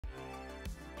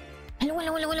Hello,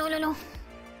 hello, hello, hello, hello.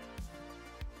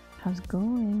 How's it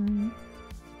going?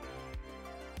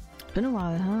 It's been a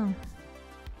while,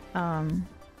 huh?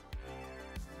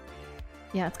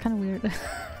 Yeah, it's kind of weird.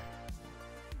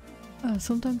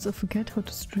 Sometimes I forget how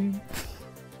to stream.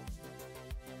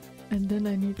 And then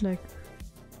I need like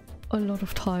a lot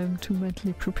of time to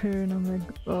mentally prepare, and I'm like,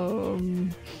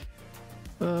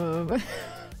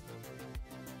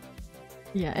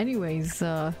 yeah, anyways,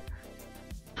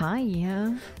 hi,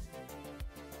 yeah.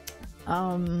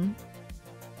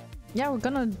 Yeah, we're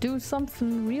gonna do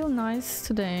something real nice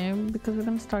today because we're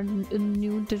gonna start a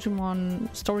new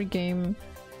Digimon story game,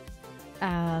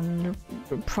 and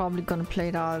we're probably gonna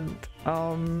play that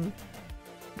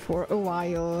for a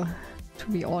while, to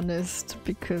be honest,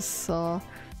 because yeah,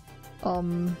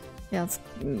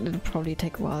 it'll probably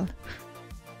take a while.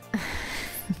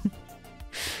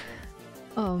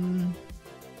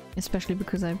 Especially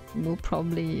because I will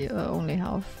probably only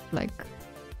have like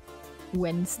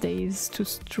Wednesdays to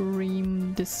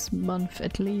stream this month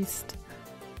at least.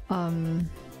 I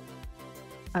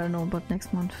don't know about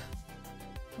next month.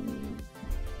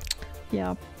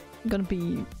 Yeah, gonna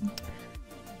be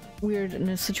weird in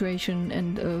a situation,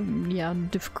 and yeah,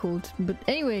 difficult. But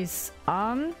anyways,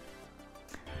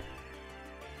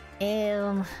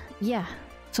 yeah.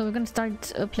 So we're gonna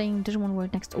start playing Digimon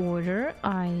World Next Order.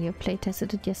 I play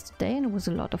tested it yesterday and it was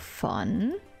a lot of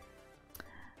fun.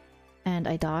 And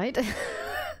I died.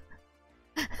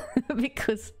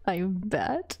 Because I'm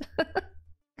bad.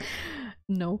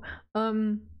 No.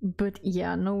 But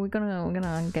yeah, no, we're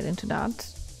gonna get into that.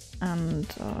 And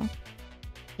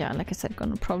yeah, like I said,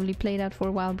 gonna probably play that for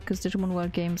a while because Digimon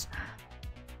World games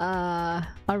are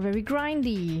very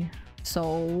grindy.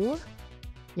 So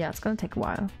yeah, it's gonna take a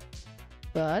while.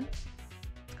 But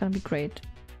it's gonna be great.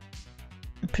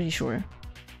 I'm pretty sure.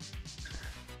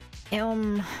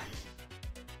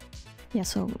 Yeah,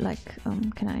 so like,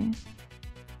 can I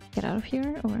get out of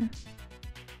here, or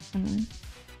I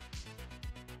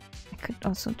could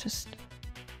also just...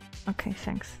 Okay,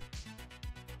 thanks.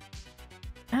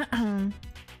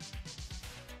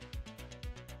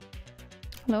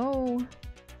 Hello.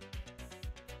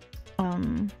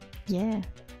 Yeah.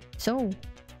 So,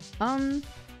 and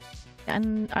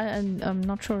I'm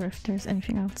not sure if there's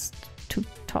anything else to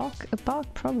talk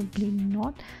about. Probably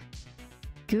not.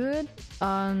 Good.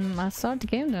 I'll start the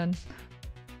game then.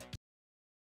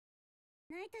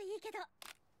 I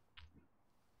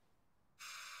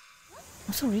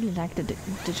also really like the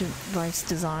Digivice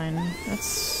design. That's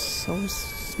so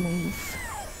smooth.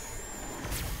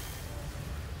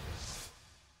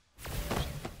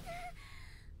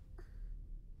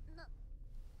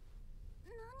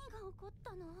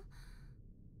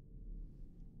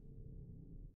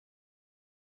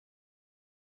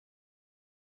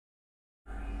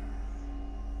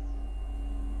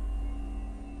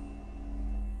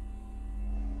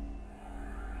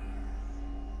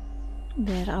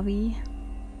 Where are we?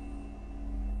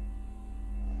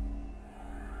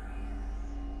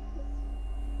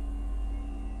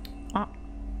 Ah.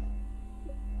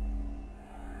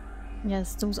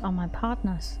 Yes, those are my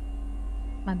partners.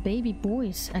 My baby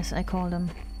boys, as I call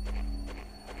them.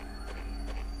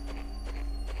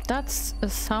 That's a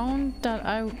sound that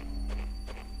I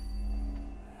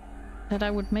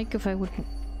would make if I would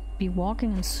be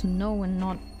walking in snow and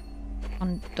not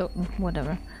on the...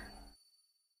 whatever.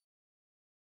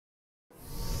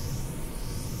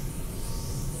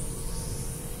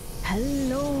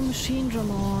 Hello, Machine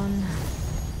Dramon.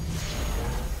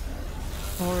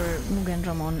 Or Mugen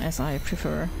Dramon, as I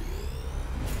prefer.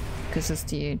 Because it's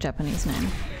the Japanese name.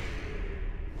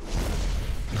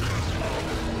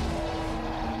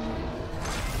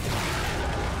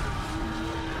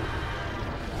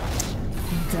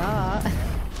 Duh.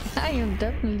 I am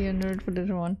definitely a nerd for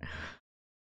Digimon.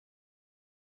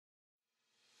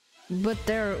 But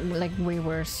they're like way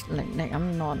worse. Like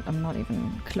I'm not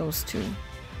even close to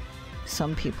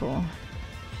some people.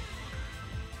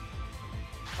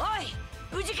 Oi!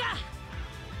 Ujika!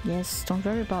 Yes, don't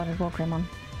worry about it, Walkramon.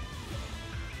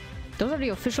 Those are the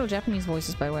official Japanese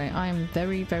voices, by the way. I am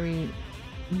very, very,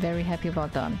 very happy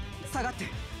about that.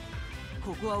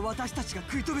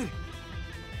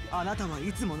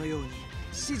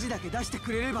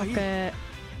 Okay.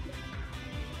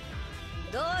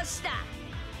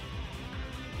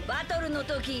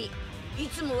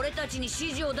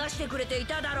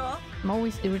 I'm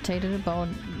always irritated about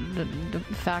the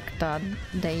fact that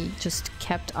they just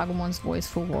kept Agumon's voice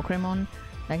for Walkramon.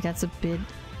 Like, that's a bit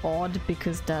odd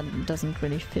because that doesn't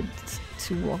really fit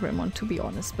to Walkramon, to be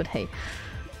honest, but hey.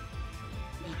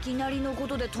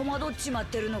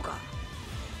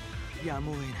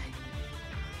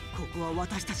 ここは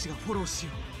私たちがフォローし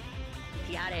よ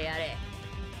う。やれやれ。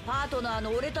パートナー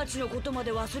の俺たちのことま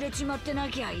で忘れちまってな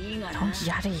きゃいいがな。Don't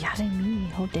yare me,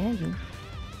 how dare you?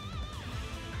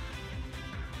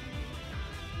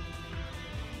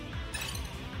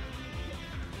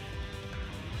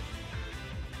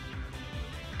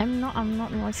 I'm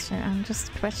not moisture. I'm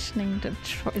just questioning the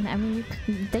I mean,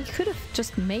 they could have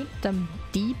just made them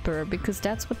deeper because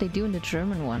that's what they do in the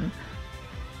German one.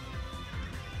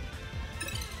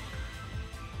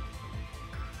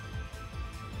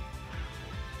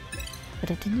 But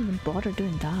I didn't even bother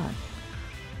doing that.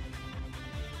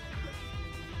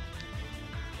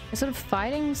 The sort of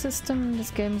fighting system in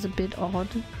this game is a bit odd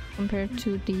compared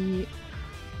to the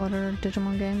other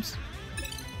Digimon games.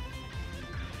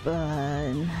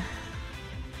 But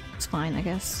it's fine, I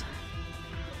guess.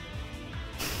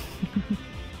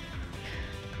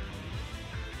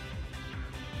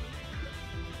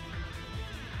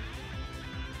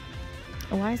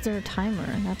 Why is there a timer?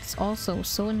 That's also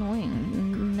so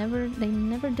annoying. They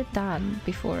never did that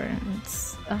before.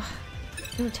 It's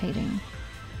irritating.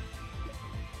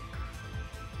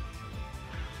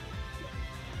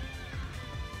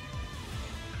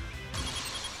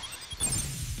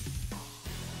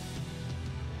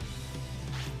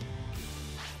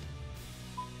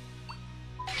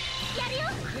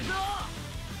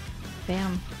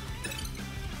 Bam.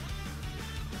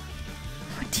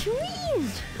 What do you mean?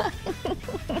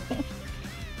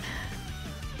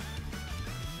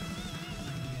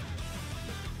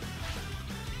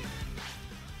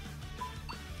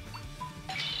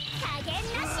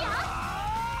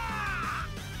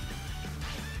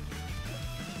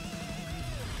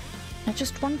 I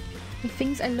just want the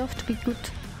things I love to be good.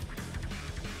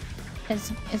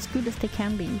 As good as they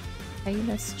can be. Okay?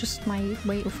 That's just my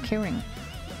way of caring.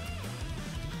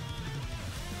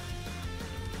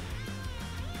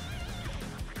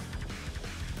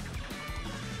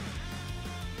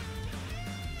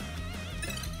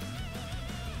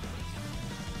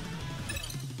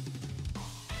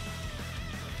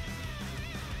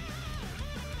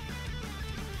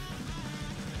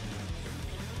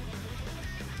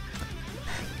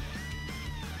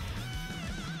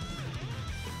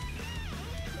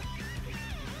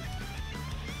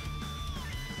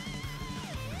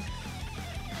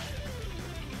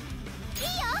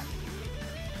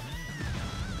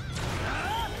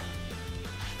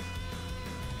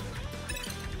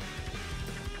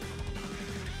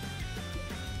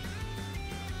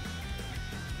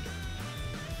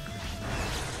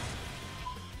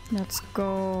 Let's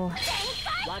go.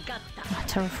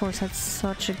 Terra Force had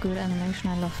such a good animation.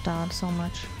 I love that so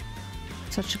much.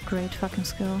 Such a great fucking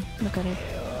skill. Look at it.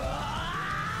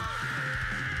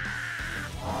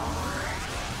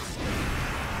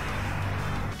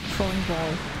 Throwing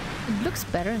ball. It looks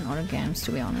better in other games,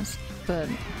 to be honest. But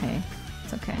hey,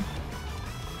 it's okay.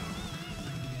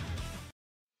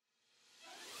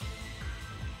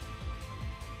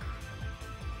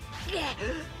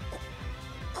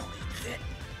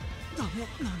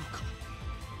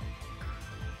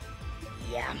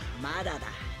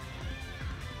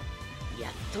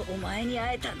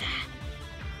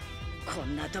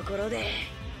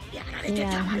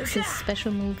 Yeah, it's a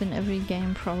special move in every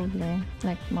game probably,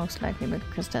 like most likely,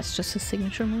 because that's just a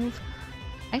signature move.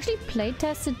 I actually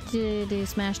playtested the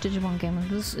Smash Digimon game and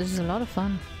this is a lot of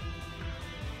fun.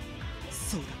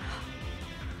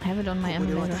 I have it on my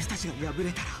emulator.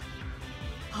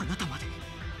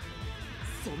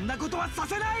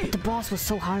 But the boss was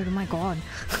so hard, oh my god.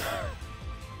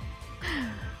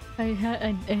 I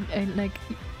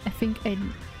think I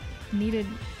needed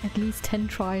at least 10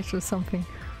 tries or something.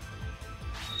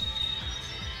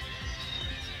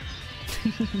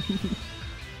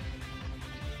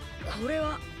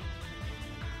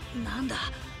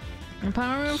 The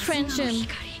power of friendship.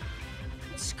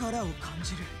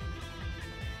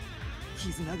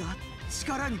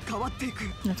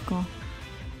 Let's go.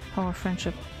 Power of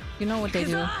friendship. You know what they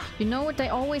do. You know what they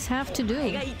always have to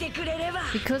do.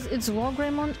 Because it's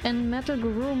Wargreymon and Metal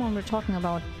Garurumon we're talking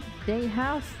about. They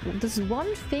have this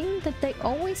one thing that they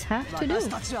always have to do.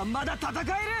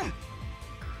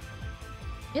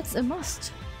 It's a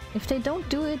must. If they don't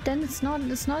do it, then it's not a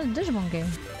Digimon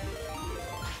game.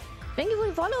 Thank you for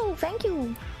the follow. Thank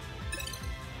you.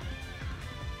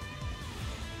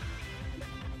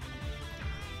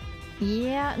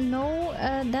 Yeah, no,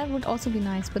 that would also be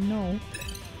nice, but no.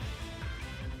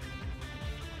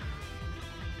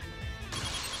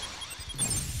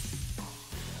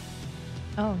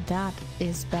 Oh, that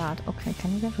is bad. Okay,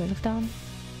 can you get rid of that?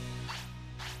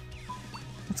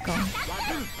 Let's go.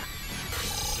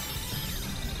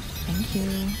 Thank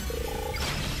you.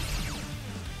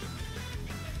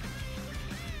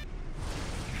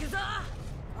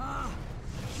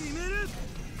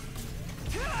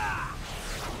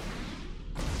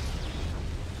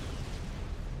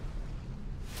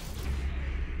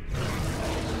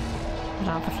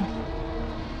 Raver.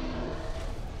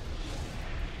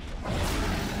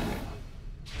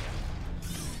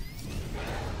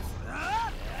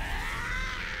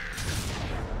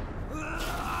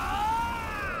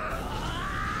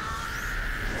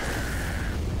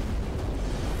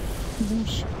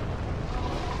 Whoosh.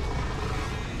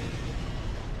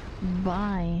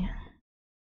 Bye.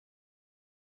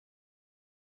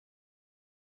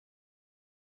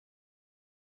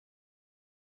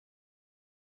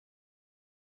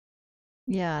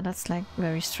 Yeah, that's like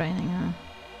very straining, huh?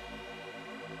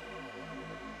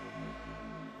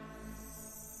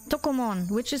 Tokomon,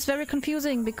 which is very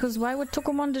confusing because why would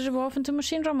Tokomon digivolve into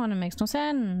Machine Dramon? It makes no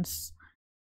sense.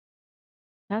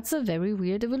 That's a very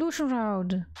weird evolution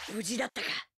route. 無事だったか。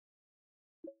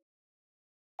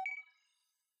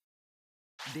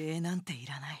礼なんてい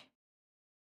らない。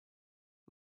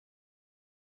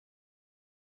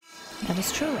 That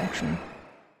is true, actually.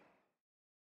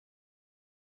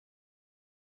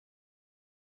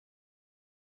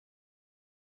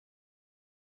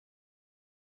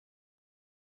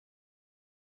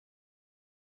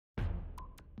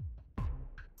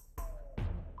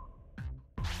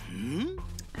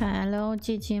 Hello,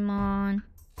 Digimon.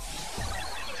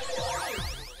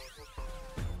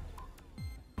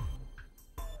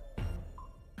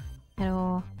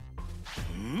 Hello.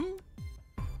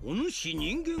 お主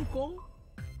人間か？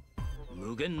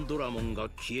無限ドラモンが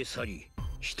消え去り、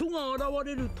人が現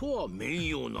れるとは面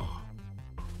ような。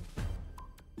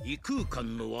異空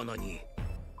間の罠に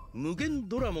無限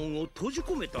ドラモンを閉じ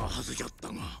込めたはずじゃった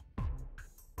が。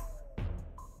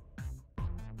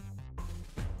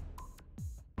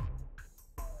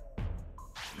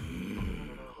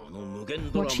あの無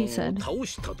限ドラモンを倒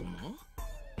したとな。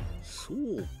そ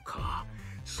うか。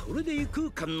それで異空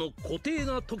間の固定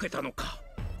が解けたのか。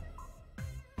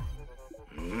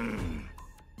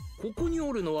ここに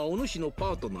おるのはお主の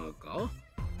パートナーか？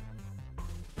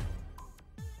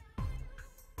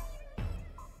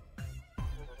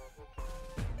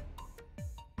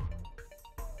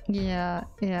 Yeah,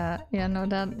 no,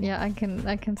 that, yeah, I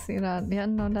can see that. Yeah,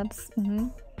 no, that's,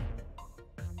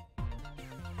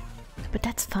 But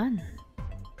that's fun.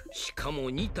 しかも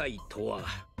2体とは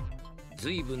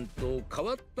随分と変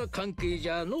わった関係じ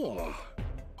ゃの。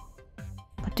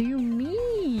 What do you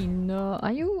mean?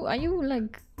 Are you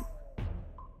like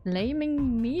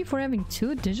blaming me for having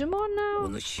 2 Digimon now? お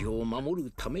主を守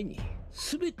るために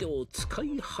全てを使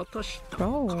い果たしたか。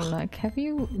 Bro, like, have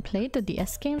you played the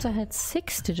DS games? I had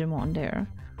 6 Digimon there.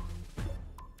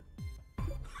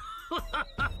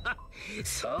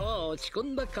 そう落ち込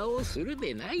んだ顔をする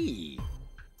でない。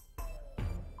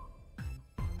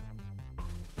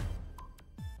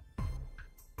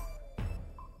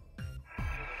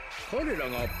彼ら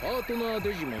がパートナー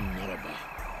デジモンならば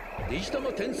デジタマ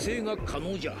転生が可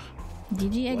能じゃ。 わ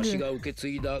しが受け継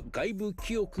いだ外部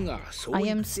記憶がそう I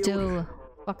言 am っておる。 still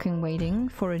fucking waiting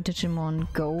for a Digimon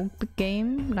Go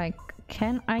game. Like,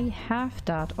 can I have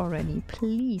that already?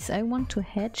 Please, I want to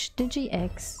hatch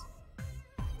DigiX.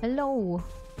 Hello.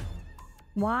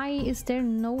 Why is there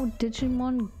no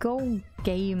Digimon Go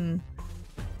game?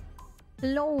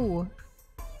 Hello.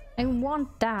 I want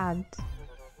that.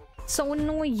 So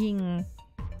annoying.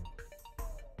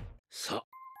 さ、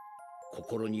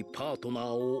心にパートナー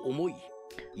を思い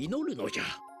祈るのじゃ。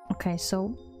 Okay,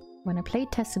 so when I play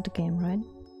tested the game, right?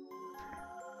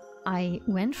 I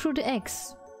went through the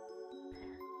X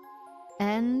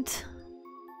and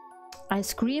I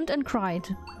screamed and cried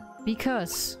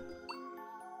because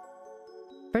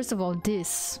first of all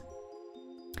this,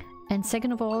 and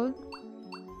second of all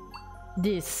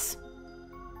this.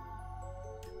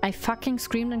 I fucking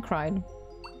screamed and cried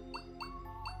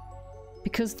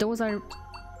because those are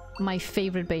my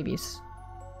favorite babies.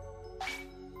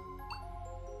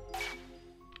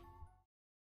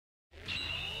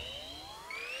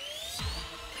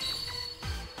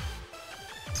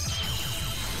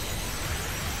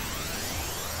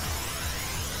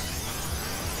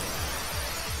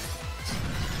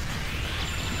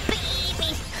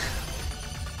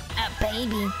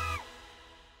 Baby.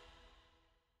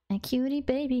 A cutie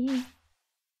baby.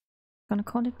 Gonna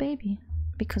call it baby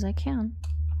because I can.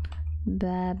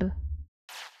 Bab.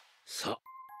 さ、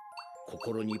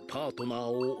心にパートナー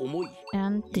を思い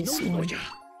And this 祈るの one. じゃ。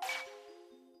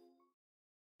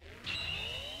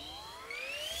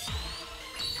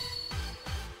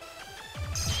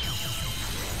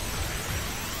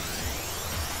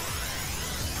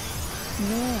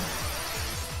 Yeah.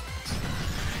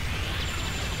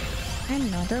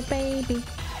 Another baby.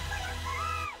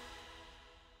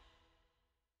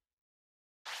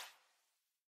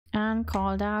 And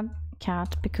call that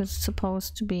cat because it's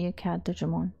supposed to be a cat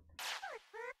Digimon.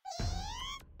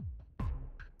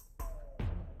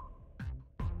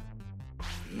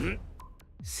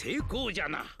 成功じゃ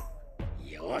な。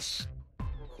よし、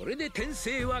これで転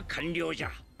生は完了じ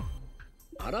ゃ。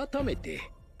改めて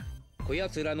こや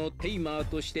つらのテイマー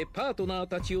としてパートナー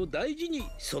たちを大事に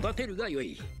育てるがよ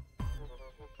い。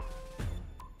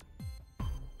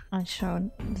I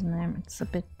showed the name. It's a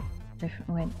bit different.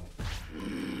 Wait.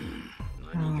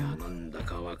 何が何だ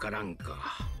かわからんか。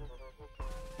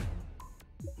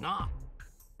な、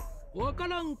わか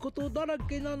らんことだら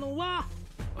けなのは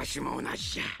わしも同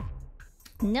じじゃ。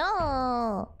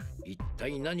No! 一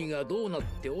体何がどうなっ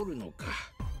ておるのか。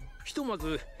ひとま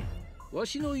ずわ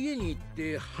しの家に行っ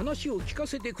て話を聞か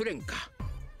せてくれんか。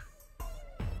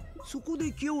そこ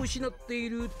で気を失ってい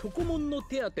る床門の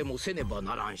手当てもせねば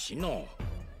ならんしの。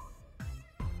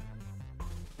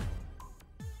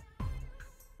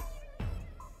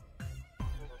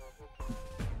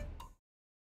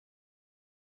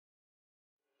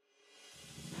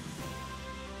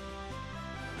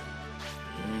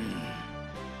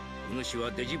お主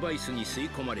はデジバイスに吸い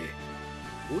込まれ、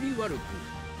折悪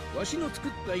くわしの作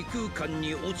った異空間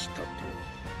に落ちたと。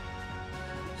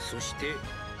そして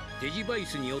デジバイ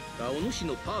スによったお主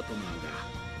のパートナー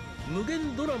が無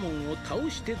限ドラモンを倒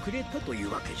してくれたとい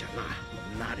うわけじゃ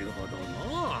な。なるほど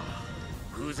の。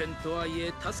偶然とはい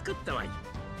え助かったわい。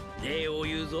礼を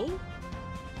言うぞ。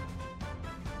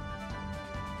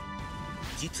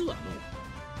実はの、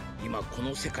今こ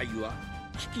の世界は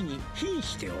危機に瀕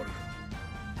しておる。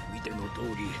見ての通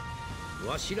り、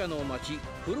わしらの町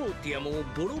フローティアも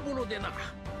ボロボロでな。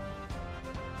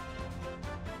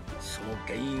その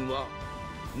原因は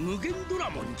無限ドラ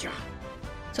モンじゃ。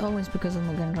 It's always because of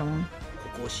Mugen Dramon. こ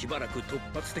こしばらく突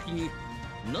発的に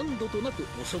何度となく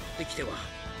襲ってきては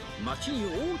町に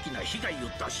大きな被害を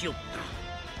出しよっ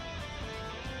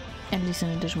た。 At least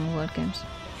in the Digimon World games.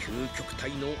 究極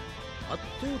体の圧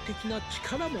倒的な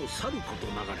力もさること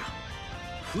ながら、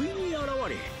不意に現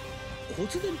れ忽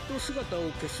然と姿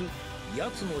を消す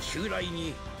奴の襲来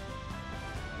に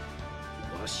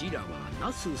わしらは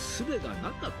なすすべがな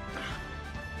かった。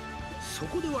そ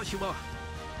こでわしは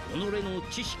己の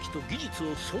知識と技術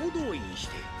を総動員し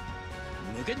て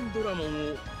無限ドラモ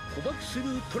ンを捕獲す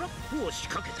るトラップを仕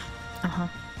掛けた。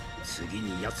次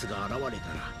に奴が現れたら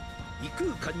異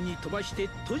空間に飛ばして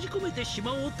閉じ込めてし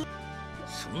まおうと。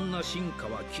そんな進化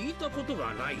は聞いたこと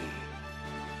がない。いや、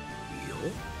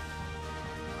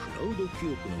クラウド記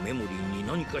憶のメモリーに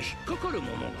何か引っかかる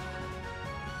ものが。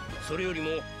それよりも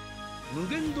無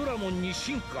限ドラモンに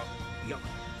進化、いや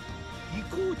異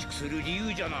構築する理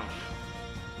由じゃな。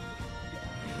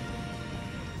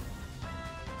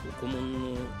古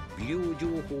門の微量情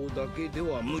報だけで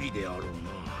は無理であろうな。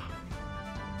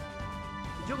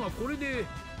じゃがこれで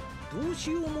どう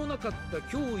しようもなかった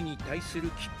脅威に対する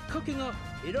きっかけが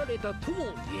得られたとも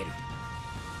言える。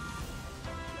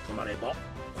となれば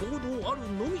行動ある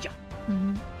のみじゃ。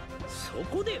そ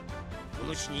こで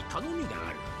お主に頼みが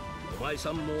ある。お前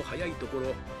さんも早いとこ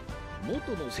ろ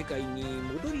元の世界に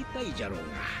戻りたいじゃろう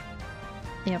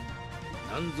が。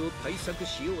なんぞ対策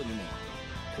しようにも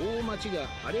こう町が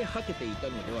荒れ果てていた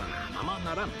のではまま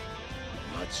ならん。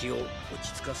町を落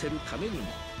ち着かせるためにも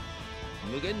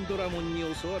無限ドラモンに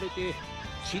襲われて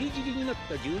チリチリになっ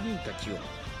た住人たちを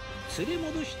連れ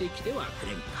戻してきてはく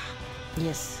れんか。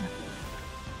 Yes.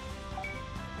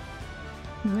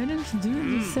 Where does do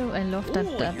this so? I love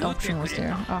that that option was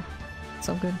there. Ah,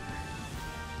 so good.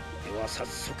 では早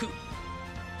速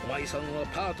お前さんは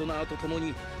パートナーと共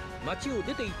に町を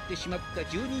出て行ってしまった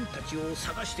住人たちを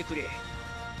探してくれ。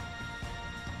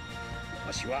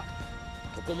わしは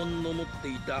床門の持って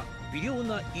いた微量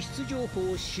な異質情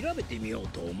報を調べてみよう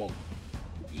と思う。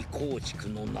異構築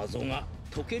の謎が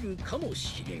解けるかも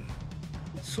しれん。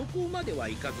そこまでは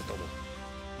いかずとも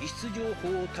異質情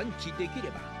報を探知できれ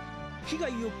ば被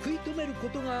害を食い止めるこ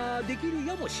とができる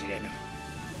やもしれぬ。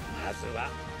まずは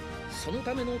その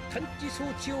ための探知装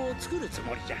置を作るつ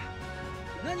もりじゃ。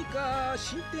何か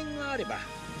進展があれば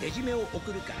デジメを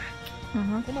送るか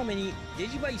ら、こまめにデ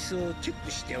ジバイスをチェッ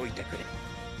クしておいてくれ。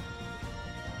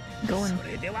そ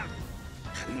れでは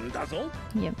頼んだぞ。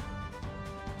Yep.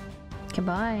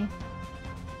 Goodbye.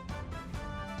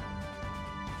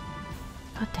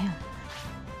 God damn.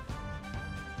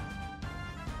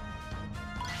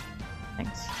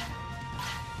 Thanks.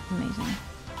 Amazing.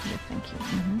 Yeah, thank you.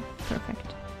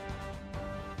 Perfect.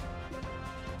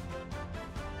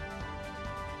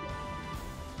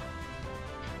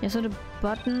 Yeah, so the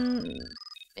button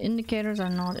indicators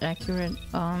are not accurate.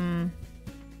 I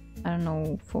don't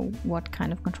know for what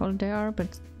kind of controller they are, but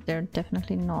they're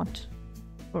definitely not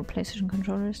for PlayStation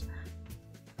controllers.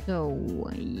 So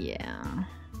yeah.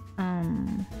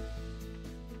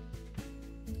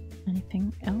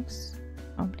 Anything else?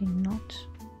 Probably not.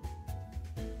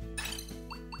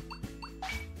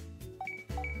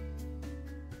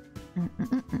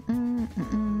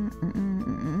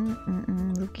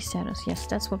 rookie status. Yes,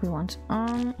 that's what we want.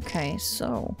 Okay,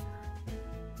 so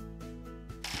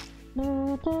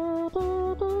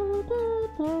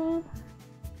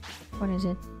what is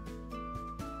it?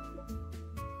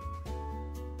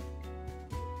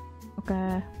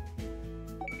 Okay.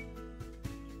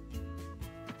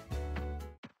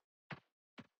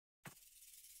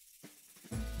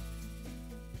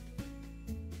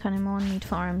 Panemon, meat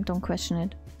farm, don't question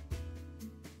it.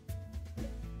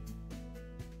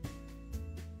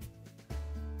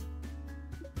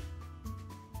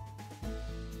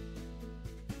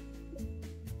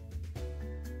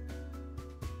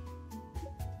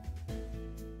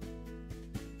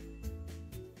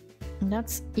 And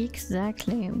that's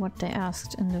exactly what they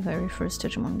asked in the very first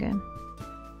Digimon game.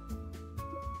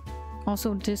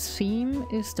 Also, this theme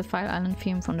is the Fire Island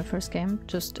theme from the first game,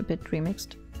 just a bit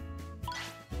remixed.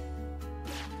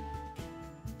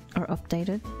 Or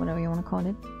updated, whatever you want to call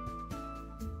it.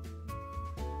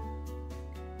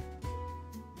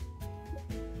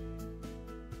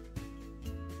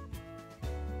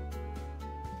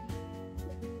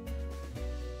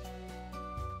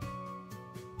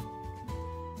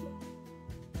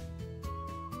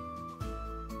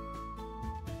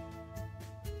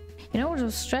 You know, it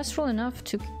was stressful enough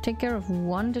to take care of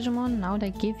one Digimon, now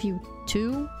they give you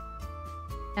two.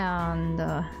 And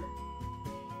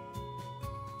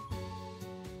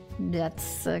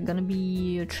that's gonna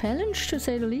be a challenge, to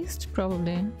say the least,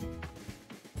 probably.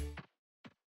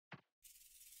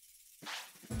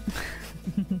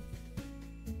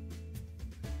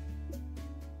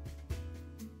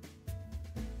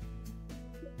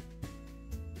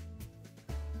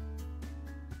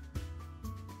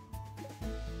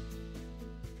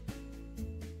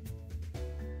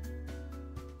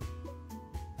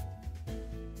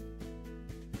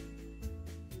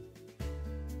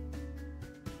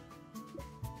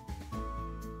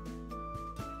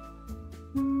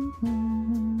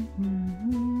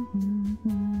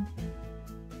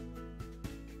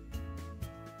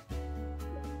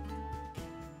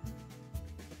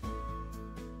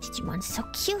 Digimon's so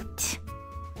cute!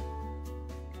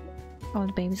 All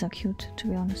the babies are cute, to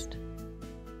be honest.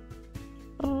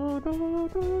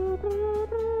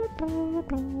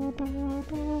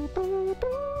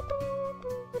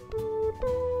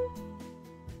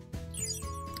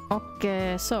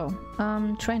 Okay, so,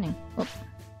 training. Oh.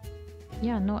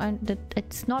 Yeah, no,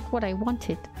 it's not what I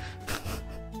wanted.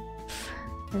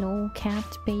 Hello, cat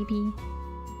baby.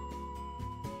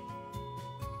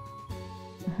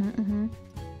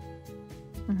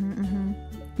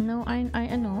 No, I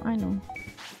know.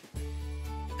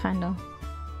 Kinda.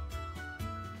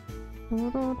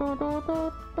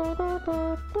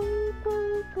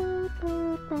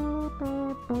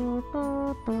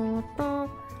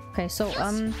 Okay, so,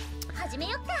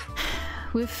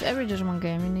 with every Digimon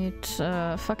game you need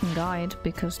a fucking guide,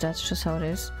 because that's just how it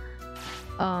is.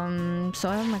 So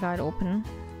I have my guide open.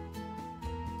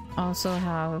 I also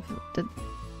have the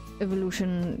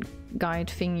evolution guide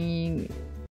thingy,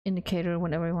 indicator,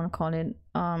 whatever you want to call it.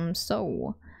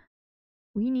 So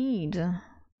we need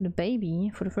the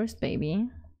baby, for the first baby,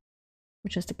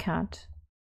 which is the cat.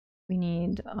 We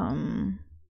need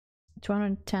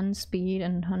 210 speed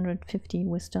and 150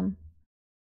 wisdom.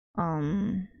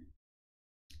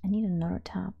 I need another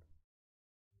tab.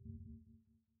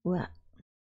 What?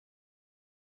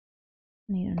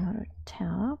 Need another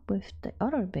tab with the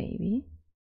other baby.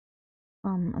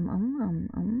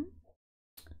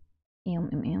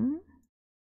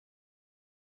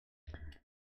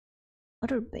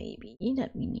 Other baby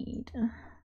that we need.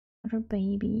 Other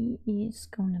baby is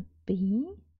gonna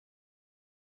be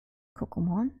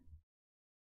Kokomon,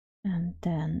 and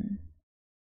then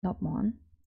Lobmon,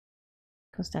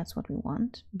 because that's what we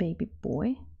want. Baby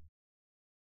boy,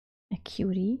 a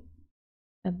cutie,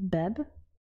 a beb.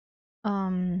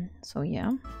 So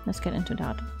yeah, let's get into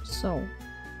that. So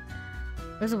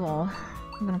first of all,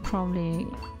 I'm gonna probably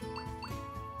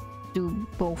do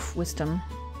both wisdom,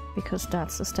 because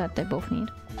that's a stat they both need.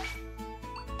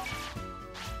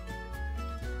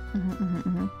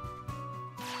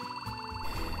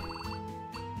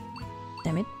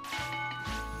 Damn it.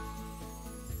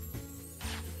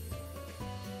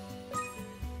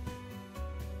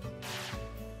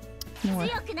 More.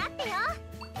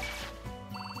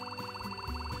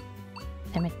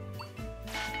 Damn it.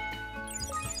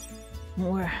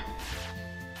 More.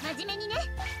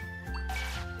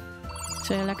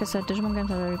 So yeah, like I said, Digimon games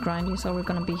are very grindy, so we're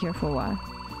gonna be here for a while.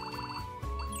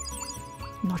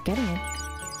 Not getting it.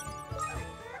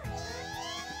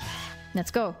 Let's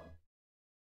go.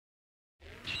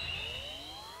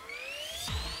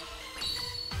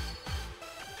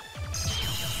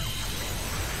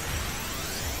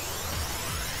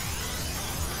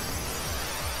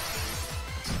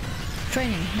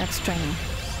 Training, that's training.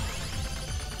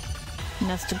 And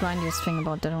that's the grindiest thing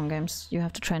about Digimon games. You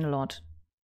have to train a lot.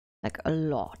 Like, a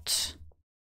lot.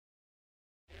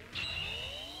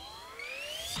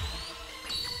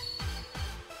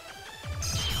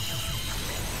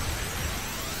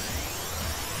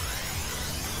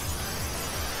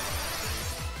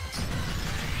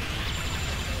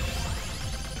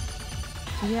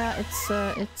 Yeah,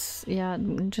 it's yeah,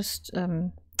 just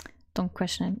don't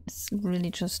question it. It's really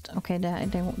just okay.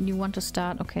 You want to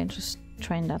start? Okay, just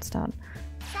train that start.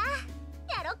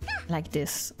 Like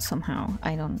this somehow.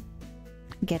 I don't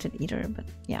get it either, but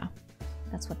yeah,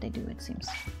 that's what they do. It seems.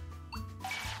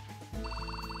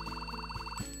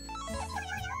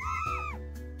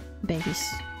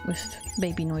 Babies with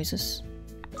baby noises.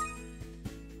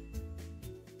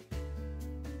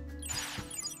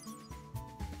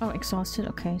 Oh, exhausted?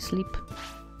 Okay, sleep.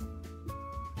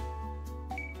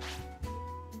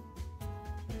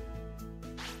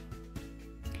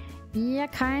 Yeah,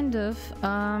 kind of.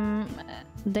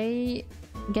 They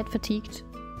get fatigued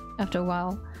after a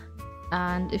while.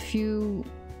 And if you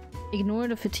ignore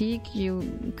the fatigue,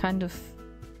 you kind of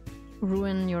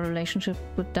ruin your relationship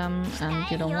with them, and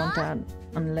you don't want that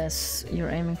unless you're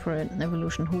aiming for an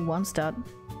evolution. Who wants that?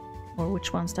 Or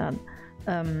which wants that?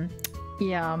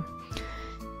 Yeah.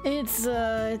 It's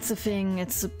a thing,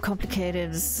 it's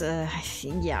complicated,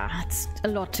 yeah, it's a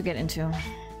lot to get into.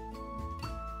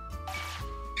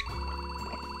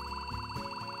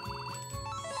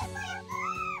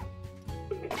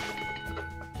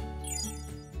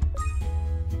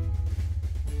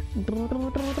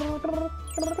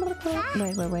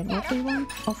 Wait, what do you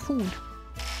want? Oh, food.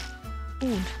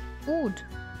 Food.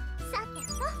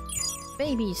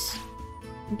 Babies,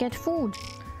 get food.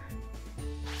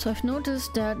 So I've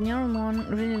noticed that Nyaromon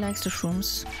really likes the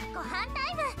shrooms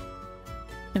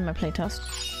in my playtest.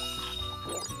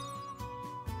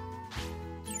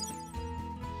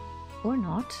 Or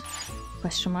not?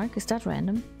 Question mark, is that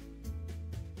random?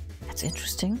 That's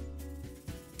interesting.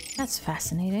 That's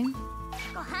fascinating.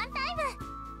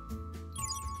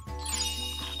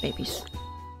 Babies.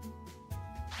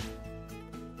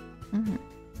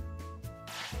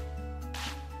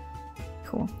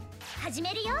 Cool.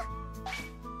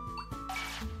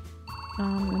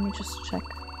 Let me just check.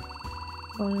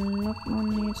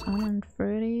 Lopmon needs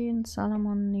 130 and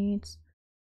Salamon needs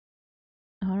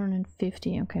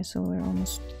 150. Okay, so we're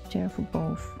almost there for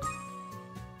both.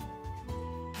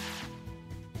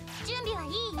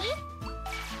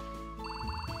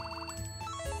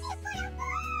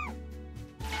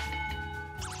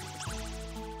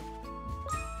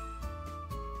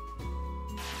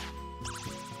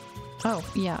 Oh,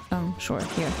 yeah, sure,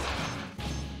 here.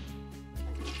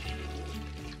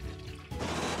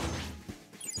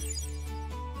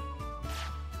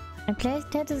 I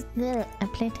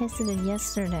playtested it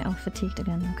yesterday. Oh, fatigued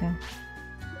again, okay.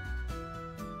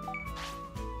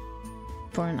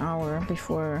 For an hour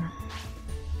before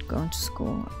going to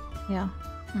school. Yeah.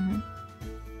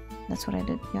 That's what I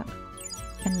did, yeah.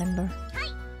 I remember.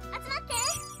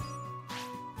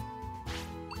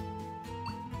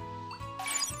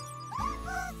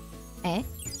 Eh?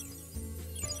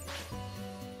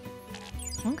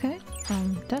 Okay.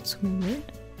 That's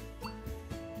weird.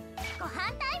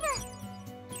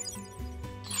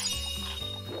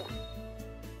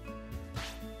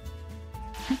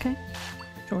 Okay.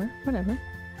 Sure, whatever.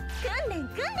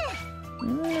 A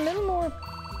little more,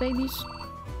 babies.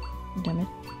 Damn it.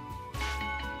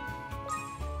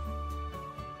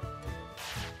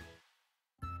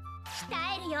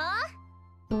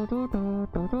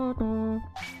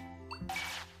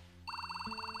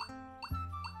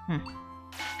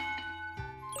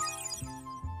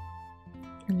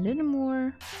 A little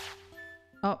more.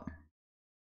 Oh,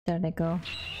 there they go.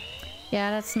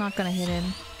 Yeah, that's not gonna hit it.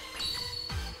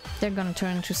 They're gonna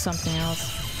turn into something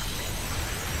else.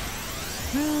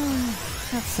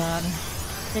 That's sad.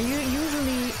 They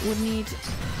usually would need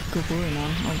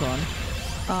Guburimon, oh god.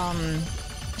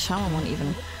 Shamamon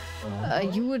even.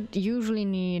 You would usually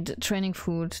need training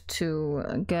food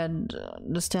to get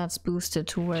the stats boosted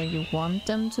to where you want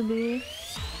them to be.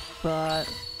 But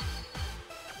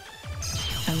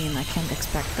I mean, I can't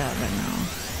expect that right now.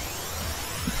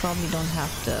 You probably don't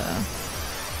have the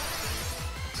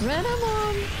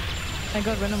Renamon! I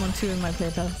got Renamon 2 in my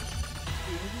playtest.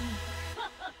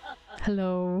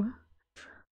 Hello.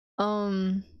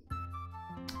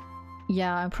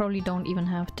 Yeah, I probably don't even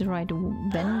have the right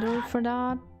vendor for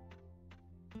that.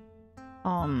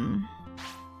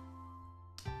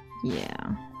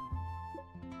 Yeah.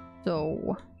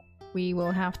 So we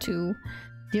will have to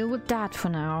deal with that for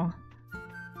now.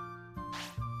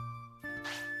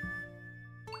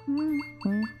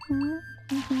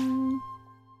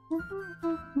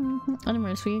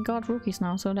 Anyways, we got rookies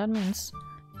now, so that means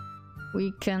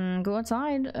we can go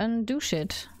outside and do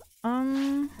shit.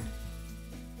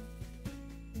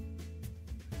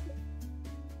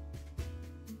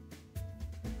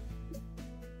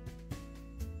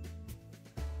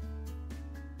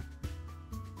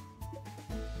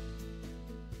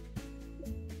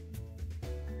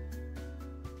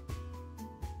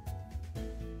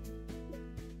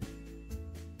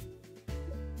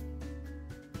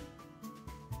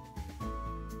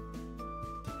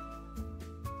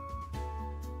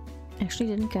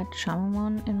 Actually didn't get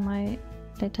Shamamon in my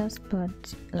playtest,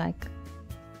 but like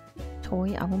toy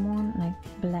Agumon, like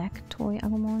black toy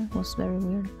Agumon was very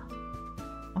weird.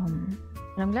 And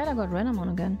I'm glad I got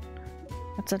Renamon again.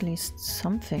 That's at least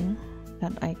something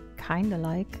that I kinda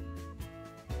like.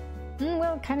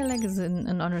 Well, kinda like is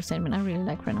an understatement. I really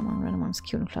like Renamon. Renamon's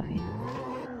cute and fluffy.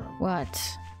 What?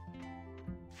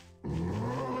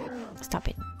 Stop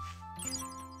it.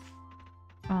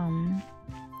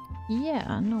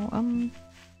 Yeah, no,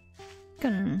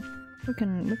 we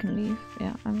can leave.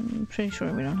 Yeah, I'm pretty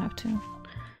sure we don't have to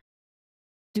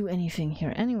do anything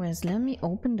here. Anyways, let me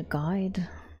open the guide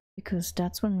because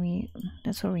that's where we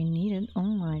need it. Oh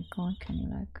my god, can you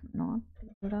like not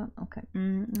do that? Okay, I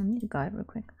need a guide real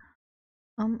quick.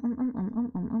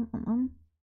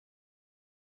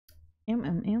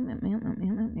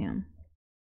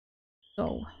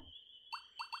 So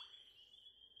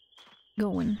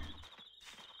going.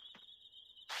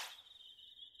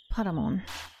 Patamon.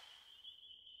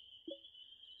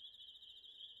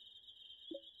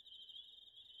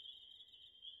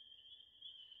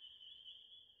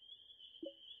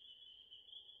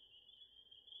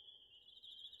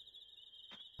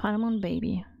 Patamon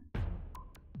baby.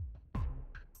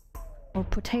 Or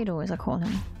potato as I call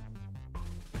him.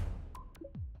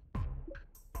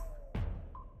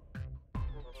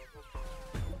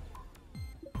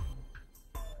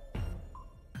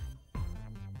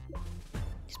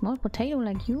 Small potato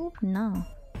like you? No.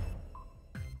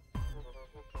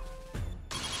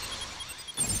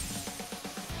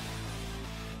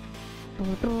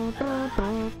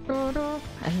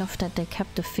 I love that they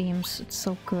kept the themes. It's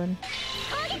so good.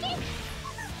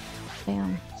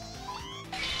 Damn.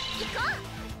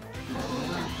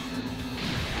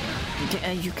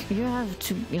 You have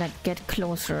to like get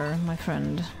closer, my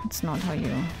friend. It's not how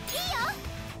you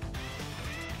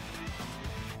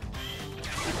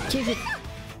give it.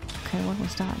 Okay, what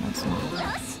was that? That's not.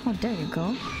 Oh, there you go.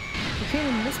 You hit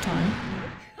him this time.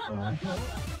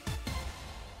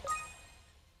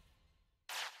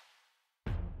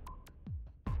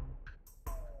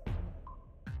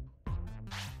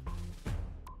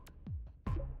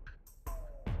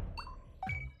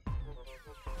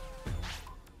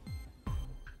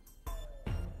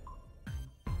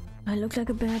 I look like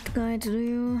a bad guy to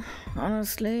you.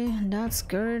 Honestly, that's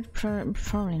good.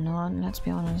 Probably not, let's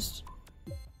be honest.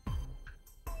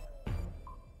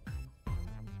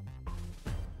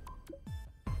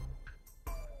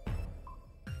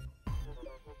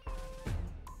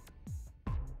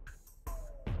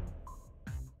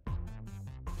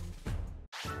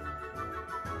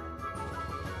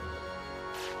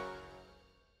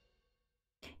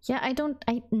 Yeah, I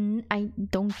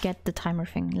don't get the timer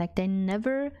thing. Like, they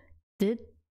never did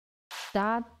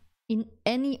that in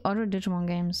any other Digimon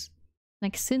games.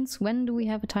 Like, since when do we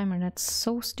have a timer? That's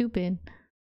so stupid.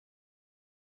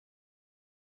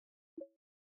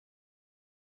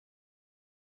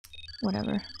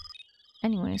 Whatever.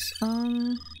 Anyways,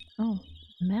 oh,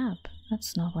 map.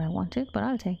 That's not what I wanted, but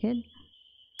I'll take it.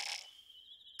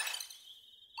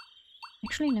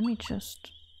 Actually, let me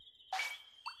just...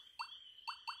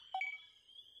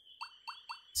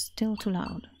 Still too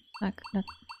loud. Like, that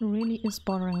really is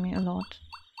bothering me a lot.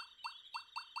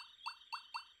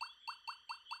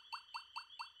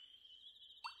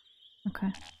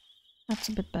 Okay, that's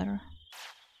a bit better.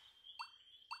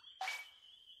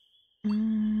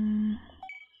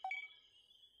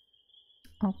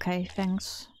 Okay,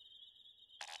 thanks.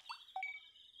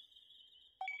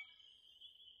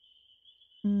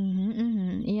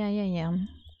 Yeah.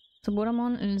 So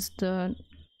Boramon is the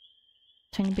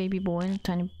tiny baby boy,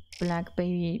 tiny black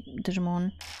baby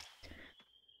Digimon.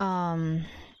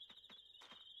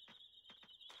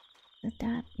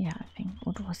 That, yeah, I think,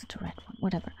 what was it, the red one,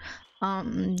 whatever.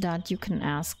 That you can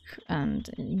ask, and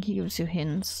he gives you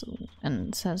hints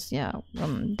and says, yeah,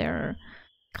 they're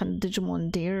kind of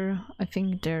Digimon there. I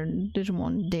think they're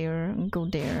Digimon there, go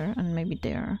there, and maybe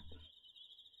there.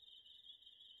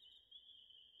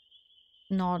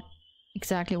 Not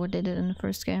exactly what they did in the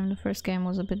first game. The first game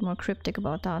was a bit more cryptic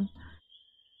about that.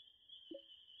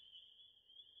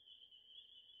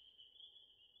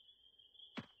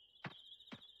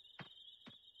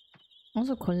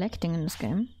 also collecting in this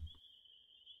game,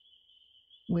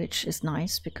 which is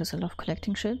nice because I love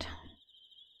collecting shit.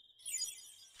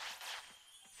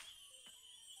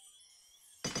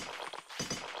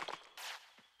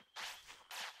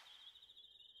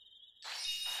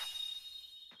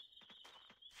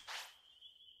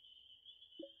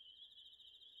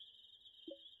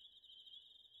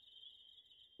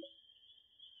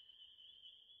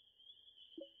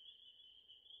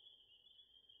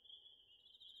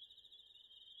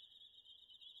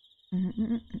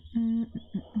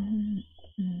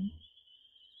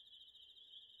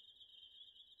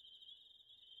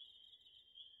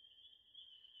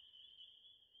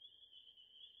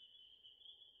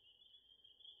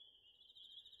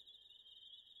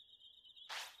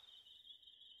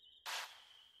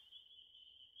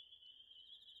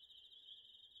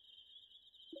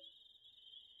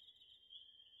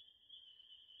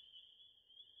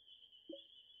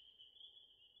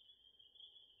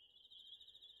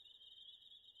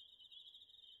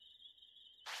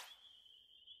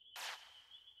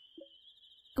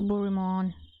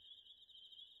 Gaburimon,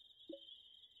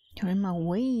 you're in my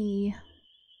way.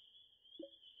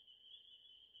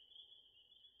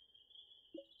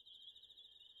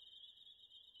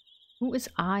 Who is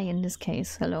I in this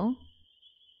case? Hello?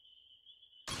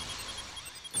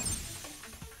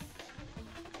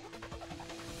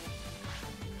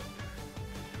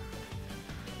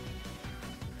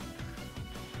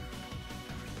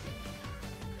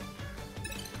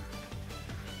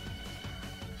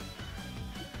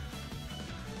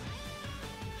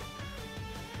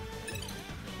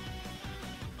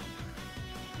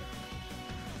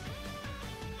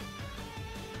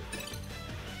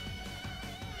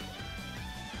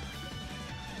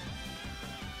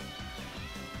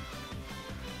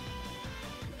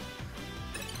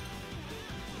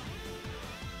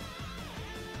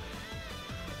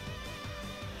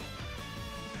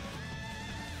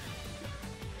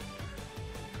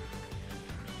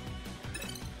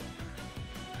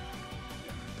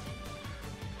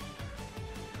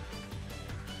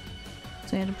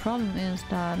 So yeah, the problem is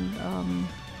that I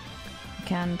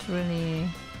can't really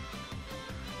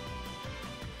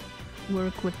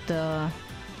work with the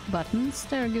buttons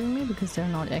they're giving me because they're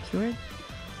not accurate.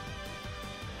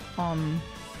 So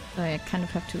I kind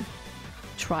of have to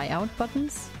try out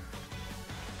buttons.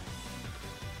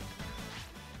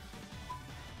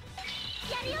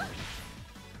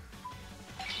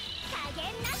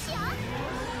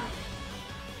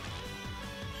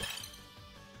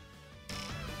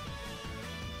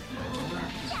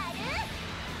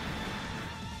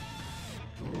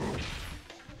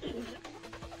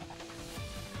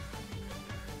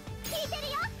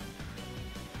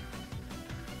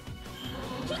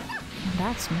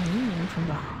 That's mean from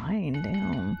behind,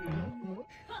 damn.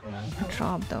 Good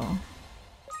job though.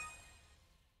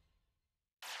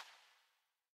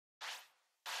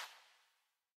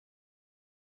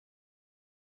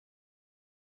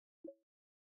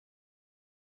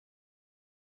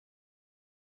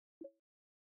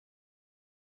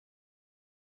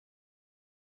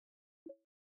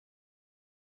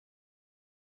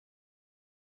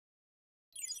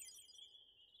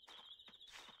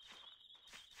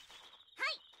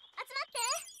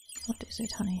 What is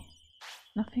it, honey?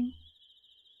 Nothing?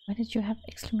 Why did you have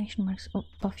exclamation marks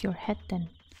above your head then?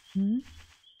 Hmm?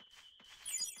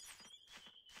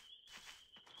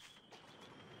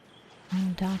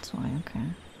 Oh, that's why, okay.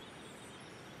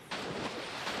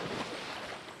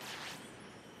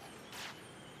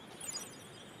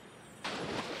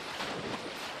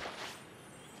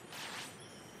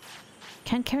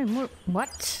 Can't carry more.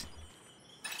 What?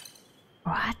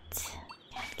 What?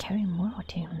 Can't carry more? What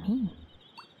do you mean?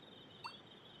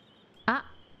 Ah!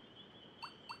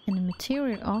 In the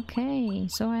material, okay.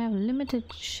 So I have limited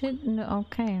shit in the.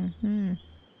 Okay. Hmm.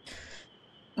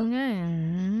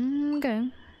 Okay.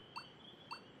 Okay.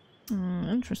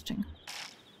 Interesting.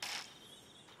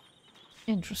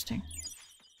 Interesting.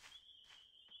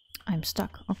 I'm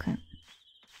stuck. Okay.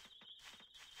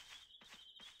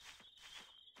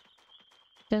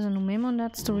 There's a new memo, and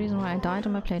that's the reason why I died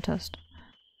on my playtest.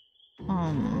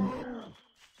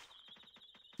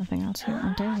 Nothing else here.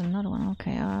 And there's another one.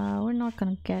 Okay, we're not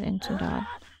gonna get into that.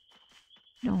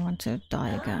 Don't want to die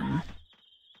again.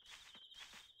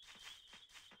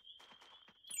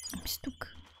 I'm stuck.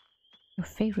 Your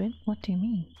favorite? What do you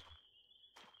mean?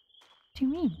 What do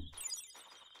you mean?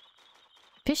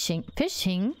 Fishing?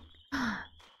 Fishing?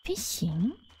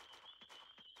 Fishing?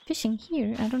 Fishing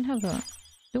here? I don't have a...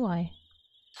 Do I?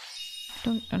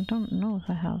 I don't know if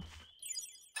I have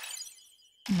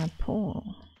my pole.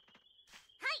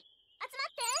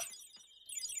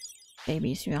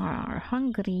 Babies, we are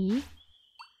hungry.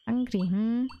 Hungry,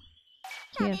 hmm?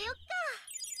 Here.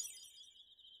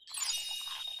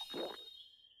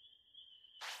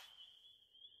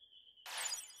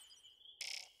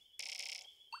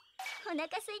 お腹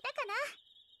空いたかな。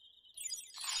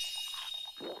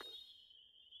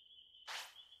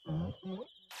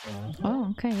 Oh,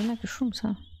 okay, you like the shrooms,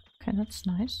 huh? Okay, that's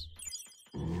nice.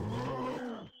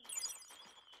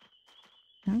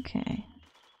 Okay,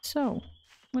 so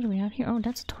what do we have here? Oh,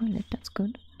 that's a toilet. That's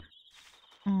good.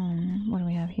 What do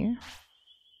we have here?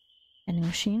 Vending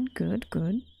machine. Good,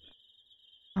 good.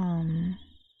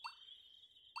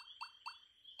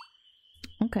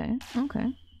 Okay,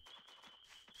 okay.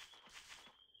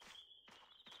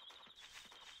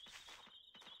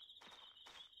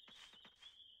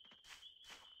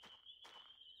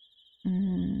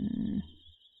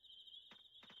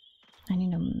 I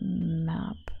need a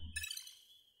map.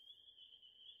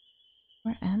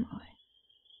 Where am I?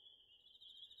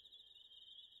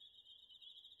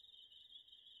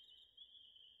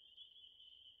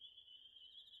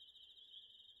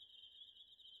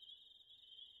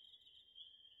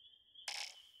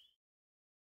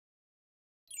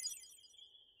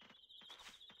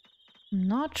 I'm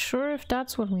not sure if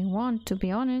that's what we want, to be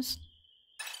honest.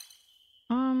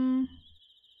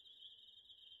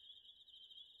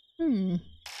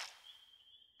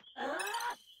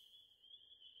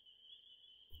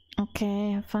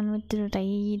 Okay, have fun with the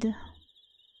raid.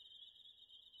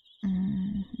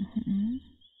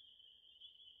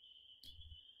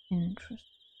 Interesting.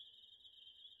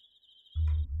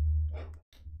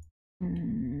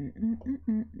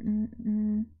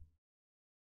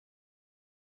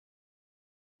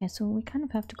 Yeah, so we kind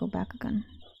of have to go back again.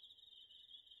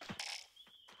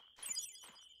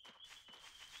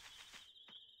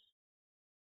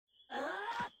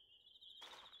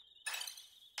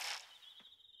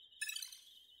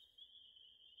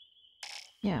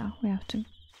 Yeah, we have to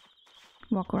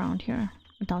walk around here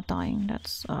without dying.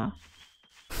 That's yeah,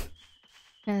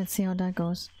 let's see how that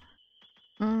goes.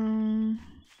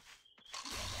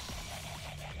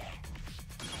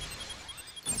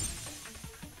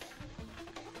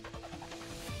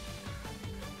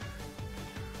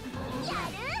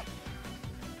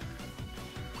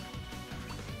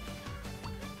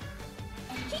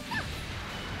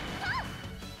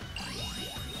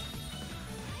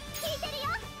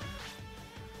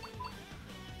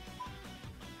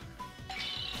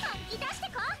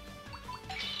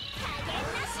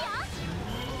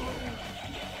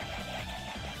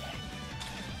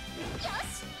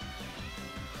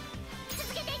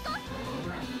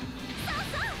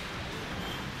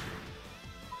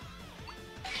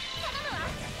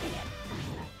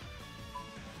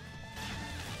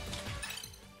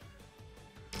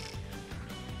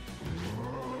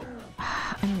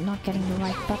 I'm not getting the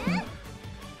right button.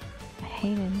 I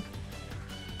hate it.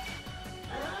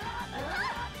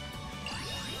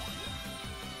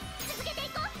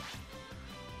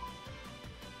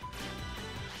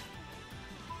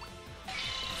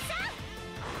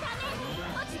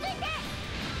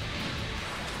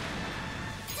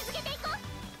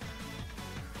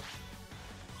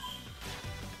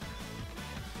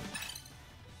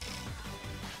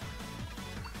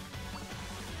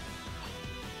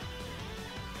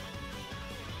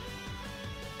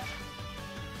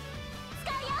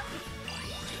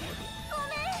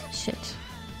 Shit.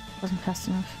 Wasn't fast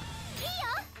enough.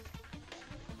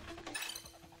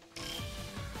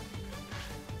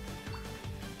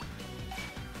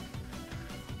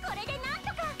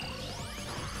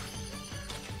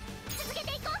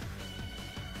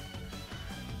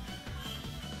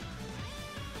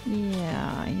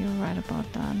 Yeah, you're right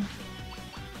about that.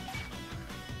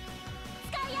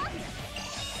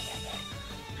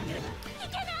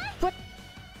 What?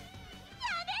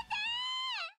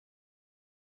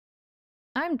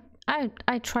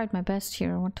 I tried my best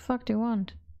here. What the fuck do you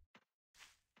want?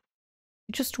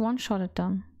 You just one-shot it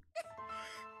them.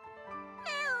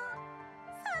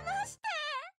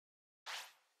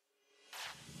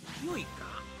 よいか。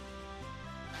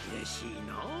嬉しい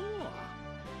のう。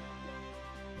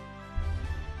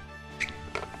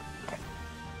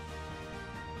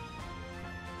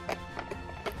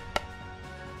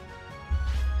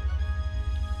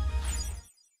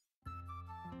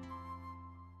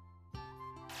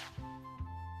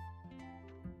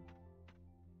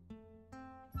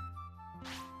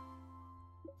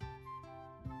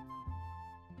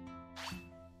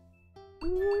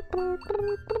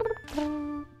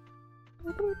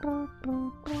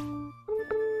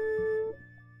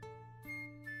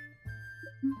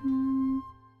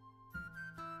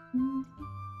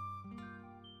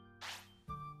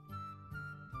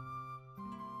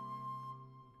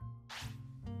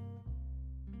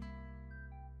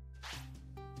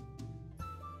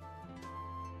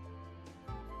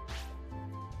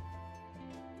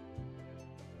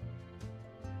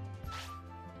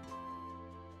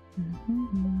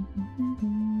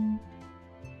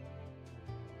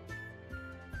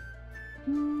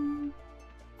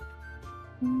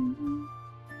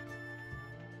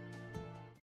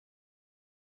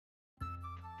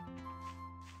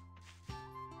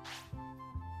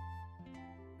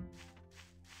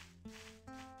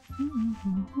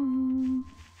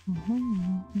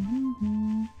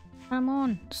Come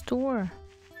on, store.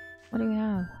 What do we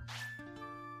have?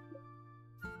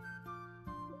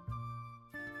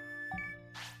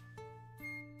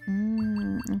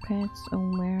 Okay, it's a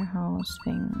warehouse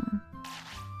thing.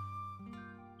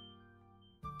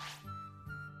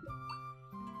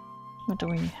 What do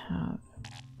we have?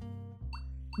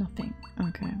 Nothing.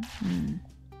 Okay.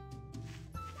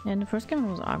 Yeah, the first game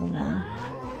was Agumon.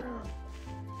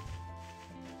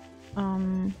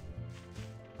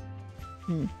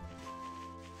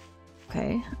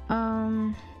 Okay.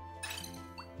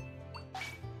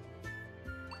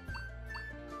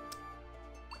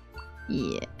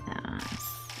 Yes.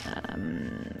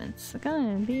 It's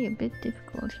gonna be a bit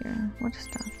difficult here. What is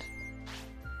that?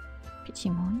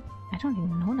 Digimon? I don't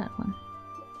even know that one.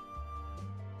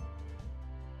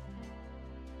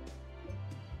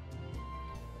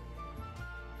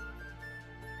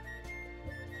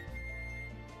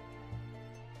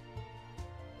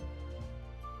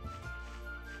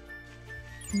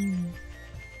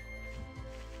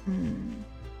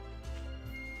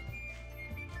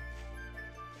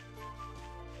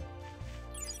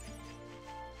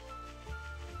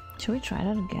 Should we try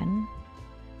that again?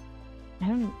 I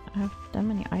don't have that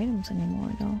many items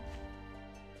anymore though.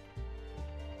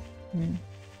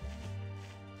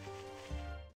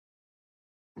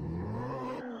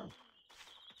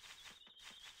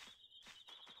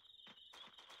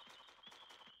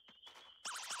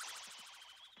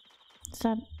 Is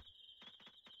that...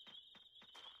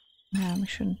 Yeah, we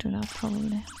shouldn't do that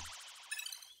probably.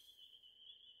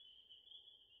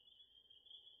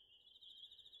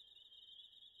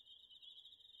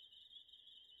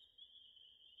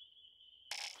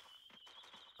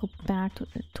 Go back to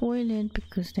the toilet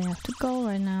because they have to go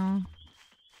right now.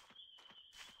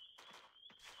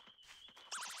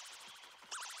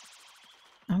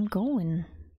 I'm going.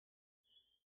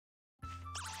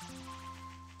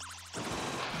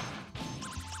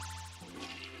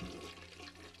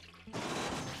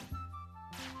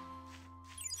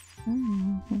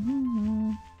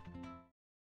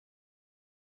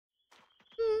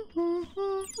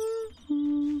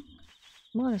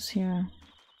 What is here?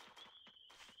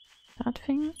 That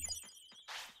thing?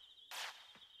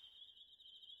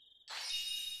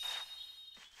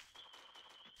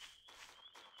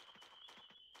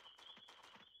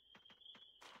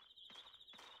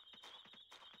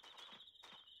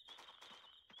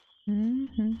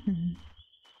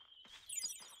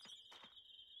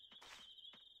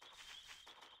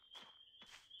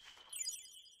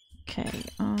 Okay,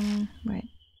 right.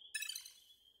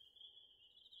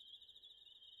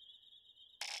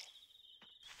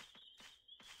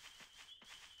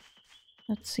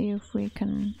 Let's see if we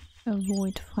can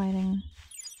avoid fighting.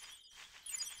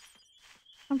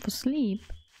 Time for sleep.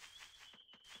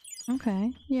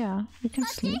 Okay, yeah, we can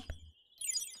sleep.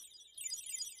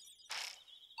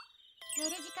 寝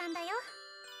る時間だよ。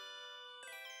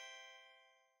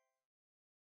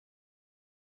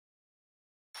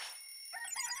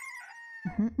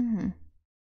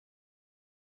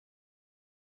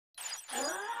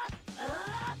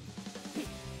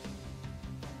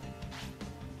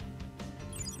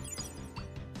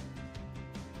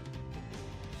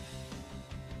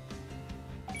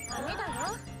ダメだ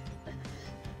よ。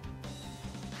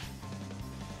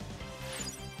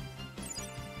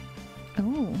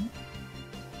Oh.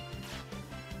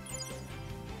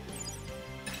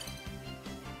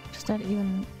 Does that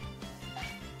even...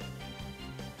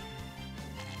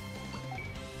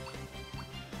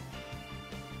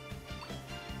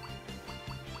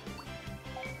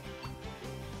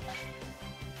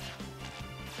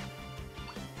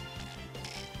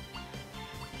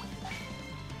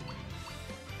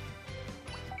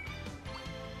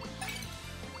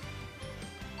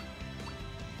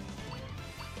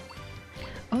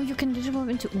 Oh, you can digivolve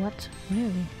into what?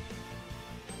 Really?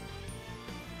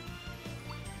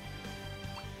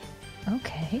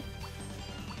 Okay.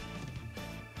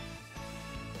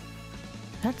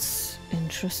 That's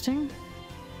interesting.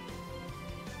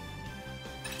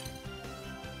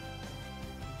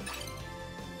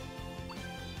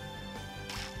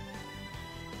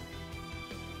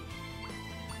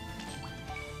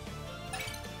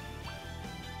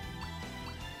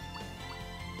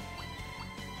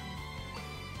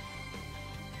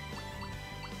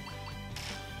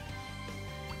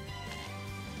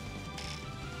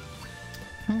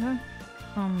 Okay.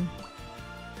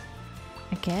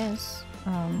 I guess.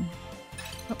 Oh,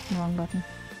 wrong button.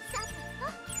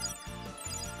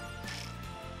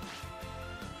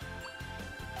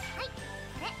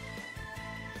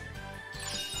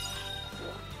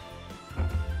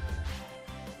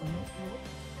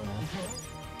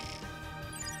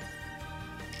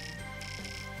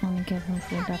 Only give him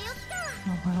food, that's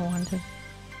not what I wanted.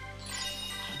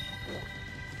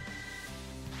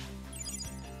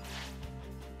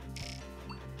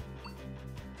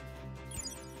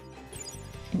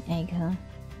 An egg, huh?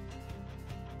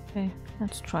 Okay,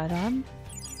 let's try that.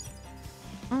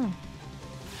 Oh.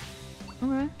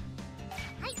 Okay.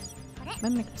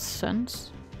 That makes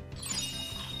sense.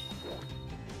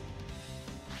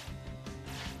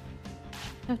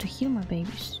 I have to heal my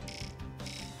babies.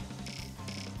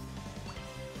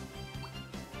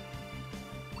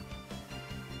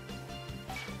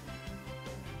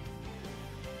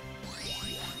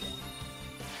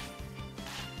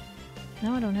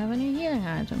 Now I don't have any healing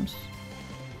items.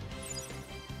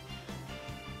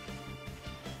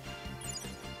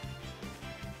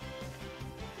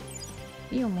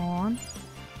 Digimon.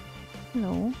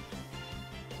 Hello.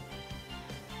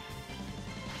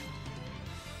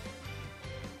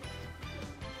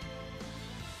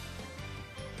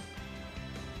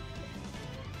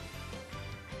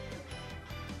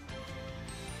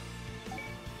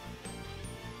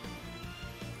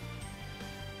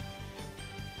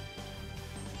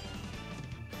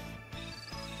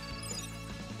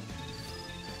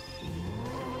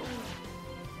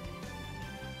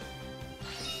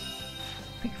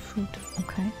 Big fruit,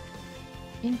 okay.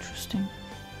 Interesting.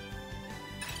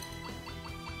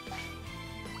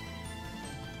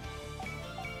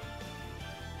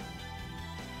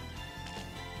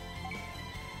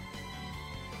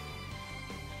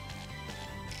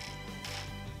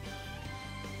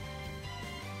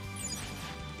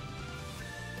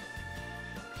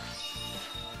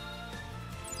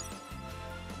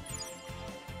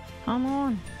 Come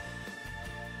on!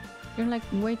 You're like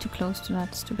way too close to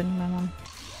that stupid melon.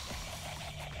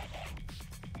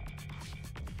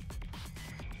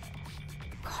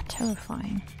 God,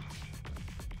 terrifying.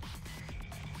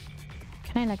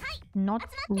 Can I like not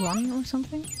run or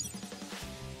something?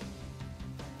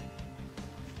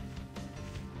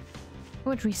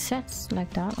 Oh, it resets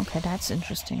like that? Okay, that's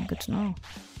interesting. Good to know.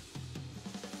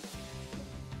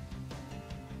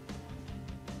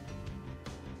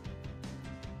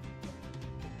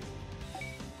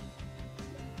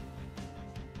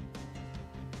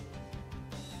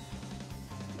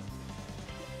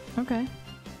 Okay.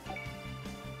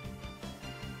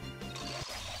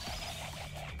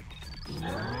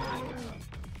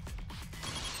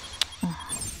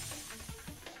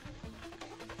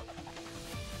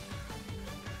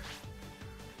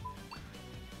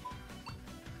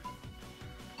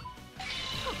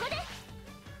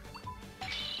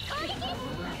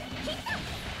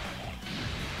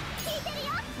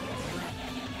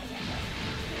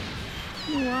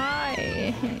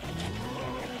 Why?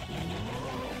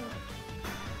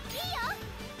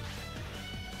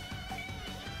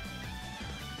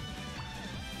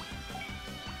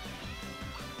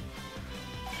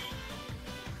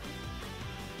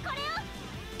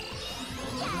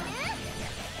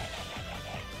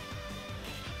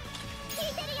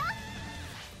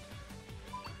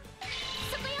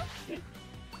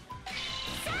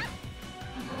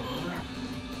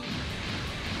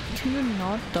 Can you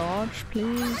not dodge,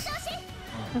 please?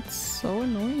 That's so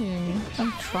annoying.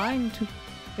 I'm trying to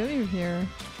kill you here.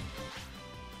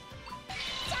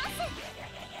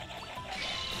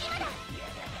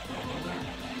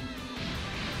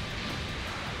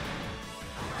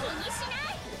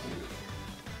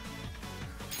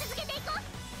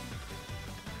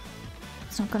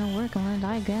 It's not gonna work, I'm gonna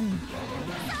die again.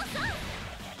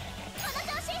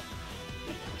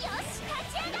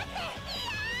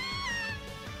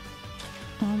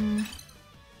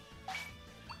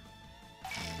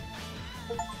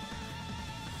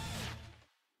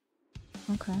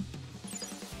 Okay.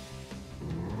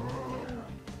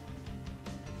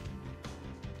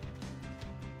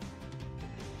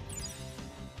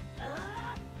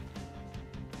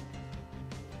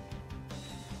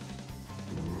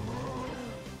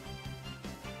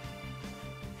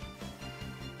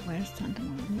 Where's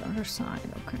Tantamon? On the other side,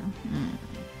 okay.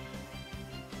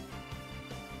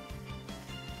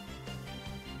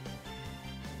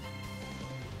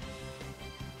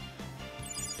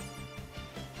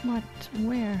 What?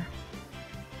 Where?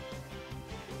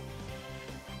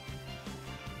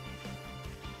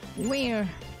 Where?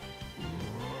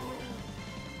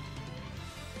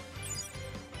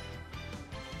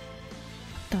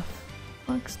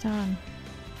 fuck's that?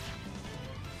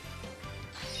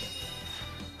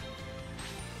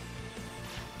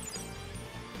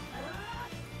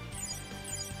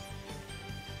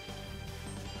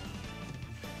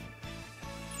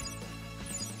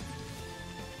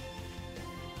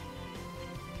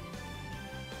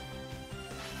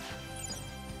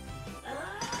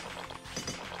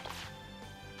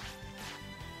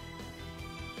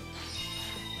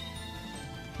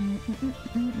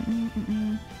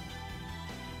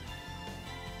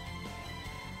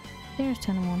 There's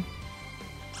Tenemon.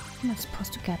 I'm not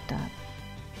supposed to get that.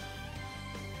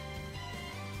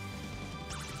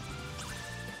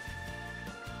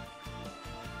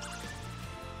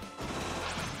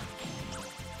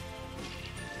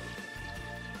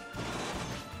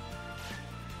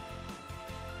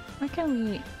 Why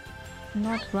can we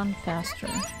not run faster?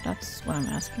 That's what I'm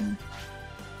asking.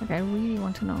 Like, I really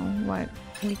want to know why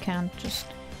we can't just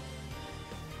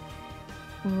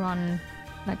run,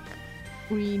 like,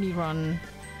 really run.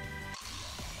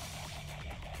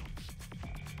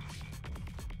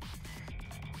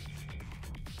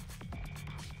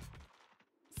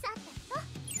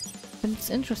 But it's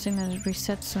interesting that it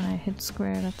resets when I hit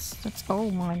square. That's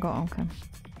oh my god, okay.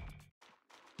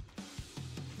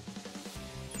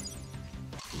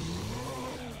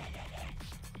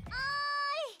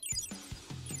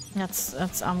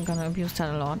 That's I'm gonna abuse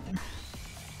that a lot.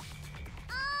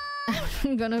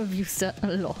 I'm gonna abuse that a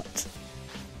lot.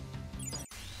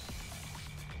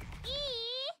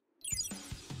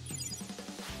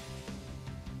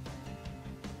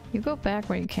 You go back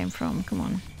where you came from, come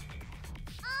on.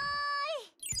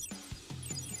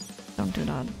 Don't do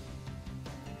that.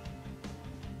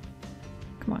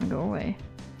 Come on, go away.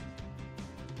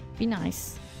 Be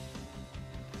nice.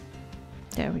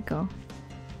 There we go.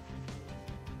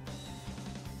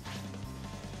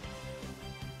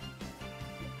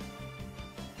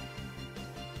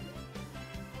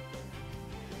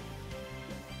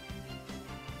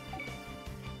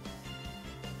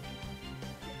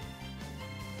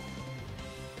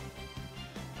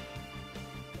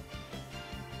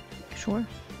 Sure.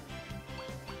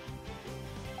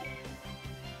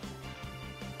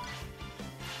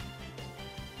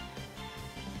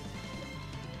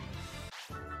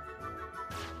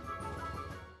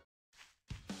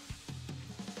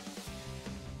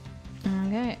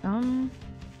 Okay,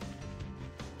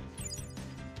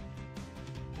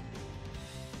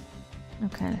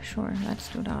 okay, sure, let's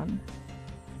do that.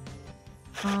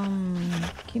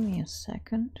 Give me a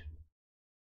second.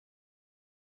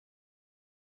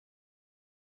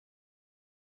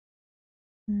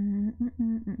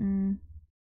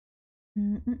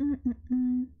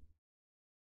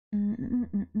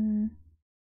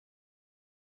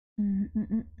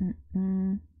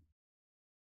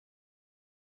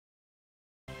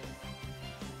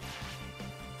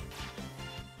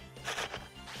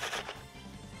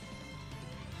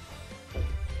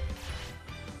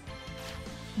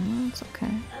 It's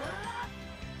okay.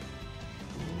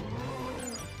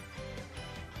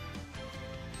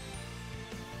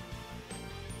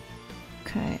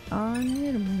 Okay, I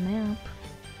need a map.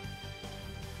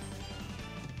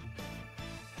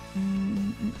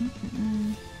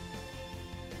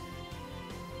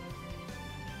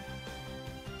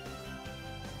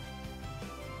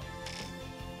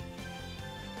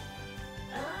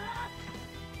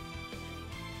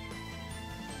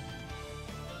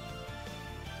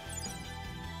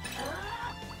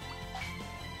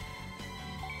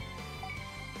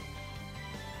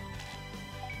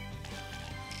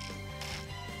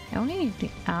 I only need the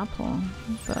apple,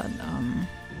 but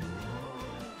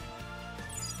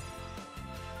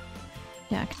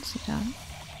yeah, I can see that.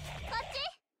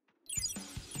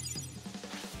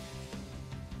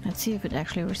 Let's see if it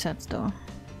actually resets though.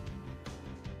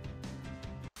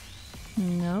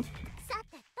 Nope.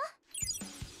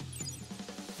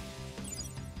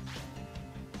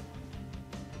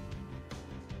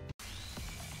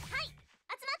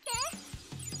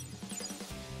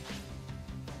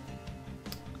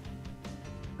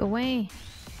 Go away.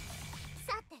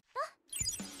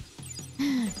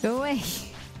 Go away.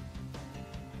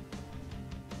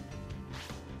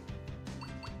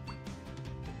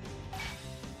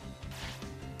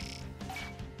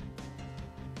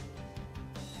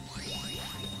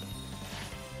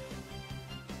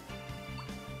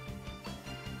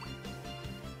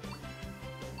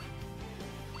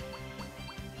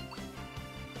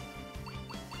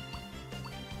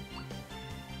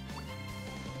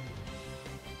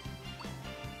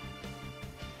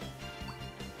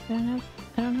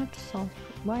 I don't have to solve.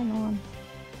 Why not?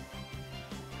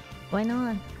 Why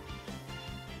not?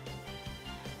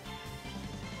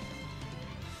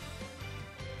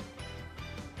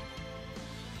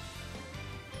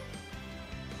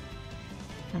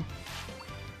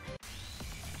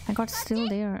 I got still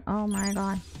there. Oh my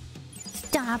god.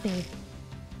 Stop it.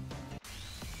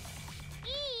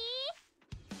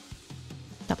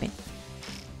 Stop it.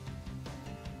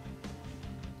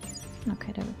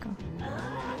 Okay, there we go.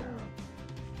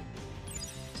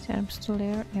 Is the item still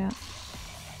there? Yeah.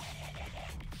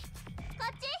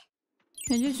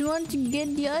 I just want to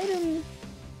get the item.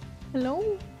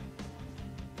 Hello?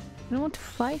 I don't want to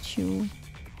fight you.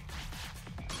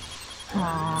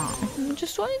 Aww. I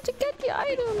just wanted to get the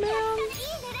item, man.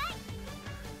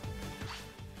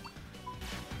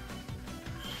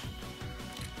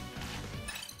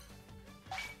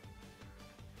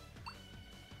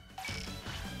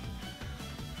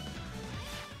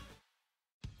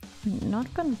 I'm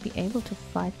not gonna be able to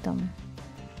fight them.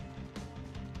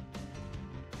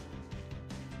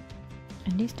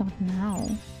 At least not now.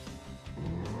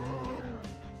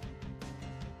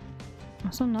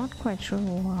 Also not quite sure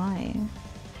why.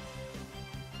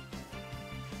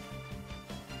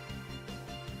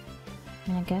 I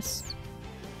mean, I guess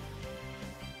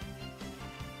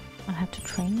I have to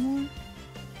train more?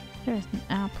 There's an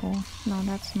apple. No,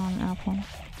 that's not an apple.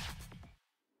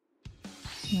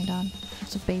 Oh my god.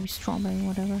 It's a baby strawberry,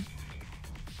 whatever.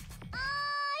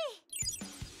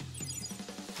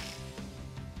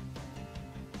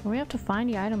 We have to find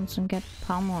the items and get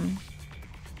Palmon.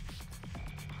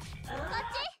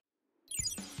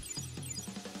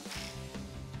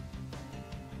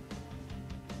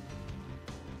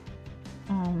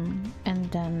 And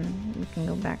then we can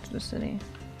go back to the city.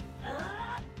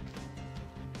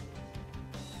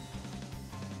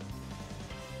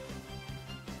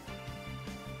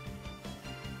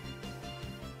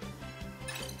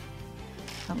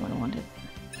 I'm gonna want it.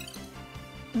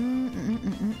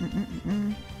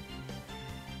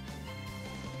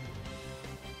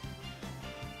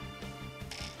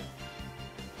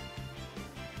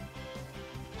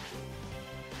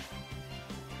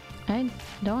 I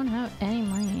don't have any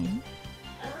money.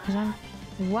 Cause I'm...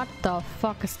 What the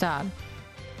fuck is that?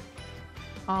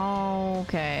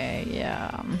 Okay, yeah.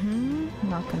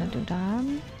 Not gonna do that.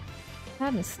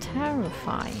 That is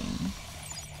terrifying.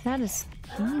 That is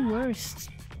the worst.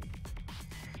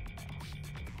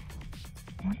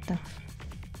 What the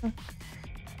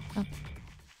fuck?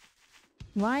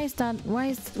 Why is that? Why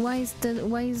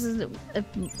is it a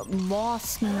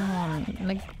boss one?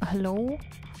 Like, hello?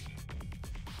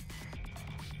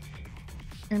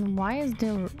 And why is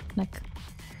their like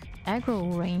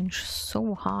aggro range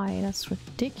so high? That's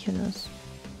ridiculous.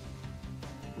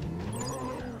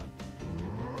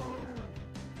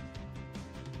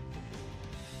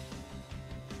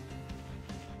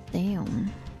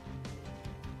 Damn.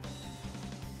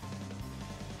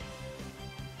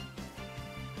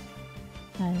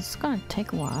 It's gonna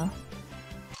take a while.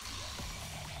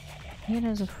 Here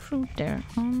there's a fruit there.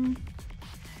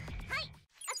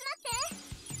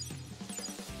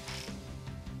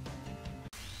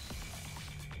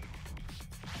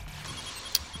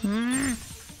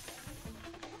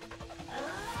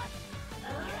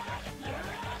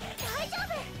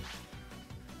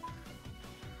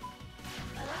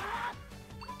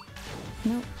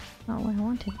 Nope, not what I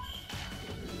wanted.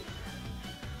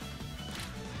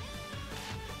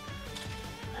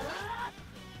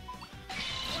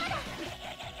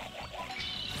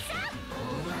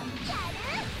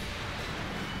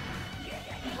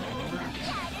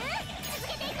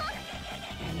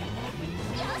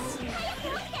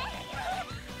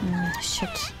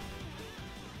 Shit.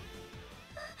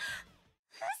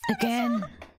 Again.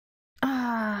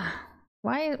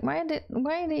 Why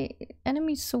are the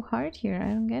enemies so hard here? I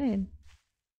don't get it.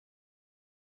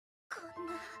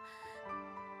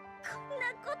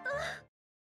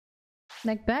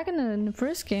 Like back in the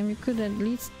first game, you could at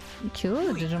least kill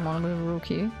the Digimon with a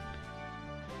rookie.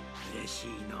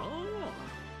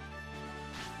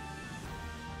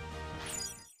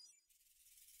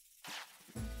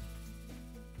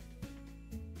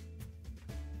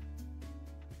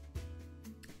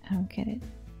 I don't get it.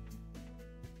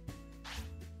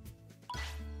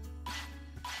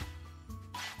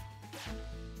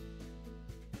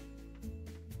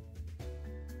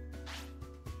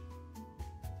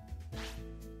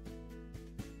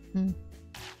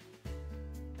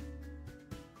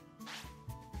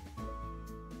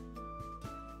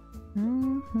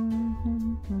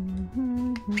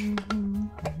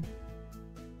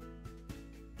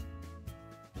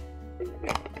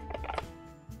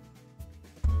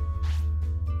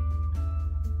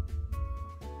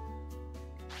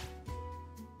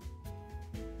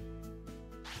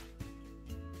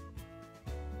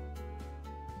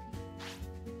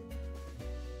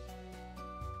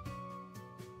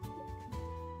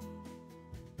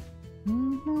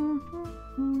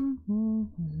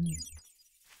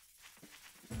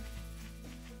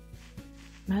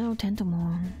 Hello,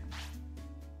 Tentamon.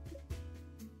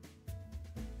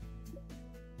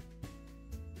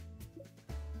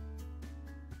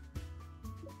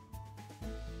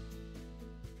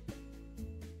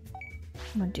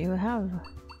 What do you have?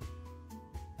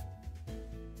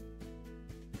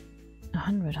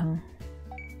 100, huh?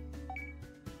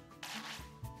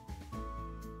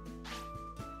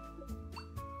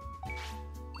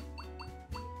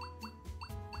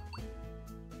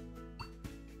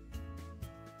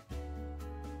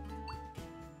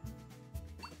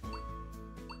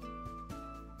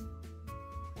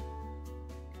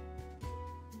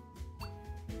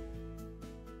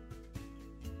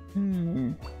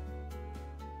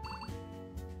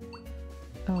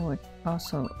 Oh, it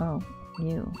also, oh,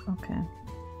 you, okay.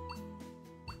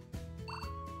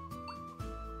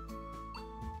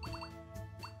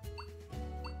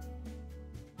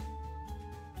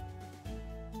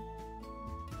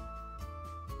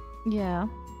 Yeah,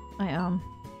 I am.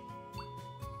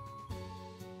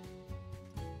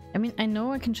 I mean, I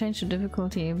know I can change the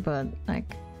difficulty, but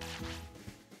like,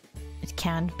 it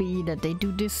can't be that they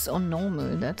do this on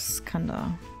normal. That's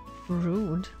kinda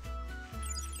rude.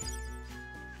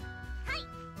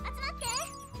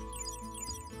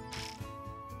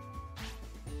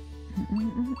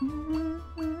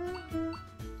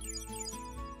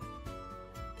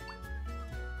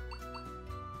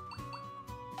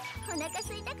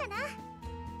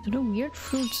 Do the weird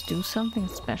fruits do something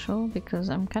special? Because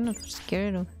I'm kind of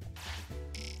scared of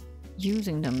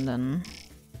using them then.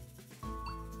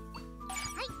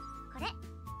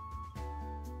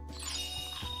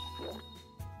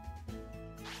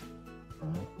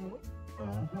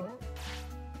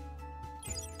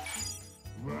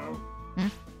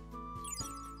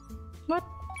 What?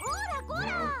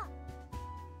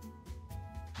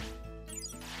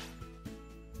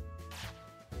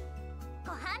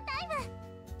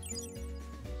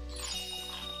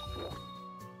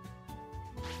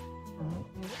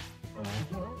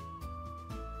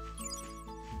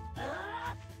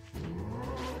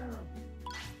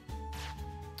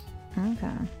 Okay.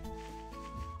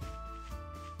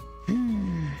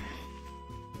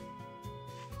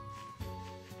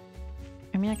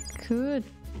 I mean, I could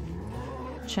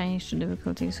change the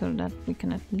difficulty so that we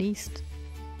can at least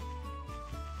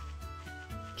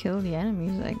kill the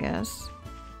enemies, I guess.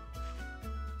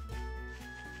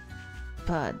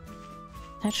 But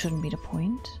that shouldn't be the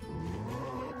point.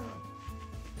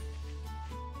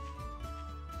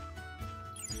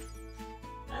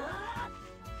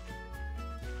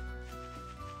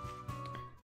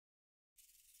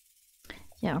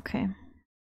 Yeah, okay.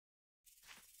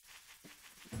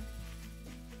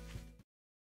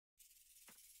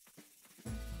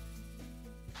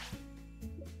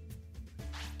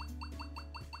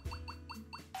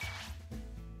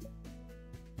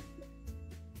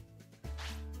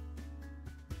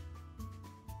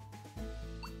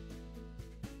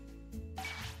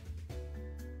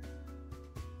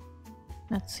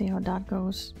 Let's see how that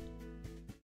goes.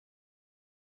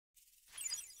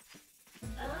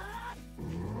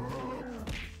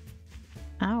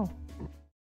 Ow.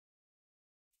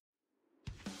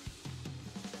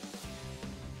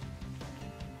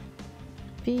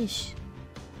 Fish.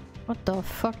 What the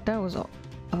fuck? That was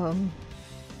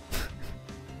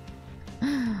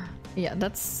yeah,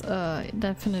 that's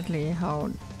definitely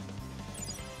how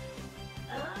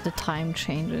the time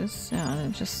changes. Yeah,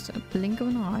 just a blink of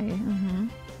an eye.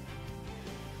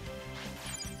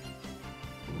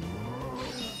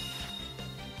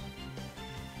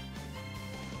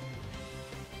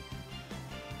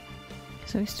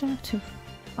 So we still have to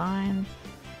find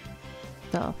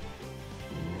stuff.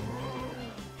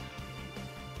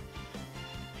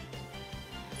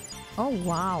 Oh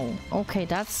wow, okay,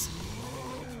 that's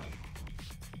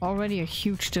already a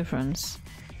huge difference.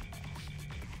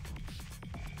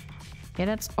 Yeah,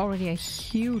 that's already a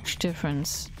huge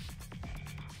difference.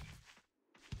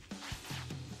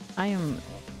 I am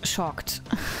shocked.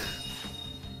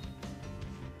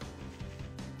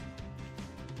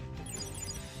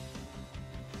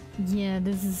 Yeah,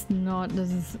 this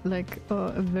is like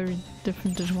a very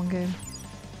different Digimon game.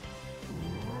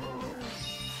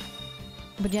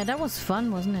 But yeah, that was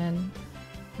fun, wasn't it?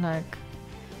 Like...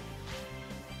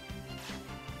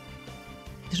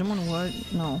 Digimon World...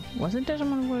 No. Was it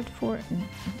Digimon World 4?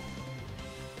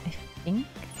 I think?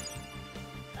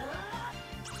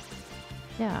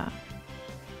 Yeah.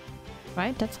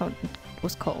 Right? That's how it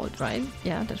was called, right?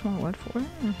 Yeah, Digimon World 4.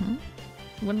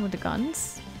 One with the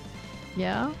guns.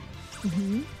 Yeah.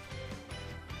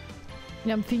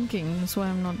 Yeah, I'm thinking, that's why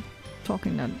I'm not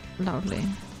talking that loudly.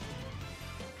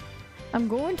 I'm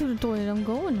going to the toilet, I'm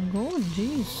going.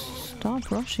 Jeez,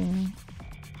 stop rushing.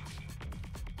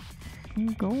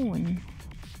 I'm going.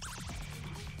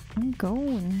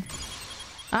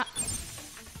 Ah!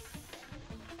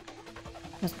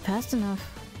 That's fast enough.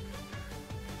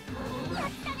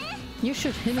 You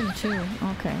should hit him too.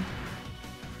 Okay.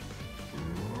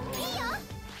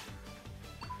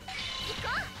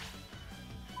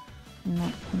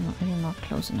 You're not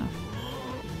close enough.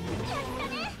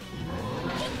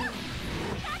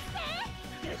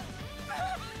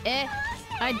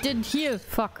 I didn't heal.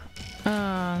 Fuck.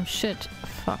 Shit.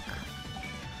 Fuck.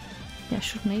 Yeah, I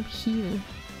should maybe heal.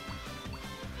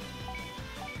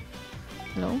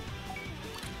 Hello?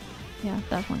 Yeah,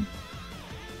 that one.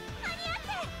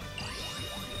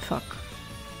 Fuck.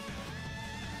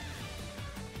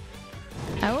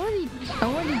 I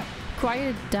already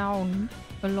quieted down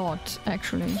a lot,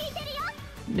 actually.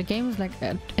 The game is like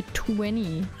at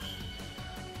 20.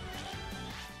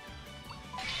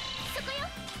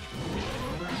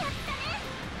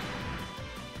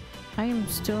 I am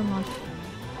still not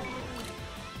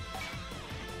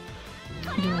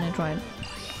doing it right.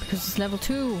 Because it's level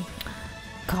 2.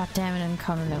 God damn it,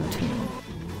 encounter level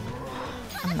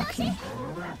 2. Unlucky.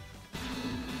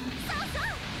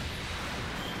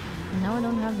 Now I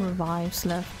don't have revives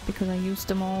left because I used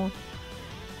them all.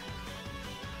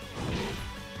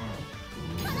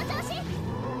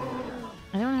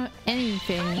 I don't have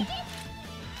anything.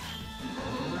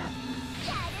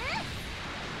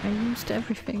 I used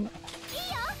everything.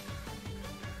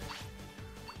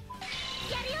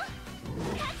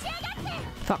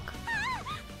 Fuck.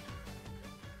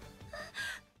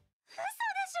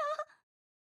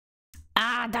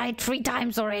 Ah, died 3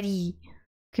 times already.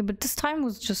 Okay, but this time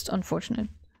was just unfortunate.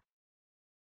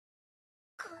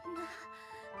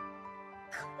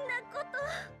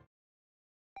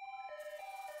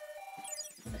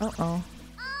 Uh-oh.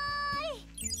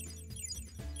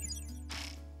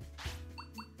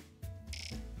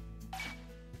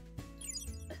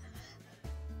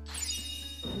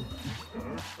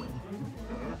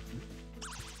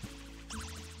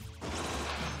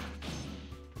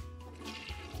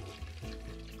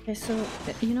 Okay, so,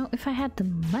 you know, if I had the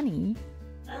money...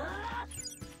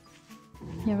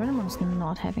 Yeah, Renemon's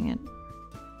not having it.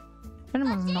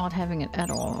 Renemon's not having it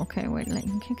at all. Okay, wait, like,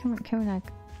 can we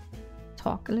like,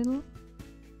 talk a little?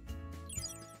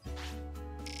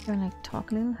 Can we like,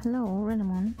 talk a little? Hello,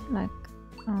 Renamon. Like,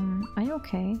 are you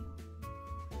okay?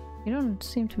 You don't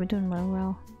seem to be doing very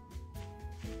well.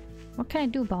 What can I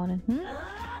do about it, hmm?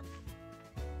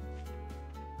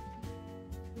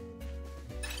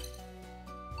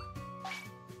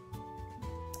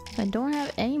 I don't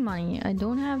have any money. I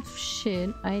don't have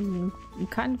shit. I'm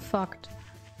kind of fucked.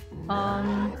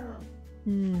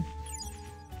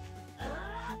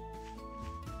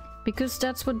 Because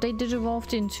that's what they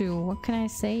digivolved into. What can I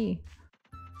say?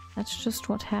 That's just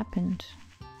what happened.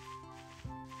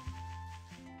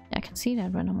 I can see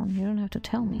that, Renamon. You don't have to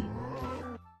tell me.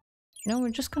 No,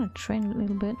 we're just gonna train a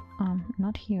little bit.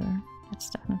 Not here. That's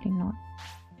definitely not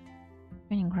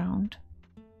training ground.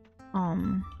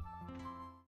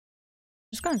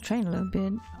 Just gonna train a little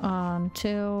bit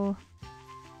until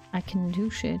I can do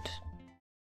shit.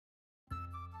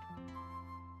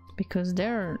 Because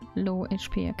they're low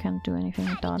HP, I can't do anything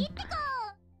with that.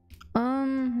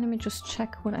 Let me just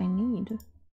check what I need.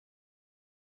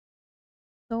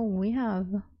 So we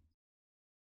have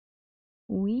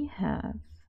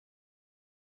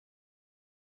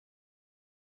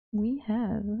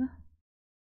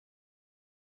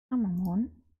Amamon,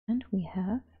 and we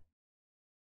have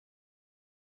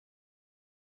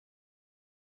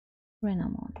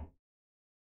Renamon.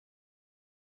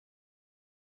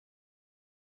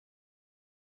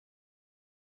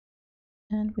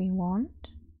 And we want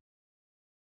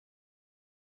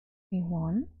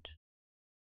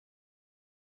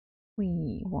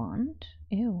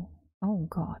ew, oh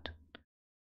god.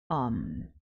 I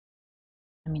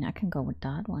mean, I can go with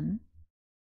that one.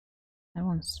 That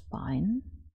one's fine.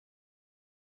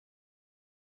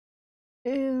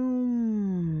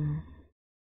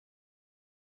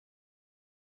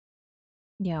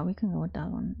 Yeah, we can go with that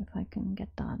one if I can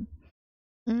get that.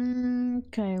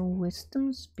 Okay,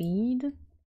 wisdom, speed.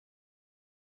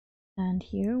 And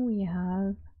here we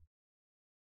have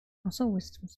also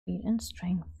wisdom, speed, and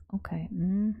strength. Okay,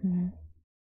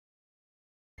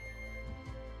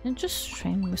 And just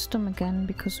train wisdom again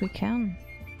because we can.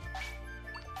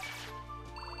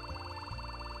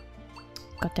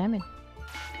 God damn it.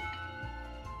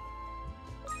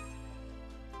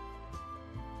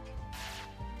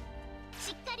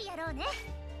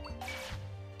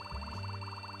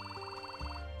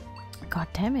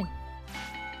 damn it.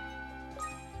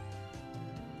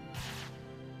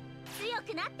 強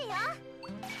くなってよ。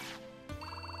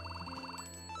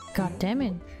 God damn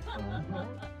it.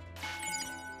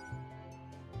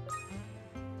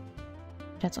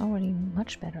 That's already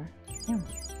much better. Yeah.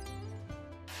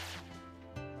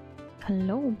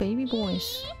 Hello, baby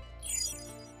boys.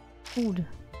 Food.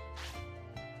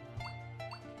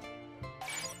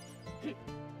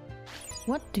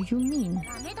 What do you mean?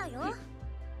 ダメだよ。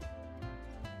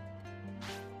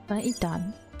 Can I eat that?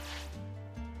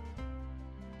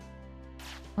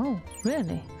 Oh,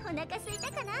 really? お腹空い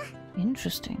たかな。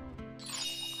 Interesting.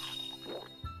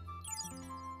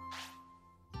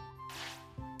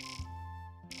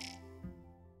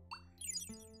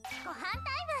 ご飯タ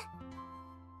イ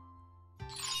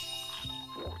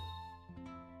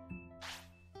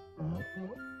ム。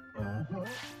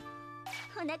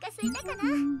お腹空いたかな。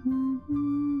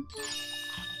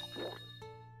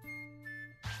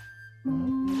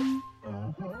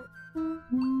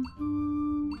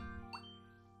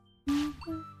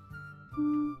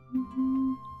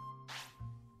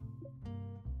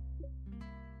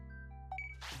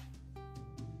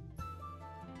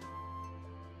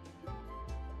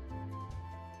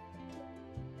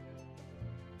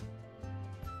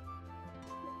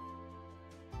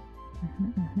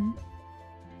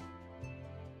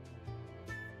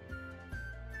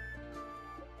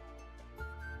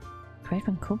 Great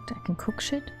when cooked. I can cook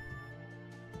shit.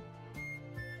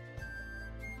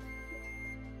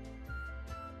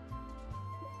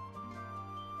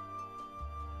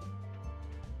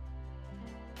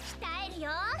 鍛えるよ。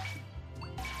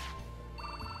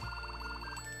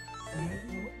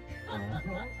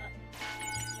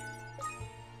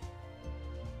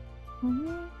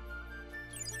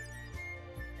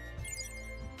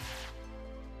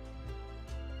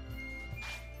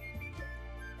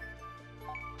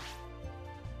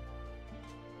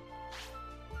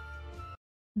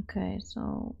 Okay,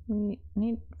 so we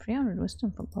need 300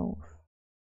 wisdom for both.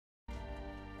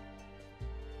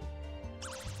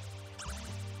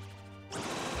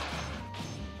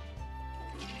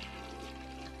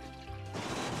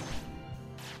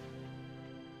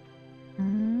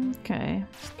 Okay,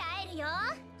 鍛えるよ。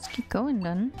 let's keep going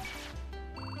then.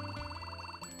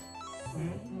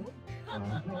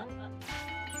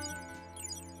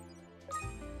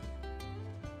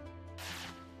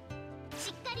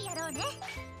 しっかりやろうね。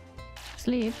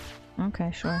 Sleep?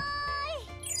 Okay, sure.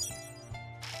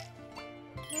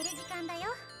 寝る時間だ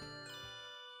よ。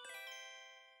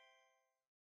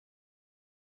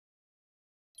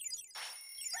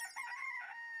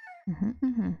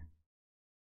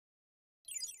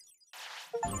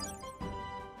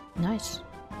 Nice.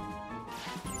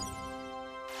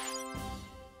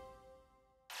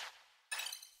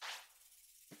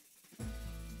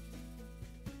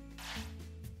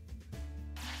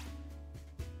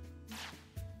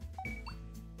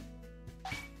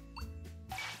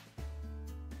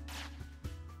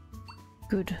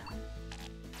 Good.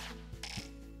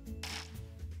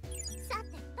 さ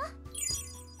てと。は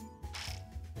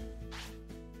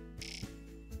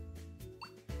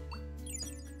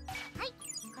い、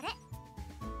これ。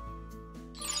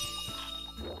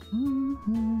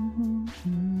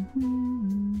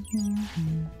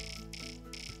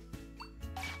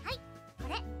 はい、こ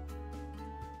れ。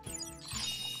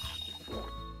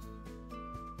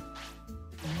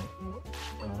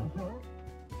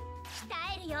 鍛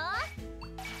えるよ。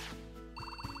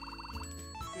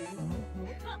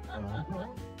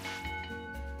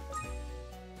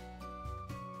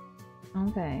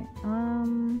 Okay,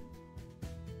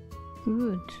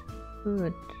 good,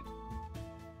 good.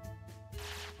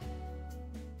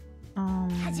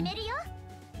 始めるよ。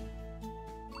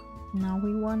 Now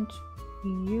we want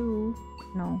you,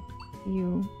 no,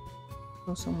 you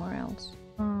go somewhere else.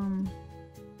 I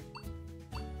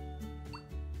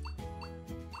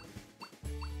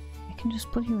can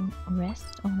just put you in rest.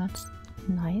 Oh, that's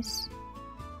nice.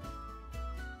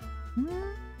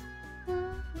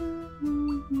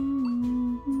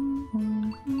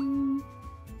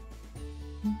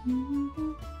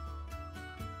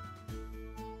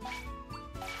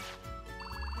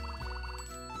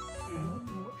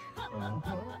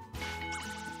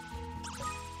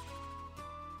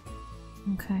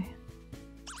 Okay.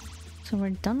 So we're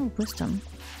done with wisdom.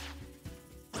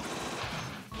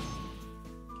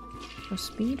 So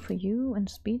speed for you and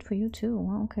speed for you too.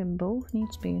 Well, okay, both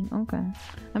need speed. Okay.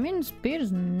 I mean, speed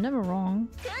is never wrong.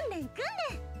 訓練訓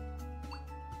練。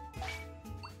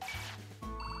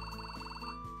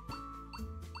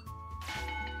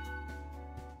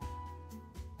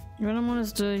 Renamon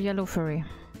is the yellow furry.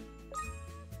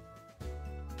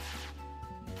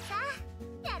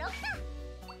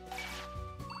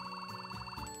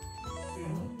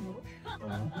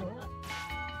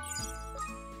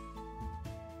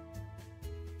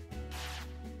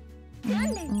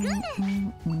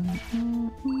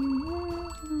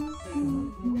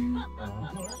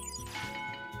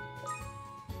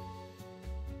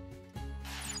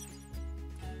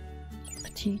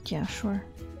 Fatigue, yeah, sure.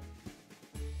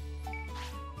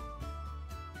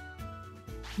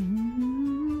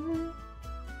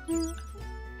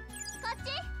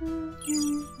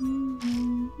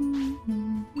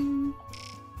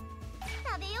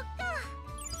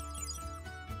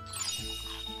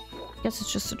 Guess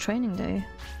it's just a training day,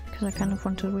 because I kind of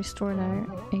want to restore their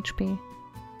HP.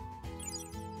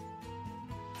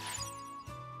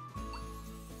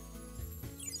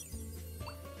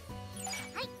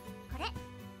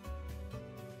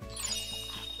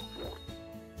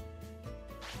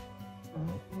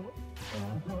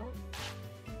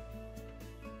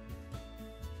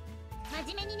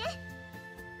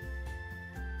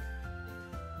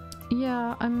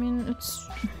 Yeah, I mean, it's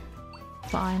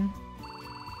fine.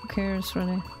 Who cares,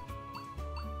 really?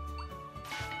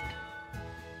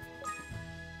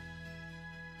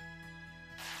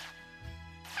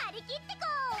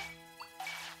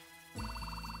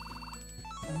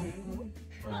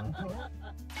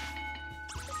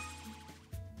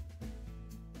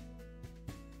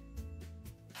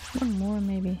 One more,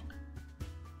 maybe.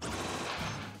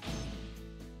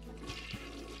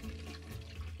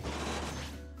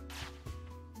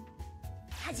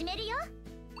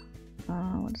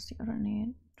 What does the other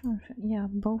need? Yeah,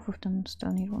 both of them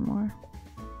still need one more.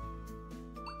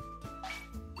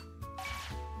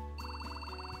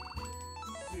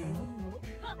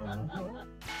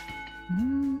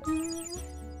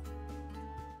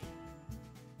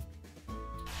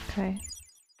 Okay.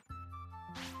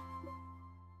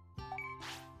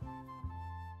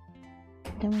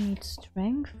 Then we need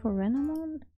strength for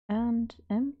Renamon and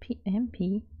MP.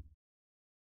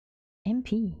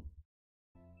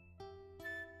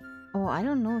 Oh, I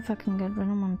don't know if I can get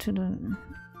Renamon to the...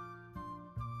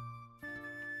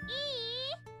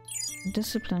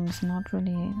 Discipline is not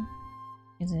really...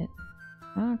 Is it?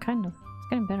 Oh, kind of. It's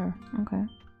getting better. Okay.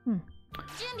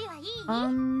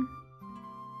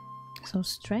 So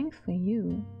strength for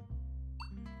you.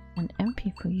 And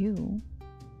MP for you.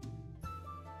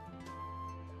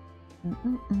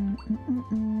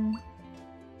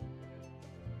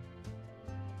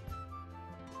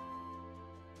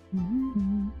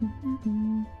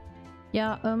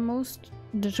 Yeah, most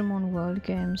Digimon World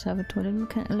games have a toilet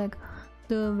mechanic. Like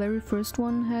the very first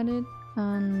one had it,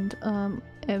 and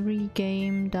every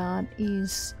game that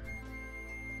is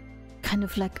kind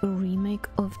of like a remake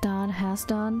of that has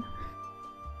that.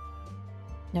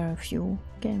 There are a few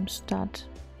games that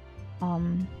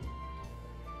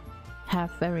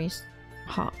have very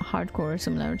hardcore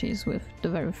similarities with the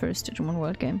very first Digimon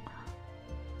World game.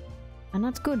 And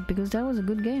that's good, because that was a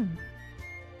good game.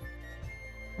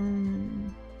 How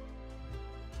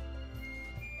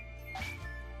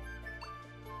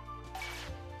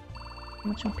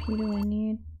much MP do I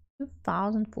need?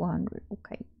 2,400,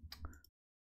 okay.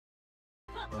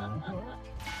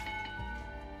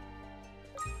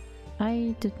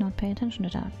 I did not pay attention to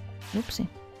that. Oopsie.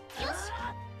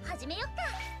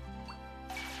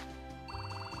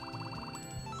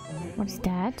 What is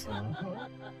that?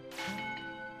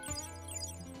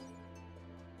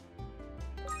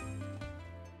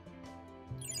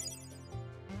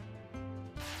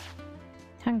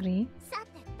 Hungry?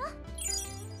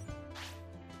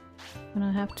 And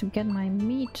I have to get my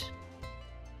meat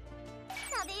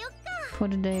for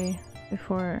the day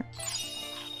before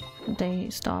the day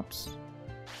stops.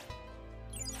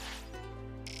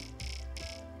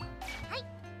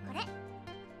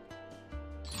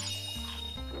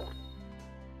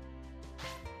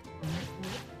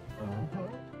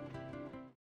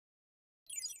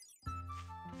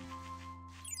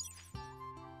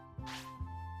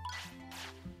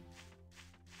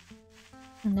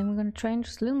 And then we're gonna train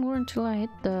just a little more until I hit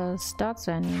the stats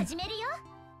I need.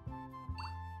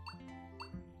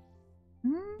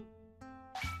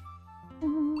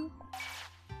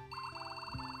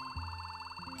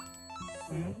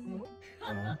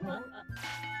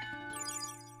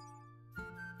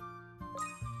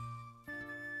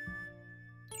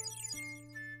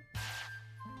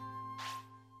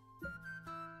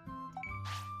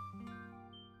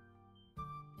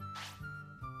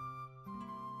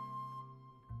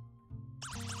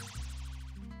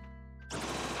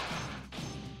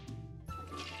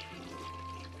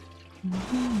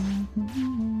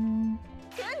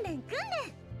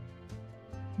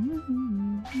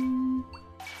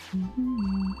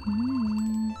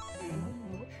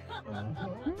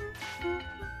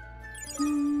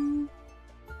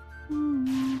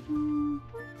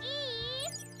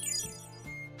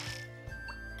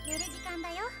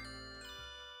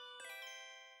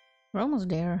 We're almost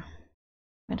there.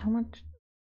 Wait, how much?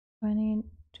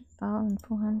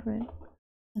 22,400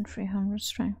 and 300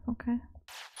 strength, okay.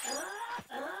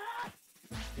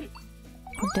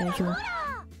 How dare you?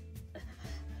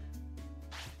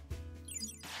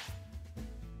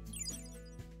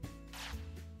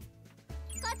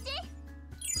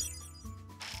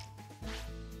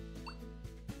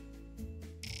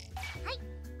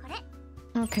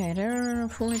 Okay, they're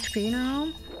full HP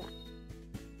now.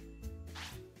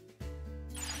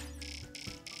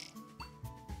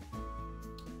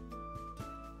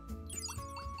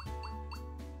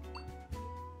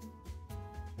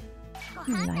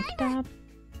 Like that.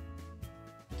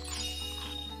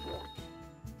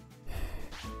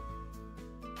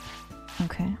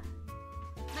 Okay.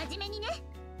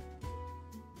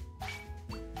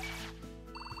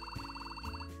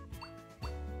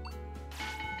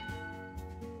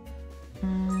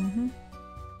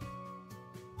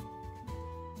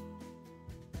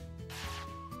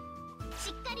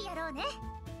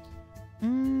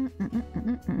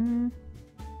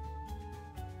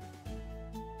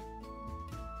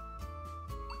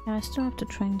 Yeah, I still have to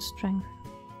train strength.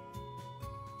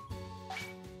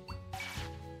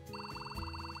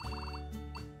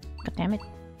 God damn it.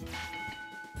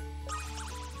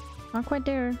 Not quite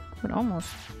there, but almost.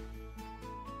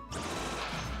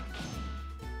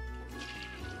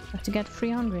 Have to get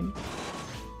 300.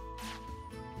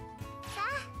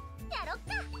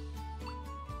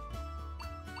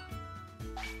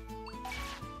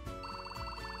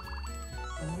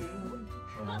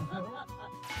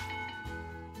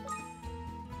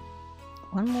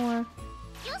 One more.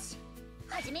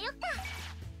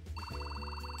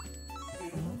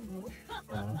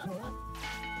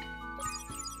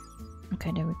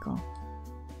 Okay, there we go.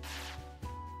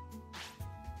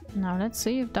 Now let's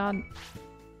see if that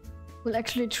will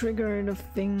actually trigger the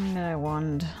thing that I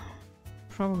want.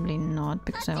 Probably not,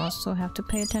 because I also have to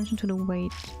pay attention to the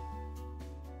weight.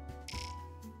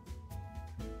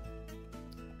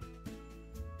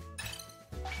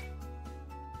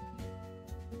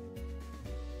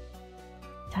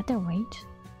 Is that their weight?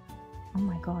 Oh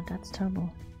my god, that's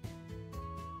terrible.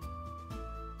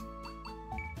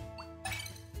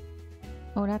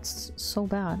 Oh, that's so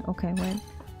bad. Okay, wait.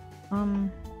 I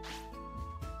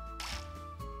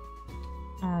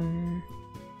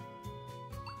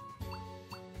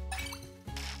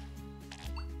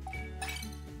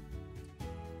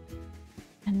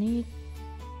need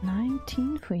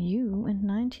 19 for you and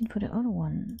 19 for the other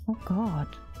one. Oh god.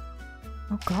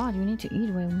 Oh god, you need to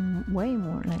eat way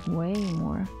more, like way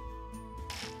more.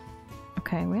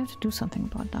 Okay, we have to do something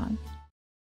about that.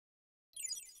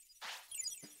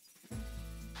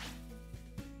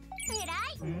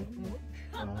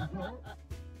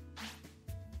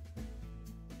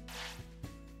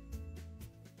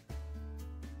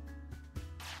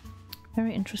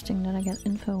 Very interesting that I get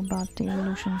info about the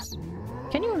evolutions.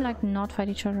 Can you like not fight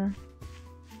each other?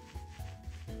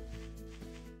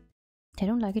 They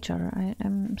don't like each other.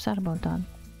 I'm sad about that.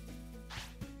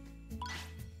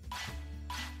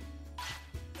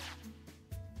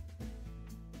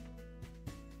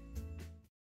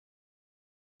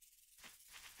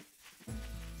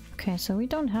 Okay, so we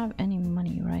don't have any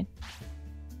money, right?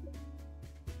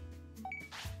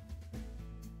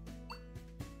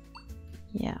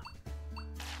 Yeah.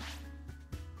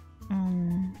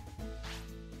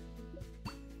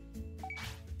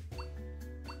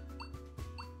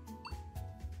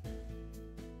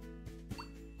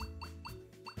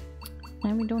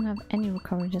 And we don't have any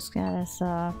recovery discs. Yeah, that's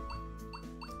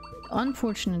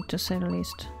unfortunate to say the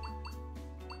least.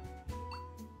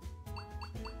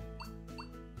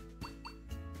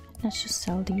 Let's just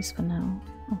sell these for now.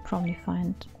 I'll probably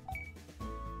find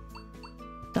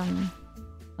them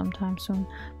sometime soon.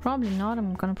 Probably not.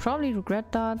 I'm gonna probably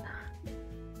regret that.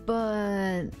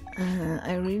 But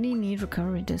I really need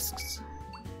recovery discs.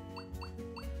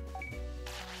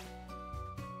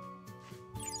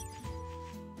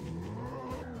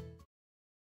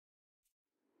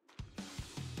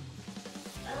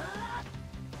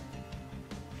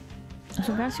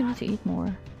 So guys, you need to eat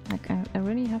more. Like, I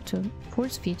really have to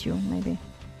force feed you, maybe.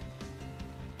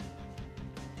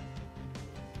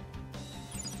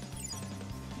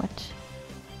 What?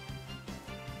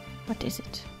 What is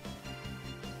it?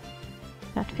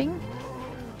 That thing?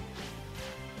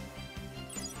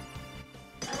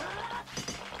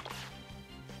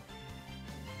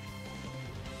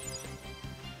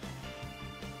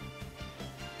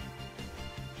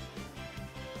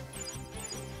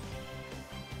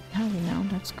 Healthy now,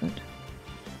 that's good.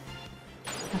 I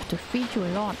have to feed you a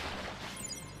lot.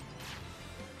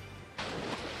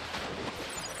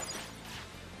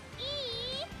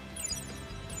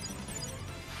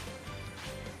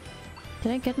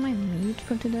 Did I get my meat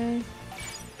for today?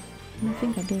 I don't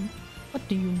think I did. What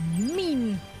do you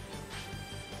mean?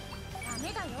 ダ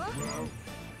メだよ。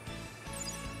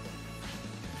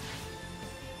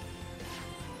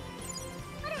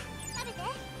ほら、食べて。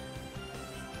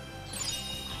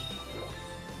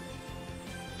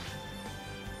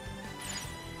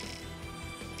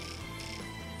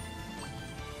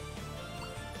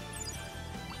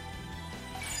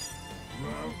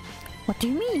What do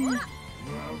you mean?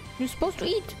 You're supposed to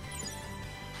eat.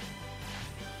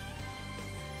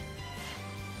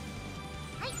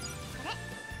 はい、これ。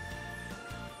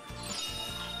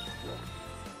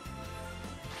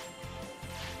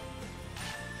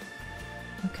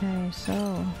Okay,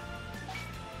 so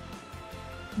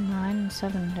 9 and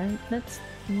 7. That's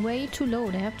way too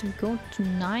low. They have to go to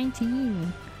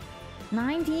 19.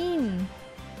 19.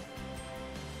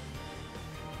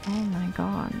 Oh my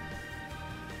god.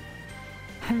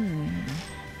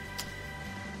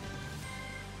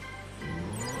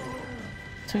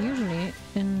 So usually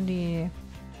in the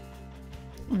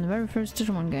very first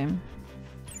Digimon game,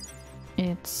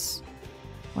 it's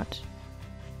what?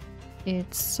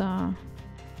 It's you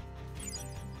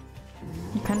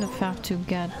kind of have to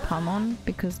get Pamon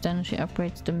because then she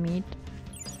upgrades the meat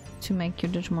to make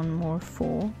your Digimon more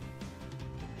full.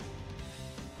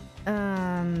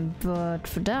 But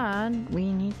for that,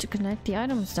 we need to collect the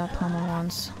items that Pamon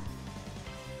wants.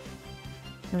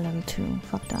 Level 2,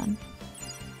 fuck that.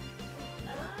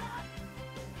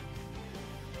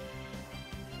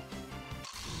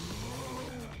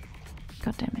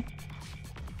 God damn it.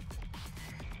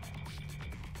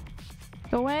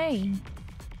 Go away!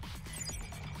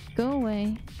 Go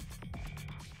away.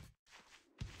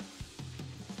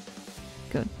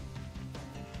 Good.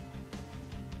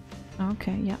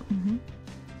 Okay, yeah,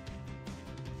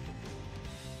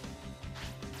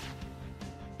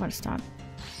 What is that?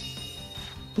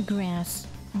 Grass.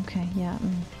 Okay, yeah.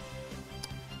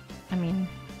 I mean...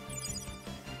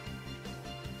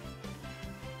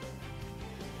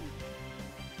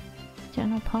 Yeah,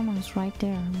 no, Pomon's right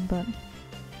there, but...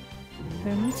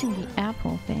 We're missing the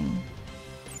apple thing.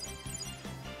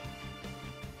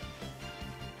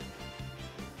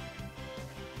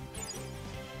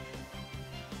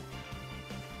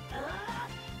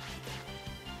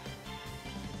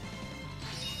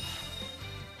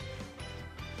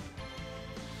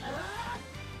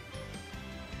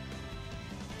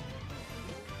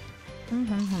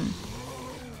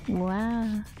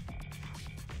 Wow.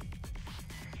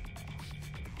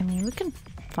 I mean, we can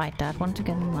fight that one to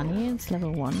get money. It's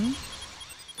level 1.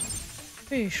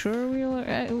 Pretty sure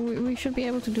we should be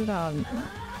able to do that.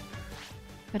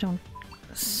 I don't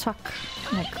suck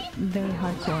like very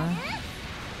hardcore.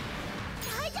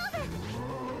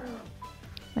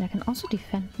 But I can also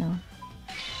defend now.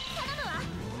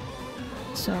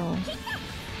 So,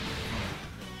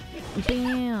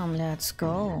 bam! Let's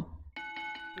go.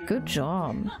 Good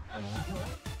job.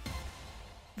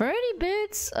 30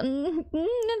 bits?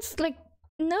 It's like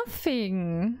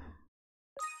nothing.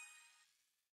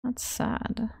 That's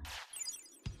sad.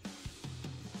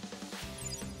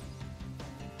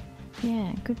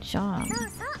 Yeah, good job.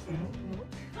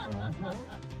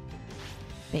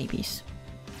 Babies.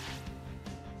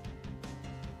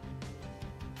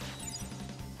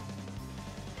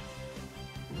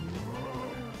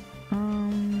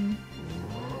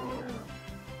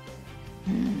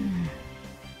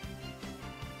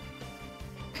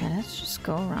 Okay, let's just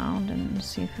go around and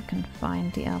see if we can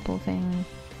find the apple thing.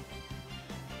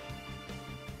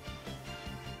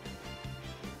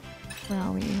 Where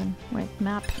are we even? Wait,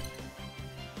 map.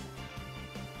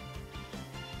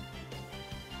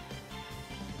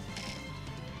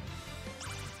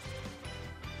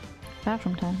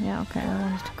 Bathroom time. Yeah, okay, I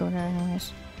wanted to go there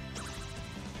anyways.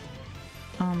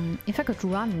 If I could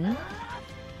run,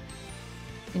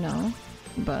 you know,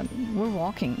 but we're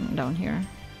walking down here.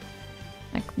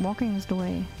 Like, walking is the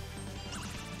way.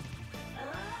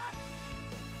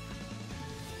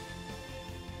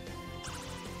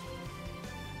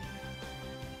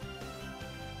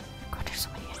 God, there's so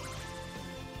many.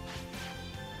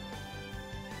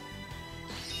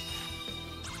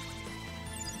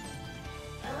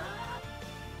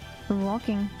 We're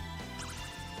walking.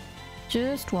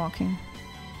 Just walking.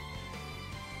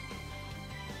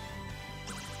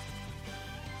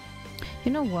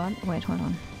 You know what? Wait, hold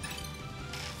on.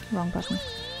 Wrong button.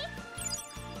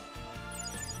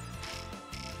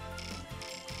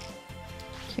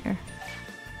 Here.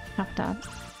 Have that.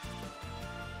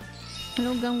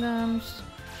 Hello, Gum Gums.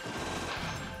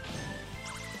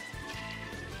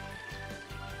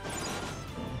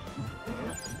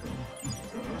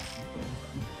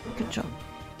 Good job.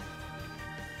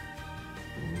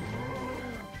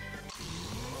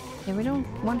 Yeah, we don't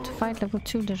want to fight level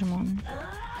 2 Digimon.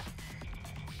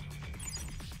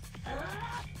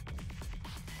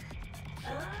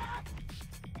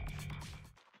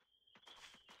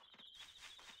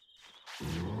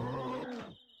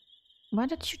 Why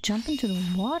did you jump into the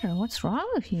water? What's wrong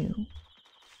with you?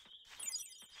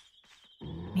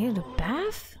 Need a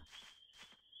bath?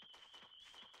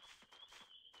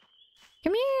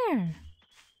 Come here!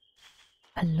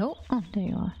 Hello? Oh, there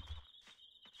you are.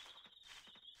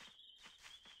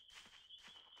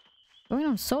 Going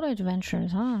on solo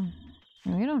adventures, huh?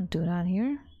 We don't do that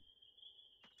here.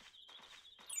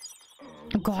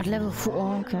 Oh god, level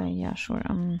 4. Okay, yeah, sure.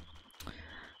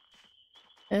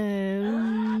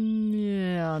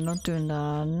 Yeah, not doing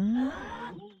that.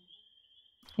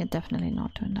 Yeah, definitely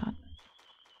not doing that.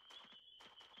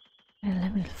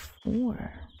 Level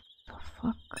 4. The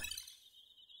fuck?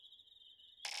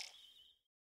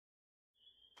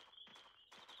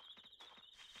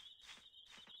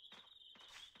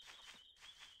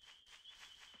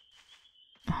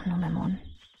 Oh no, Memon.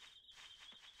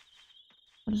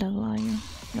 What level are you?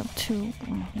 Level 2.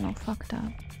 Oh no, fuck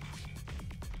that.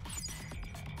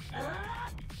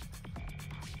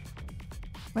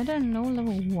 Why did I know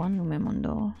level 1 Memon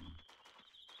though?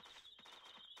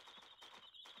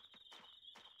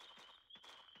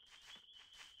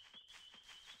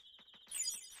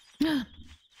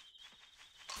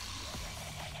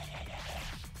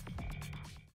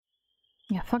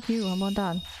 Yeah, fuck you, how about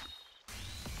that?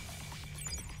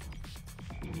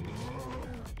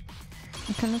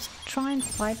 Okay, let's try and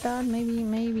fight that.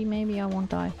 Maybe I won't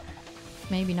die.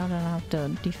 Maybe now that I have the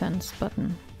defense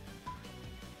button.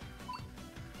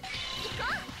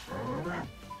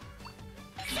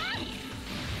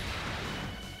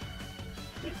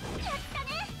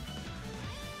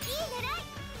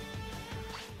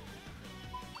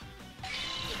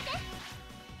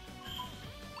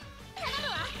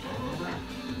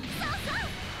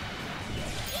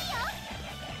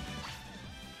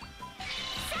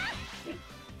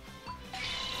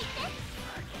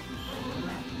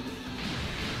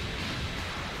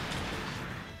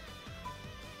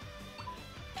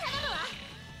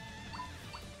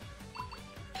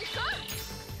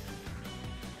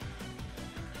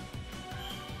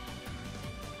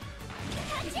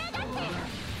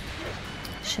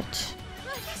 Shit.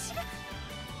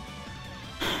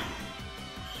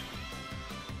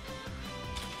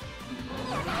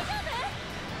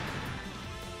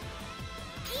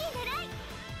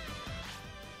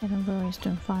 I don't worry, he's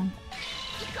doing fine.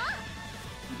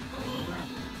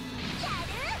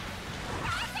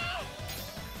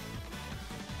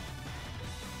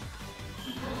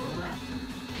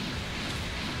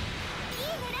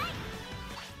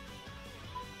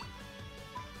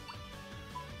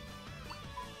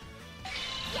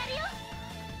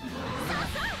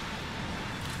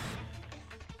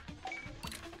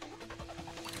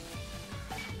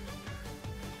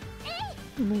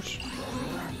 Boosh.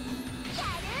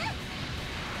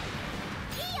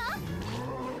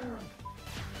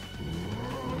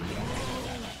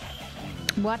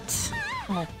 What?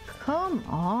 Oh, come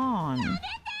on.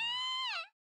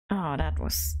 Oh, that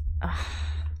was...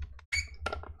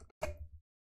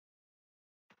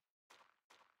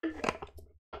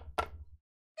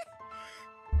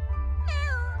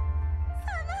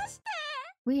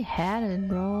 We had it,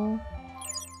 bro.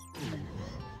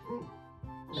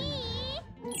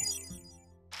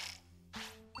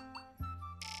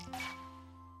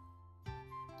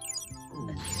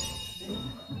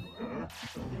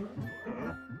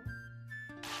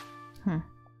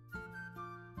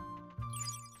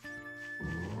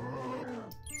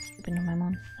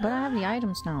 But I have the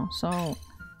items now, so...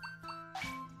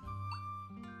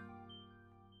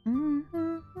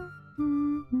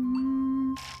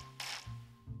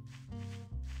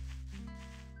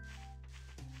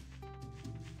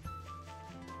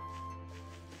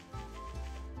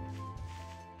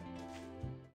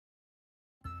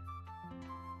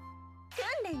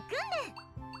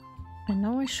 I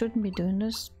know I shouldn't be doing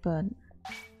this, but...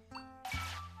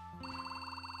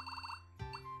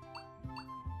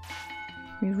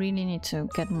 we really need to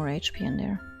get more HP in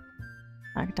there.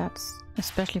 Like that's,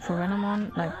 especially for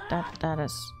Renamon, like that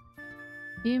is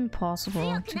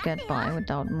impossible to get by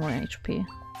without more HP.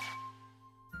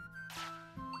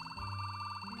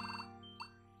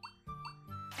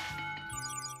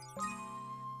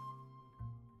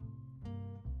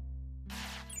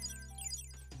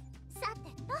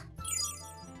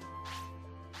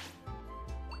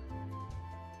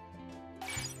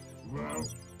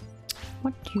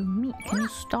 What do you mean? Can you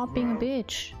stop being a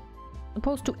bitch?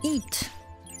 Supposed to eat.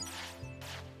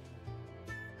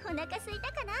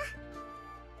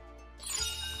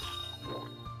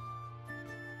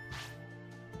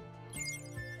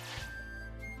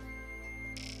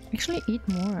 actually eat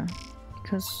more,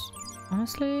 because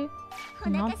honestly,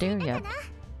 I'm not there yet.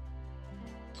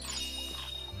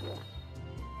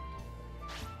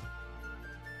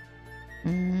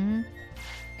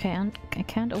 Okay, and I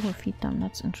can't overfeed them,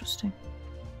 that's interesting.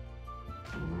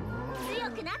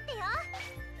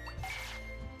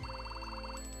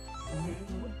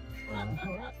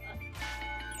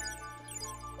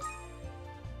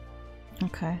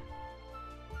 Okay.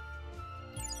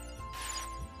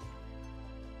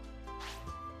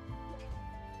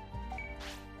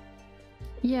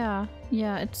 Yeah,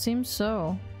 it seems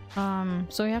so.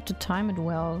 So you have to time it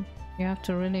well. You have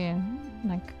to really,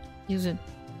 like, use it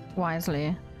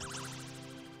wisely.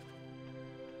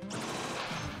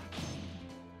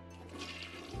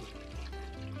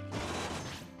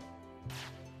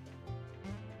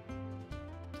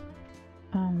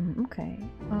 Okay.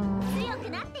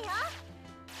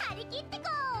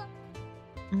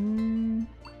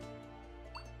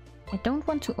 I don't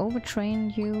want to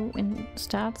overtrain you in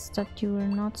stats that you are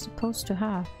not supposed to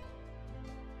have.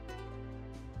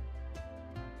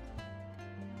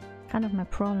 Kind of my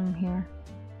problem here.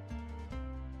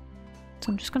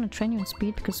 So I'm just gonna train you in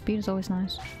speed, because speed is always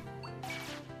nice.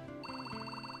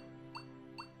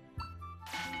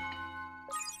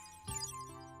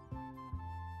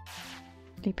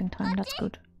 Sleeping time, that's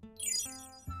good.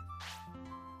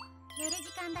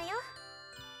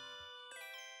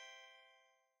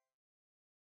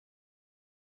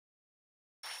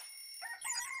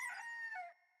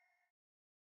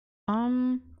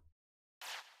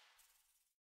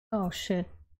 Oh shit.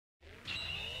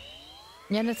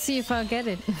 Yeah, let's see if I'll get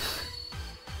it.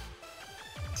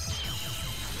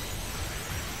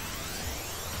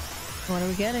 What are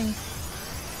we getting?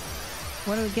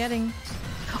 What are we getting?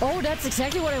 Oh, that's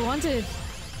exactly what I wanted!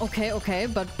 Okay,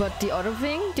 but the other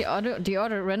thing, the other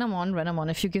Renamon,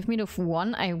 if you give me the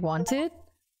one I wanted,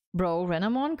 bro,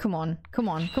 Renamon, come on, come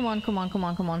on, give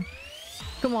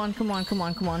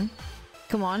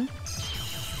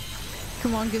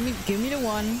me the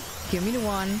one,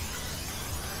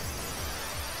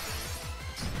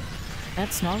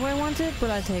 That's not what I wanted,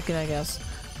 but I take it, I guess.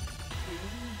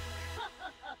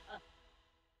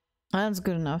 That's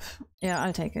good enough. Yeah,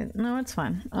 I'll take it. No, it's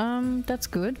fine. That's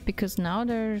good, because now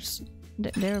they're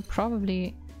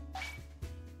probably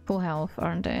full health,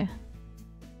 aren't they?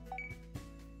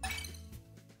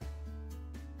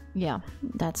 Yeah,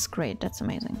 that's great. That's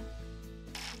amazing.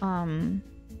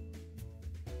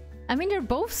 I mean, they're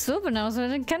both silver now, so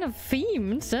they're kind of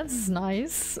themed. That's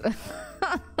nice.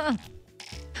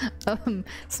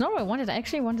 It's not what I wanted. I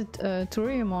actually wanted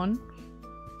Toriumon,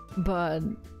 but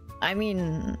I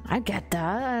mean, I get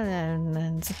that.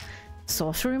 And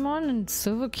Sorcerymon and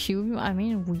Silver Cube. I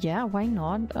mean, yeah, why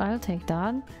not? I'll take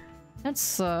that.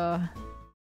 That's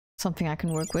something I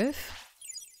can work with.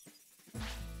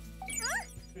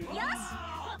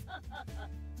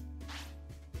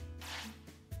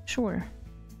 Sure.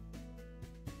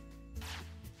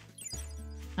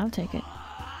 I'll take it.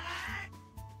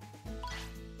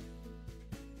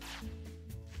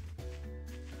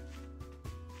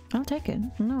 I'll take it.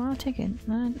 No, I'll take it.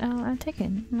 I'll take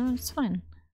it. No, it's fine.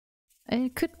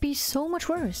 It could be so much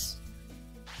worse.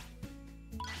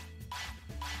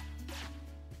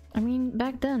 I mean,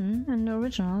 back then, in the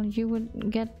original, you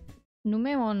would get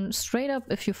Numemon straight up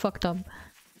if you fucked up.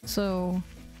 So,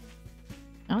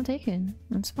 I'll take it.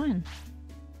 It's fine.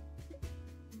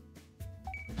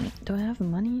 Do I have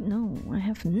money? No, I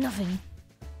have nothing.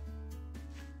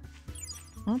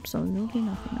 Absolutely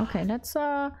nothing. Okay, let's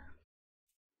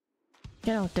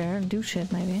get out there and do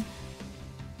shit, maybe.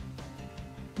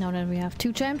 Now that we have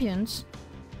two champions.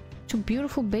 Two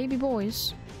beautiful baby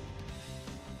boys.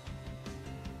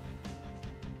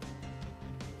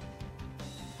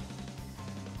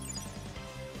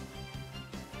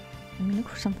 Let me look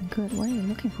for something good. What are you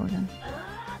looking for then?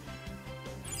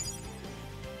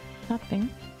 Nothing.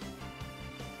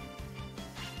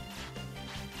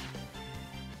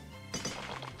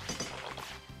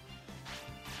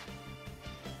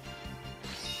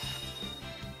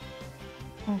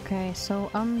 Okay, so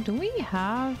do we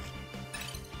have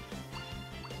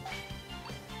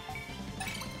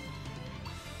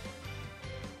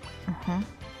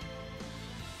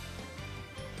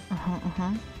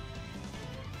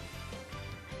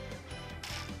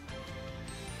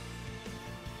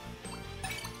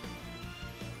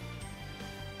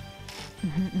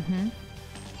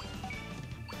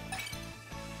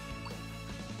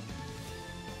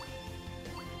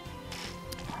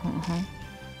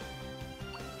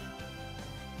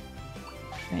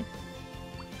Right.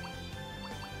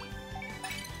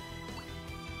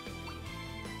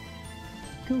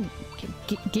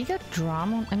 Giga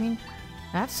Dramon? I mean,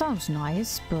 that sounds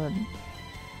nice, but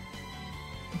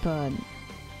I'm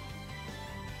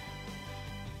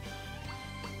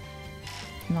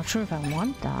not sure if I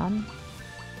want that.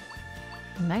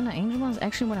 Magna Angemon is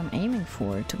actually what I'm aiming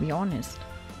for, to be honest.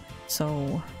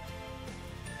 So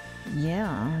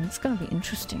yeah, it's gonna be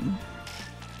interesting.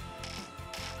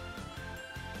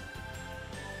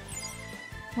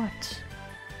 What?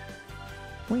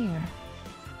 Where?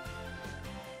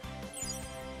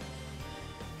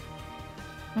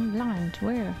 I'm blind.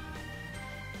 Where?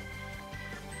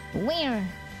 Where?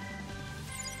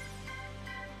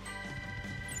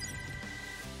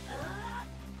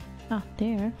 Ah,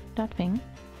 there. That thing.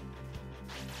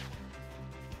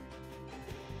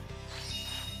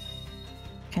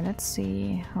 Okay, let's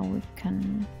see how we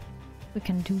can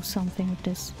do something with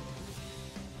this.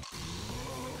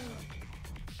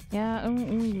 Yeah, I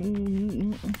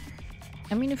mean,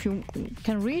 if you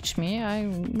can reach me, I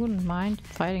wouldn't mind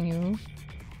fighting you.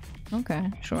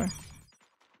 Okay, sure.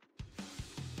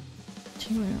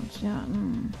 Materials, yeah,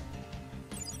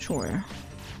 sure.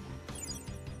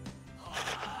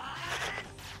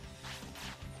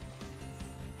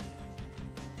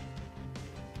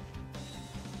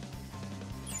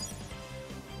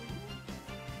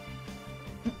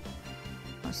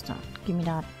 What's that? Give me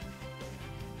that.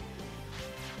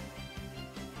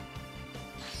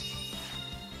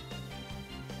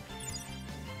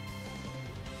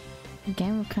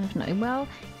 Game kind of well,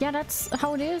 yeah, that's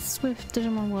how it is with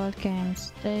Digimon World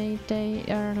games. They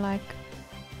are like,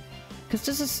 because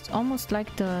this is almost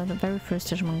like the very first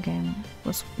Digimon game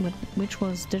which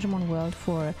was Digimon World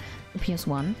for the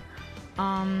PS1,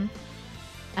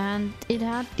 and it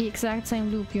had the exact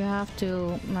same loop. You have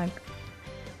to like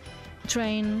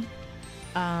train,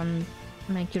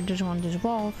 make your Digimon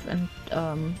digivolve, and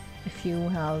if you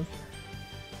have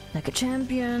like a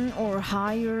champion or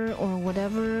higher or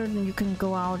whatever, you can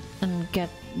go out and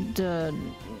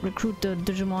recruit the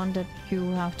Digimon that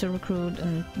you have to recruit,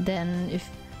 and then if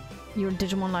your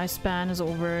Digimon lifespan is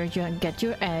over, you get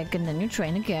your egg, and then you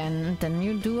train again, and then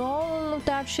you do all of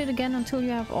that shit again until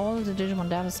you have all of the Digimon.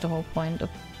 That is the whole point of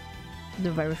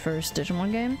the very first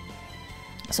Digimon game.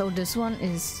 So this one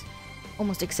is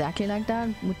almost exactly like that,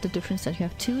 with the difference that you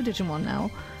have 2 Digimon now,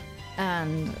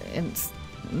 and it's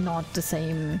not the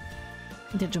same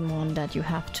Digimon that you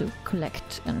have to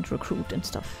collect and recruit and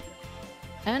stuff.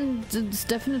 And it's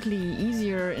definitely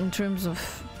easier in terms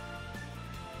of,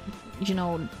 you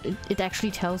know, it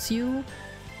actually tells you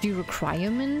the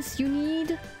requirements you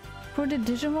need for the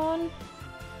Digimon,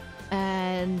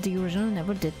 and the original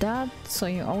never did that, so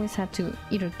you always had to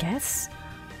either guess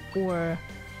or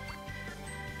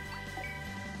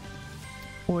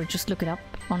just look it up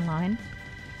online.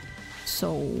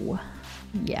 So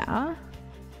yeah.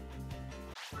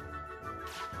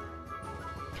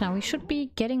 Now we should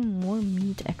be getting more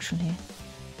meat actually.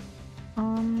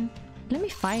 Let me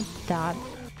fight that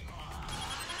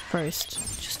first,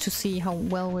 just to see how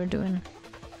well we're doing.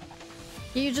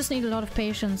 You just need a lot of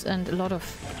patience and a lot of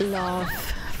love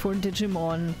for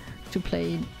Digimon to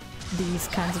play these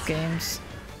kinds of games.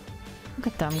 Look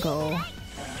at them go.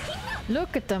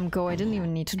 Look at them go. I didn't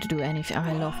even need to do anything.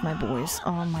 I love my boys.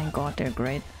 Oh my god, they're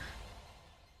great.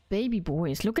 Baby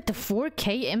boys. Look at the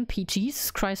 4K MP. Jesus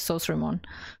Christ, Sosrimon.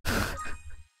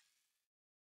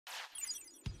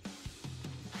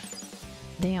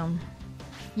 Damn.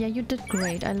 Yeah, you did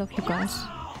great. I love you guys.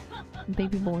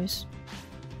 Baby boys.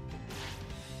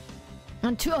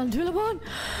 Antulamon!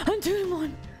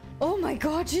 Antulamon! Oh my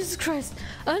god, Jesus Christ!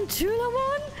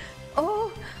 Antulamon!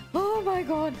 Oh my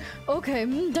god. Okay,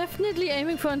 definitely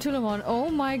aiming for Antulamon. Oh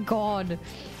my god.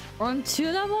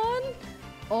 Antulamon?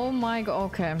 Oh my god.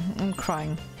 Okay, I'm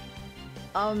crying.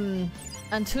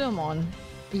 Antulamon.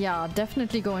 Yeah,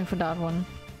 definitely going for that one.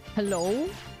 Hello?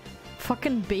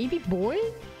 Fucking baby boy?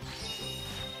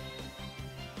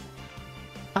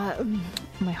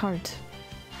 My heart.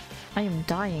 I am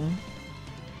dying.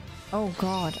 Oh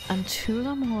god,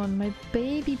 Antulamon, my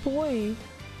baby boy.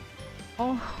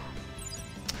 Oh.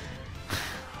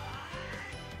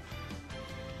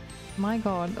 My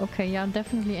god, okay, yeah,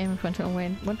 definitely aiming for Antulamon.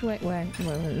 Wait, what do I... Wait,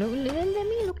 let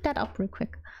me look that up real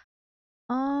quick.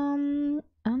 Antulamon.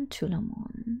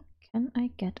 Can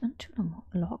I get Antulamon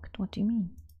locked? What do you mean?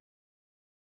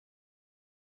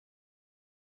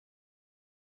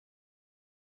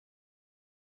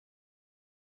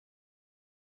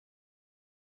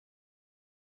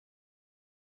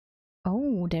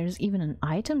 Oh, there's even an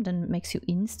item that makes you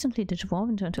instantly digivolve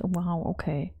into... Wow,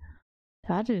 okay.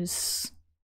 That is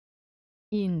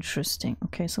interesting.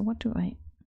 Okay, so what do I...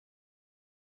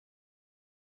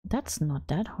 That's not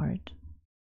that hard.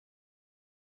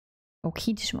 Oh,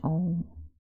 key Digimon. Oh.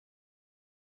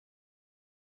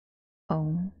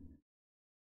 Oh.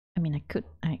 I mean,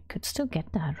 I could still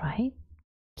get that, right?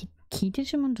 Key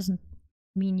Digimon doesn't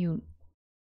mean you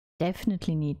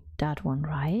definitely need that one,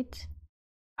 right?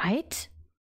 Right?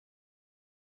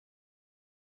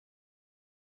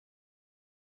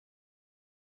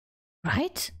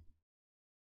 Right?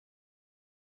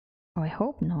 Oh, I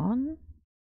hope not.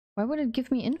 Why would it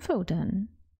give me info then?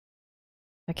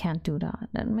 I can't do that.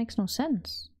 That makes no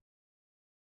sense.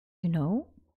 You know?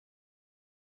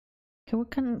 Okay,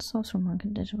 what kind of sorcerer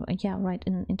market digital? Yeah, right,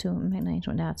 into Magna.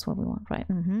 That's what we want, right?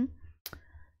 Mm-hmm.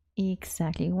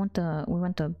 Exactly. We want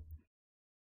the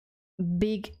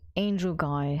big angel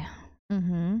guy.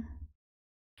 Mm-hmm.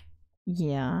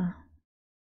 Yeah.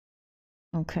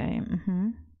 Okay. Mm-hmm.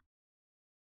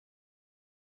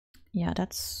 Yeah,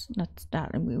 that's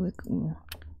that. We're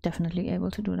definitely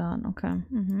able to do that. Okay.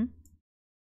 Mm-hmm.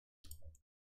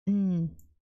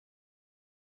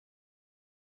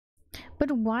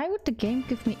 But why would the game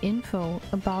give me info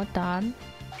about that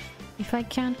if I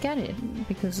can't get it?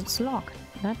 Because it's locked.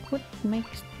 That would make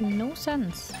no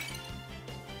sense.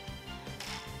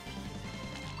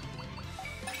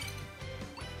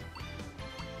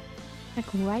 Like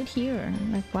right here.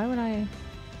 Like why would I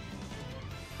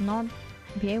not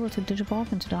be able to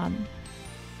digivolve into that?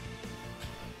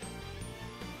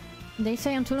 They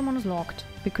say Antulamon is locked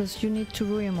because you need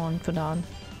Turuyamon for that.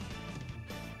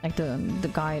 Like the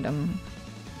guide I'm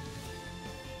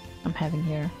having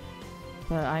here.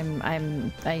 But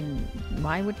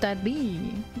why would that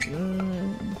be?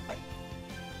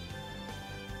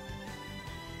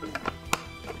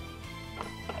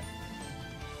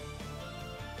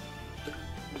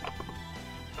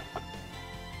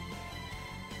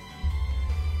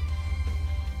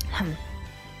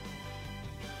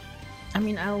 I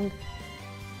mean, I'll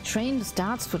train the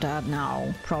stats for that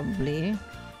now, probably.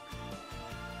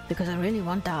 Because I really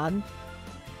want that.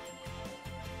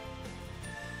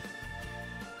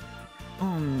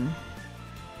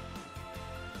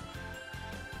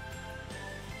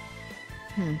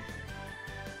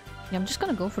 Yeah, I'm just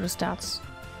gonna go for the stats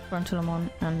for Antulamon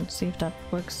and see if that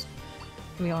works,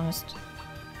 to be honest.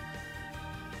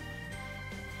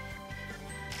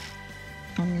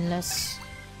 Unless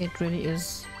it really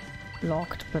is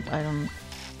locked, but I don't...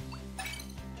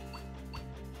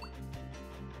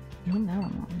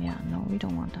 Melamon, yeah, no, we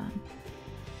don't want that.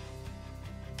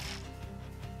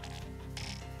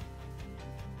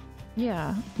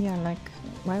 Yeah, like,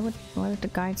 why would the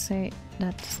guide say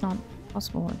that's not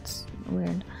possible? It's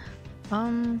weird.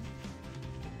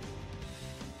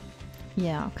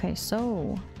 Yeah, okay,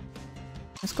 so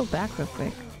let's go back real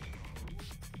quick.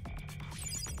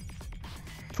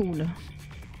 Fool.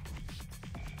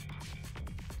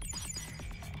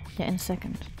 Yeah, in a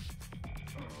second.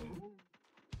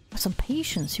 Have some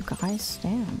patience, you guys.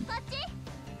 Damn.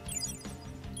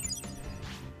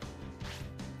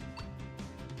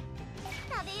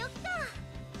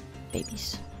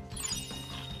 Babies.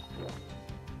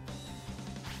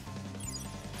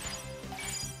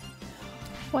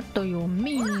 What do you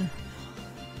mean?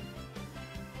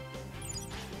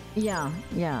 Yeah.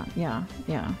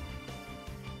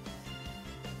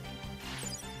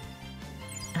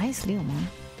 Nice, Leomon.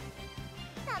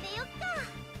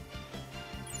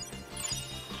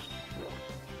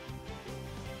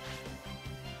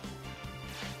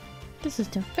 This is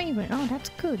their favorite. Oh, that's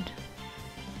good.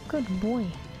 Good boy.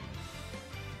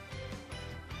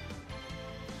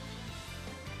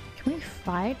 Can we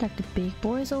fight like the big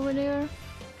boys over there?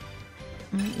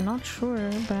 I'm not sure,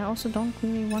 but I also don't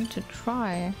really want to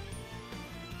try.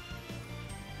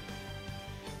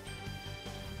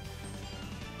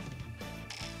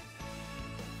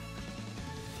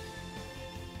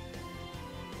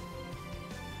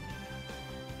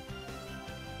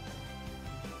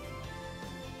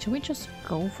 Should we just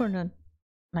go for the,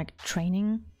 like,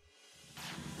 training?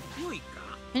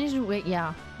 Managing the weight,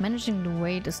 yeah. Managing the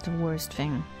weight is the worst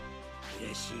thing.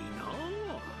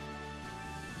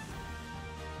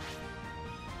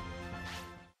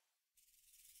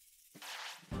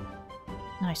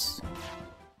 Nice.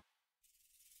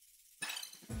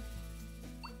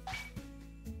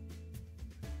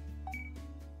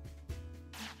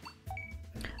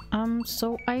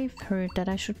 So I've heard that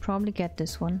I should probably get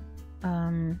this one.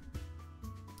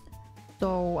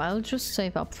 So I'll just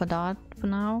save up for that for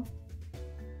now.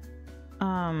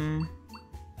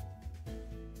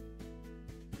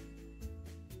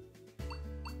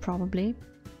 Probably.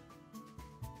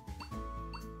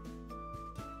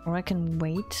 Or I can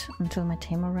wait until my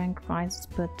tamer rank rises,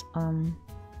 but I'm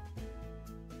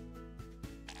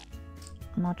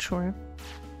not sure.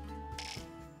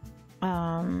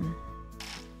 Yeah,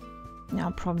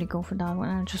 I'll probably go for that one.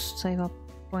 I'll just save up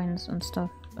points and stuff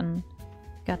and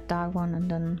get that one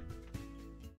and then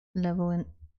level in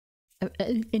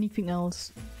anything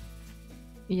else.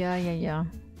 Yeah.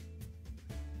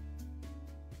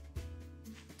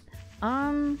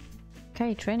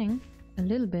 Okay, training. A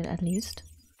little bit at least.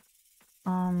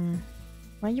 Why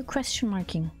are you question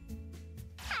marking?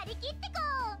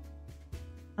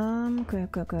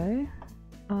 Okay.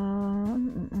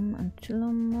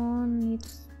 Digimon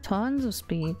needs tons of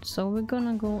speed, so we're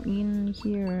gonna go in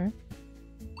here.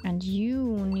 And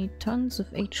you need tons of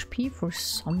HP for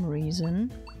some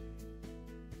reason.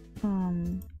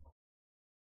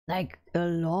 Like a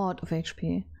lot of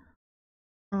HP.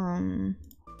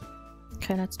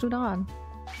 Okay, let's do that.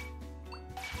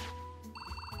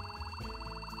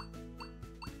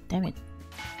 Damn it.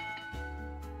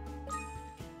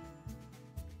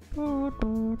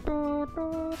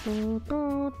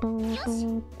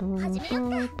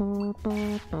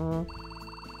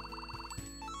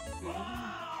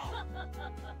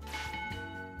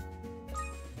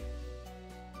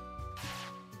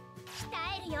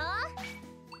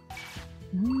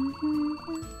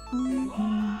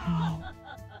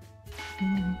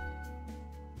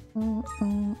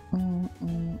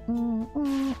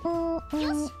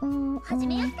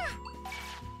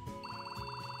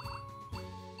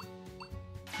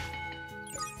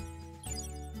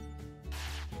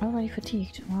 Already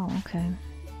fatigued. Wow, okay.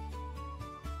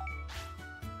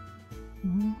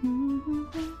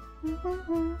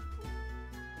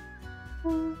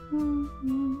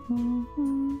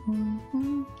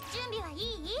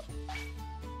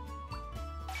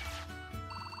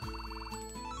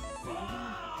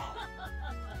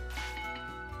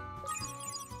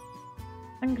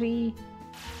 Hungry.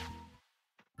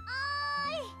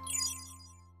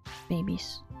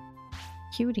 Babies.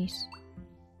 Cuties.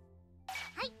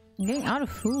 I'm getting out of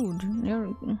food.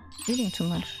 You're eating too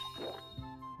much.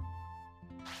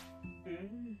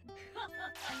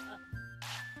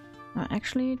 I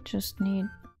actually just need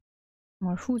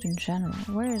more food in general.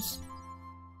 Where is...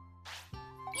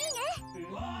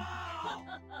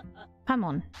 Come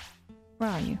on.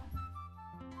 Where are you?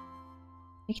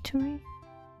 Victory?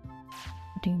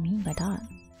 What do you mean by that?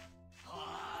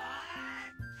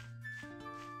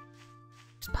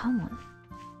 It's Palmon.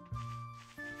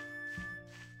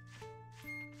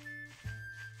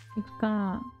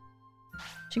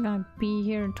 She's gonna be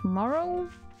here tomorrow?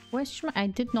 Question mark? I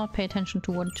did not pay attention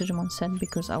to what Digimon said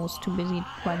because I was too busy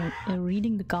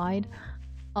reading the guide.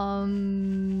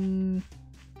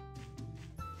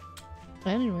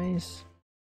 Anyways,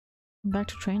 back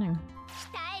to training.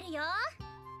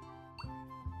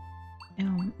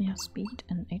 Yeah, speed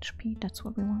and HP, that's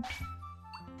what we want.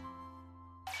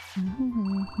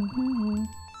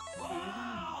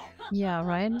 Yeah,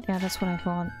 right? Yeah, that's what I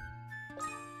thought.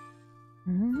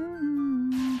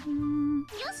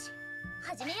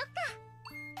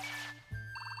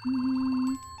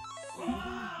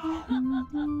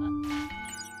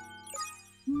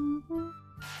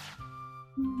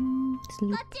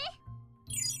 Sleep.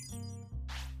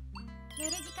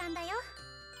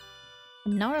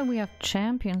 Now that we have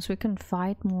champions, we can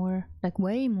fight more, like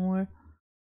way more,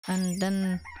 and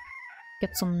then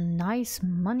get some nice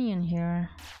money in here.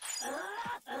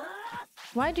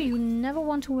 Why do you never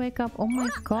want to wake up? Oh my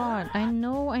god, I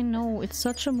know, it's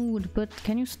such a mood, but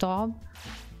can you stop?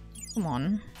 Come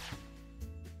on.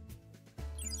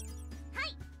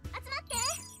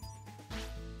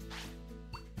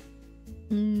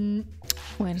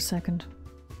 Wait a second.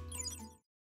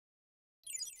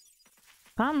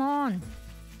 Come on!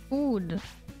 Food!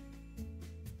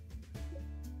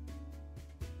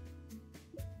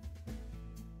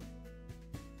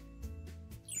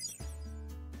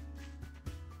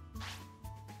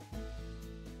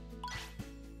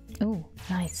 Oh,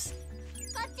 nice.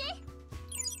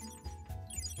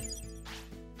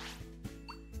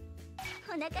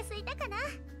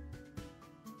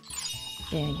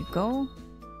 There you go.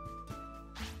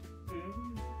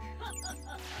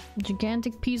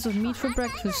 Gigantic piece of meat for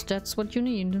breakfast, that's what you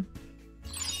need.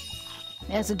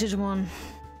 As a Digimon.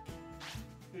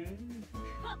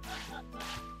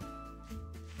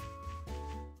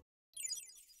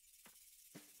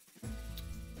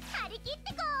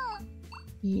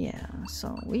 Yeah,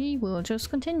 so we will just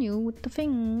continue with the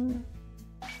thing.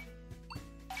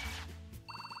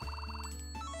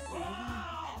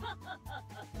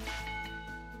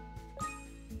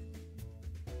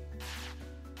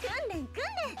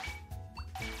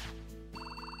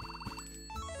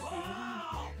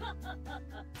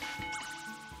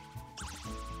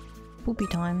 Poopy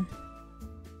time.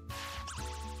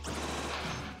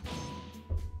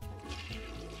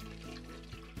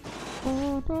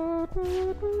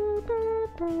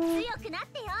 くなっ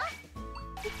てよ。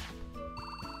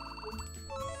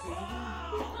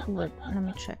 Wait, let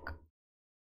me check.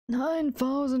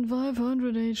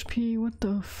 9,500 HP. What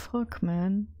the fuck,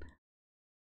 man?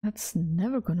 That's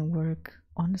never gonna work,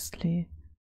 honestly.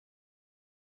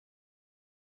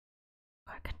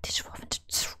 I can Digimon into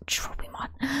Kirubimon.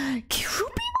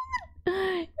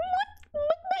 Kirubimon!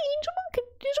 What my Angelmon can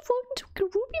Digimon into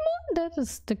Kirubimon? That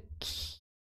is the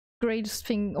greatest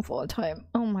thing of all time.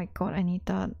 Oh my god, I need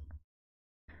that.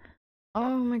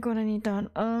 Oh my god, I need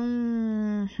that.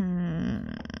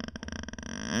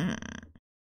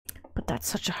 But that's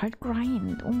such a hard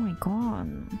grind. Oh my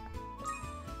god.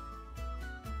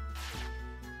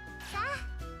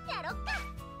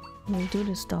 We'll do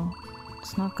this though.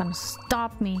 It's not gonna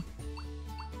stop me.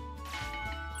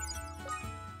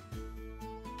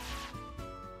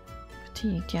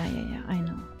 Fatigued, yeah, I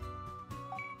know.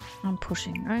 I'm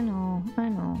pushing. I know.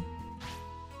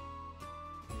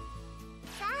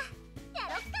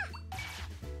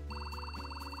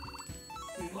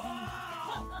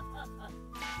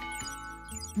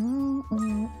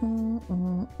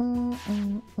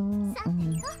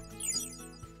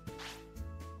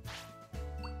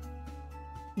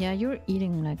 Yeah, you're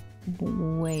eating like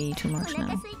way too much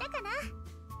now.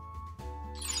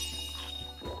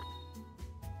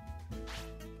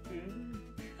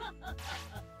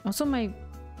 Also, my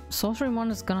Sorcerymon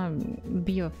is gonna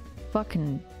be a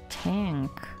fucking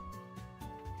tank.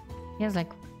 He has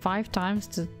like 5 times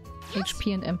the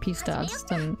HP and MP stats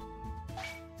than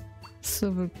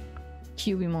Silver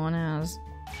Cubimon has.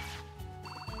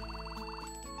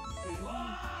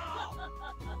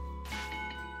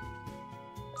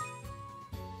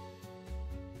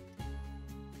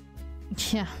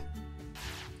 Yeah.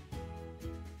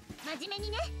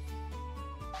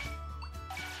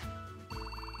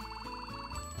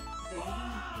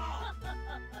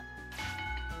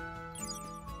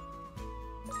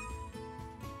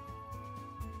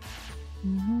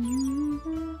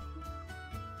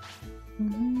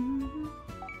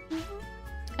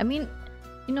 I mean,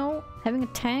 you know, having a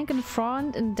tank in the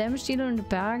front and damage dealer in the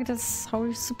back, that's how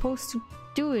you're supposed to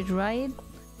do it, right?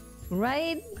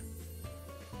 Right?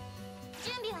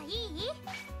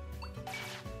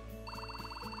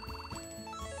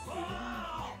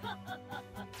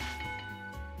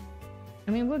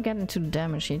 I mean, we'll get into the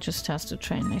damage, he just has to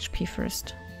train HP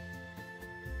first.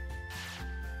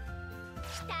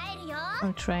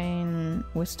 I'll train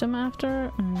Wisdom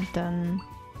after, and then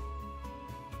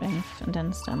Strength, and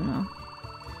then Stamina.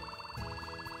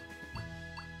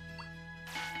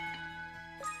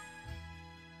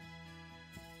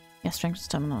 Yeah, Strength and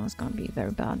Stamina is gonna be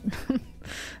very bad.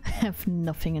 I have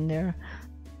nothing in there.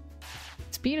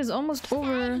 Speed is almost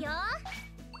over.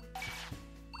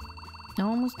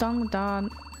 Almost done with that.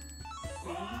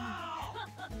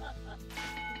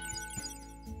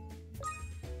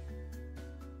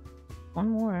 One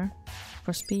more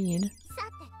for speed.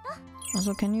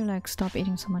 Also, can you like stop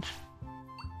eating so much?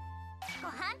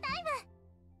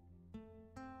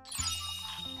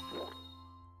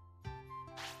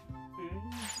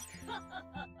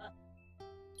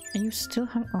 Are you still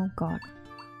hungry? Oh god.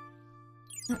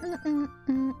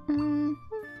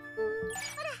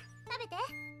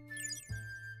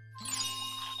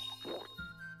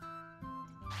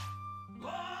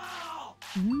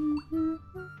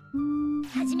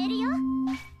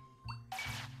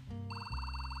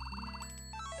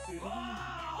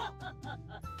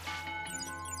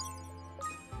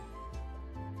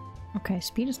 Okay,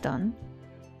 speed is done.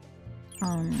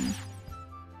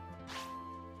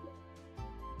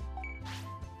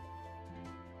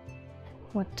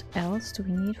 What else do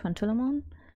we need for Antulamon?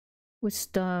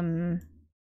 Wisdom.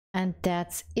 And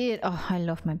that's it. Oh, I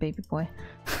love my baby boy.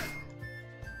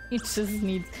 He just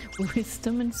needs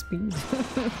wisdom and speed.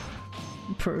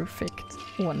 Perfect.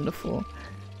 Wonderful.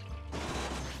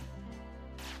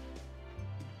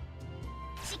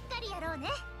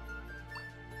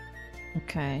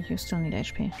 Okay, you still need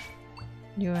HP.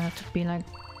 You have to be like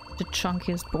the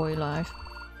chunkiest boy alive.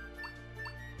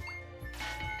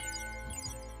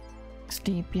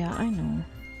 Sleep, yeah, I know.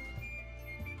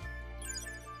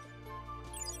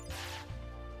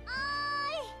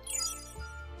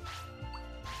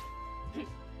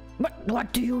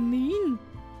 What do you mean?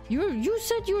 You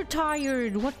said you're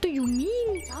tired. What do you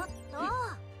mean?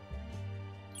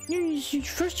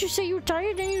 First you say you're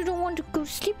tired, then you don't want to go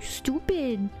sleep. You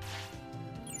stupid.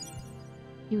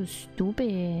 You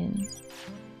stupid.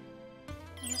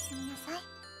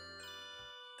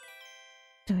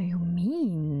 Do you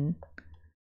mean?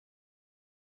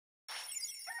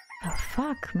 The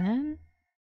fuck, man?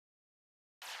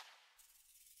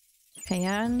 Okay,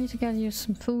 yeah, I need to get you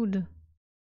some food.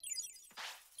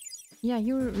 Yeah,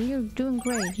 you're doing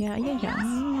great. Yeah.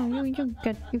 No, you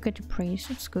get your praise.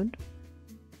 It's good.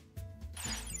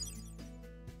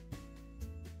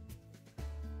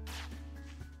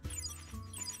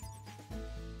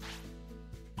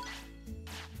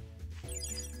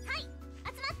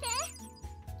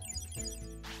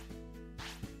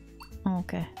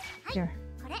 Okay, here.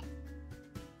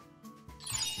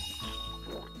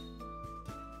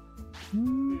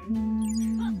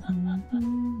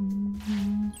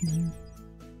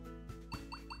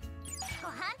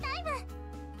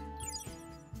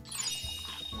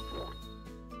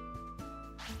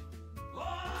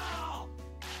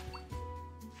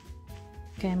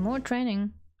 Okay, more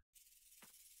training.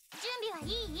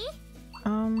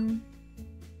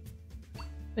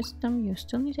 Wisdom, you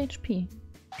still need HP.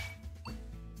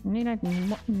 You need like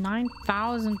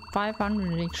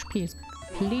 9,500 HP. It's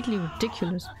completely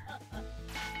ridiculous.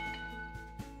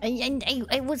 I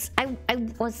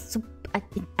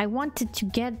wanted to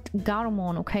get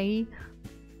Garomon, okay?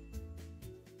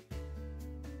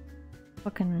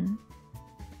 Fucking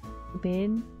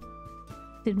bad.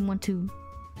 Didn't want to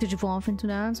evolve into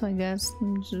that, so I guess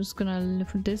I'm just gonna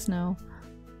live with this now.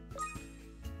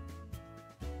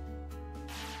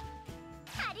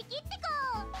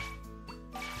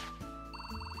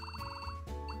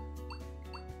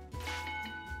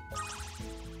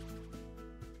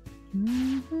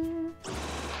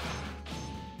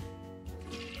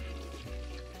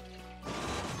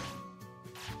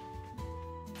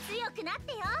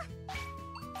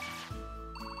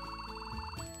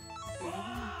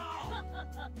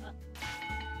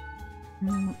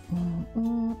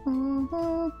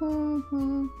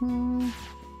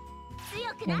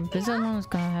 Yeah, Bizarre is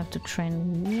gonna have to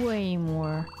train way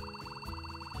more.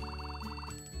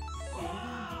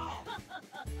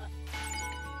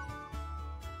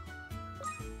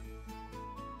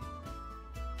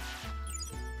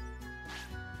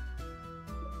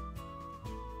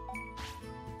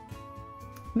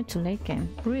 Mid to late game,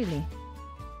 really?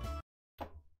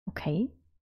 Okay.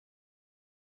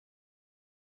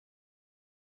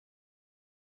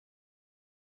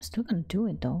 Still gonna do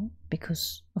it though,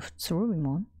 because of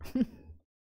Tsurumon.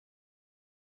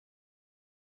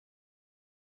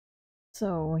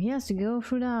 So he has to go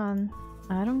through that.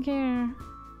 I don't care.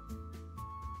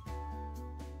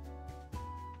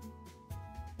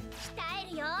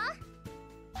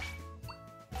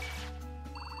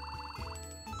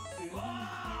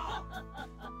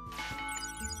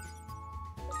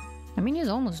 I mean, he's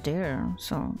almost there,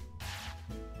 so.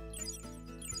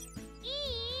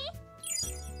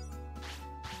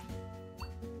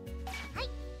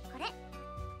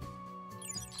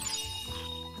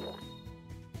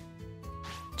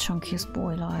 Chunkiest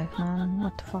boy alive, man.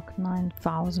 What the fuck?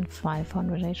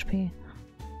 9,500 HP.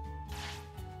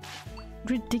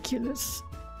 Ridiculous.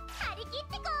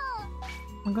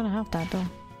 I'm gonna have that though.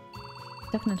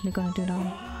 Definitely gonna do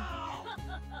that.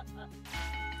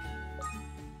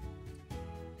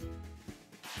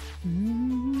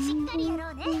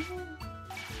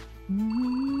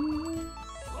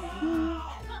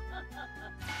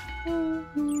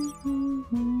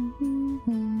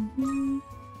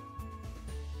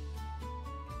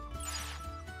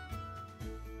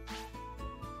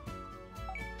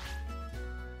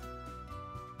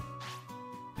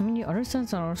 I mean, the other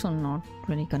sets are also not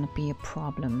really gonna be a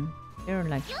problem. They're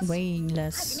like way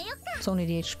less. It's only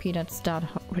the HP that's that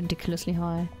ridiculously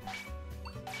high.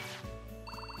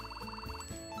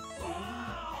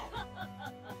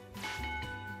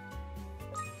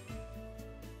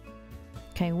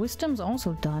 Okay, Wisdom's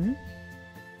also done.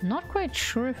 Not quite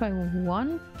sure if I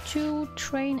want to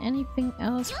train anything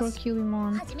else for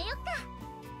Cubimon.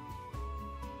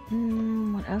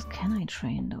 What else can I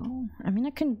train though? I mean,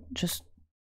 I can just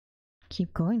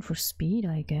keep going for speed,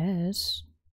 I guess.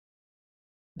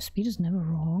 Speed is never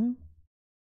wrong.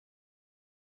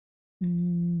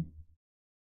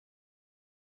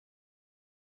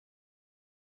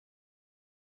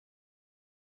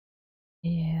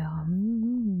 Yeah.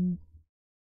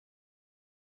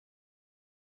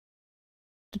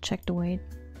 To check the weight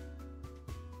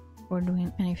or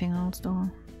doing anything else though.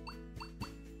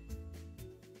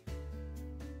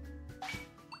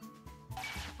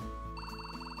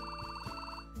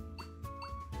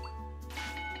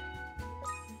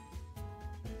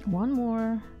 One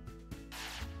more.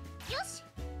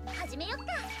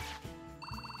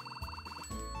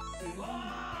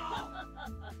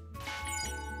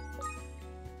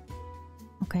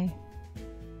 Okay.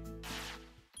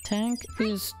 Tank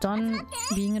is done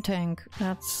being a tank.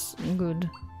 That's good.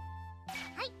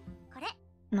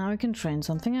 Now we can train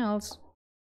something else,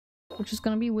 which is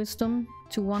gonna be wisdom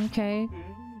to 1k,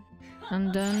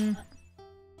 and then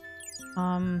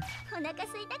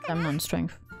stamina and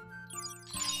strength.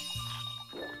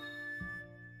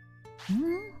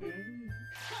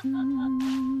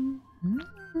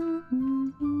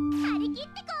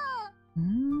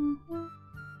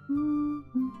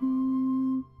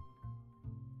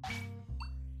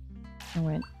 Oh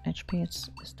wait, HP is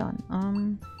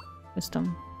done.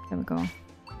 Wisdom. There we go.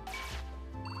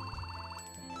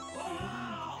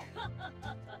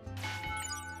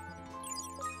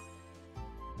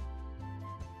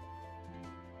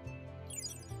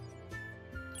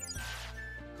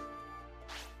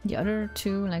 The other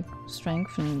two, like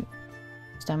strength and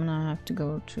stamina, have to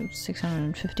go to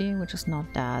 650, which is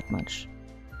not that much.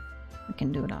 We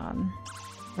can do that.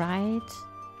 Right?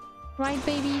 Right,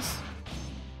 babies?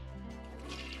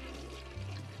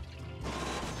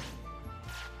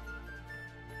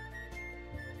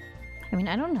 I mean,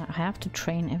 I don't have to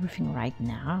train everything right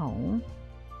now.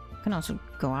 I can also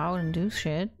go out and do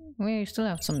shit. We still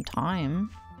have some time.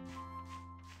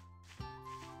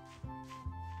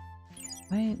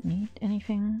 Do I need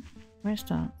anything? Where's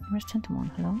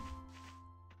Tentamon? Hello?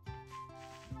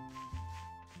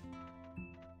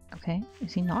 Okay,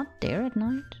 is he not there at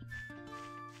night?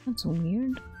 That's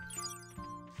weird.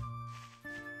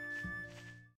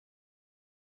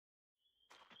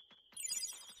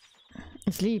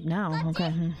 Sleep now,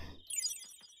 okay.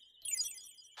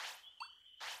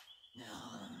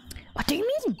 What do you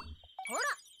mean?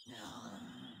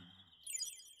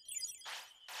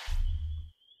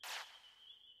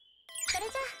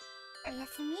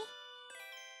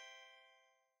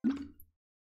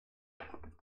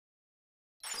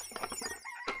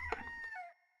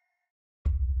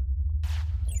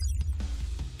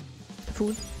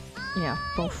 Food? Yeah,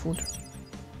 both food.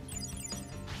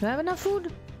 Do I have enough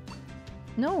food?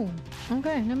 No.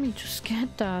 Okay, let me just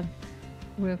get that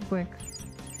real quick.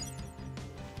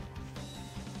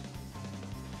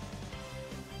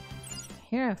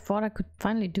 Here I thought I could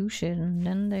finally do shit, and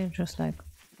then they're just like,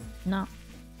 nah.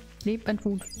 Sleep and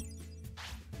food.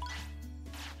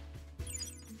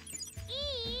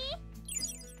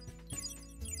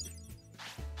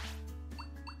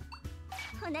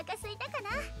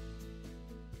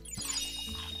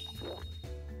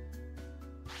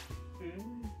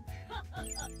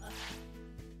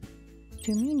 What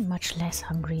do you mean much less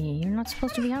hungry? You're not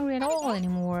supposed to be hungry at all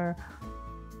anymore.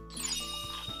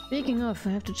 Speaking of, I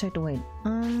have to check the weight.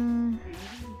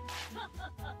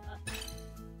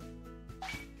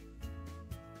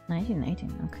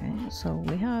 1918, okay. So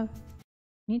we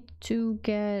need to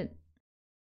get a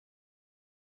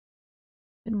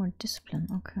bit more discipline,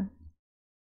 okay.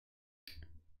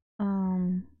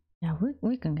 Yeah,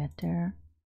 we can get there.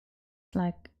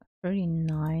 Like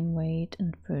 39 weight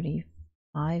and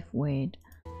 35 weight.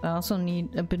 I also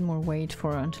need a bit more weight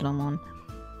for until I'm on.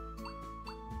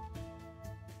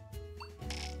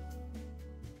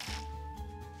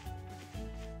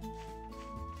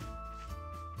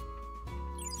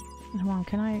 Come on,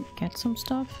 can I get some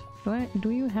stuff?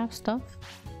 Do you have stuff?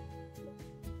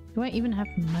 Do I even have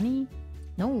money?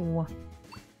 No.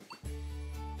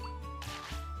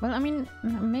 Well, I mean,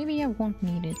 maybe I won't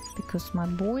need it because my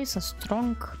boys are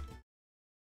strong.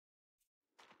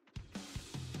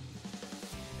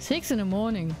 6 in the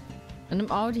morning, and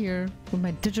I'm out here with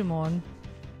my Digimon,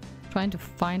 trying to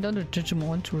find other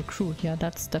Digimon to recruit. Yeah,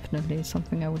 that's definitely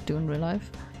something I would do in real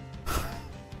life.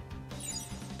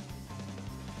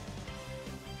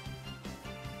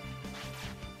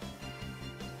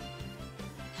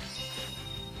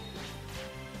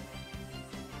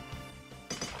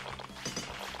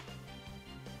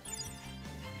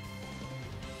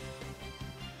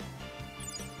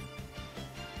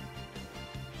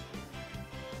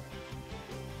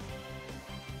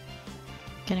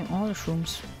 Getting all the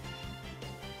shrooms.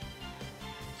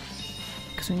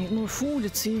 Because we need more food,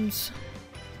 it seems.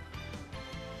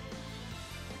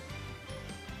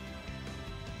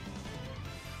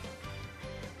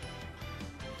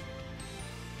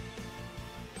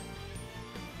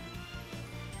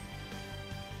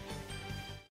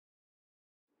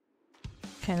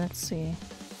 Okay, let's see.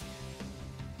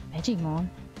 Digimon.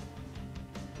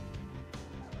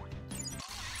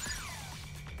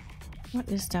 What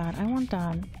is that? I want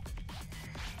that.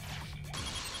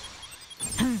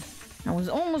 I was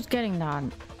almost getting that.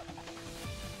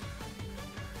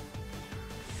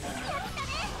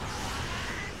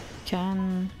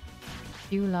 Can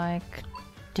you like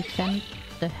defend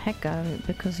the heck out of it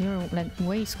because you're like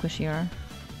way squishier?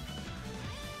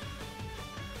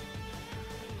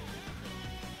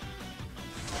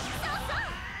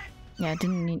 Yeah, I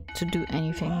didn't need to do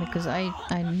anything because I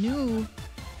knew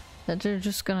that they're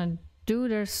just gonna do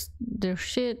their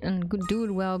shit and do it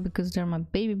well because they're my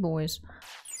baby boys.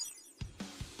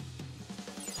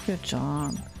 Good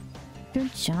job.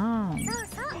 Good job.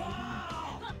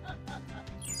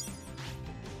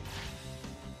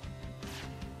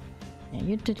 Yeah,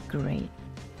 you did great.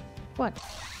 What?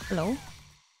 Hello?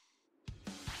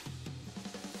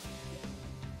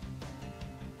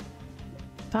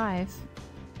 Five.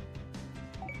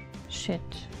 Shit.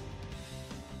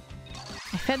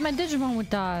 I fed my Digimon with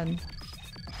that.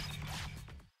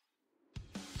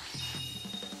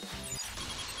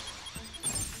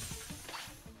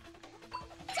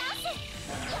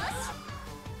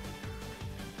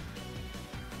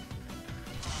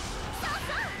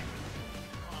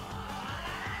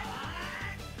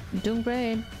 You're doing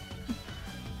great.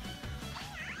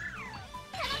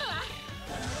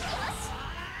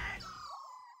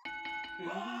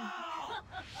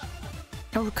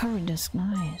 Oh, recovery disc.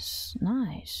 Nice.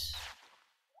 Nice.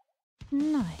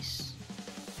 Nice.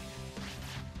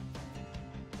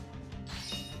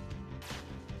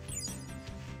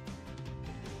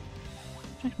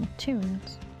 Check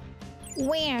materials.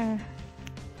 Where?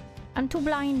 I'm too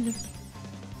blind.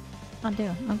 Oh,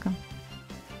 there. Okay.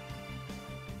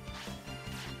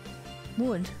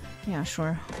 Wood. Yeah,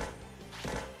 sure.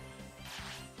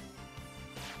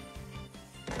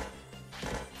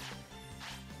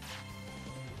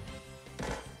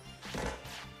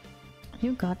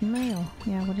 You got mail.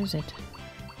 Yeah, what is it?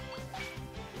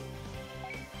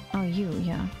 Oh,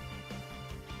 yeah.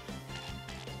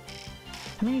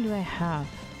 How many do I have?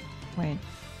 Wait.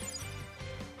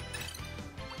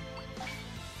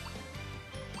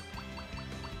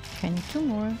 Okay, I need 2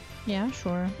 more. Yeah,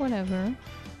 sure. Whatever.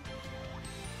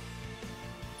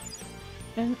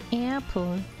 An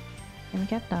apple. Let me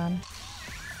get that.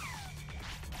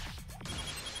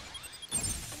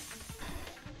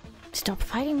 Stop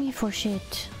fighting me for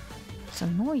shit. It's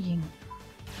annoying.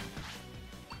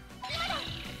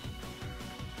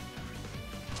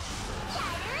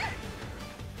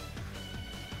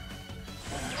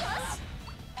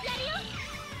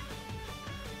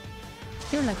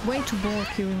 You're like way too bored,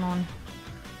 Kirimon.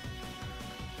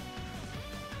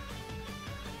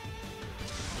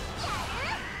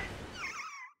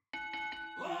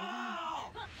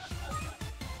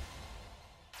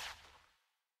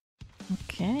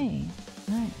 Okay,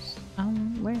 nice.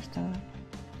 Where's the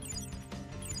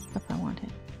stuff I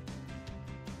wanted?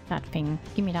 That thing.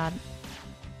 Give me that.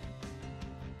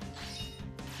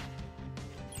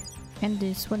 And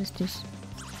this. What is this?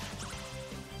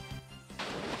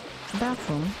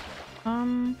 Bathroom.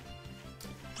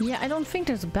 Yeah, I don't think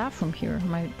there's a bathroom here.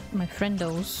 My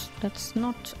friendos. That's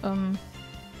not.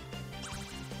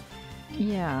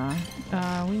 Yeah.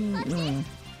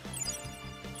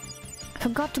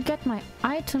 Forgot to get my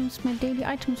items, my daily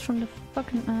items from the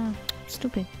fucking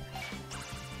stupid.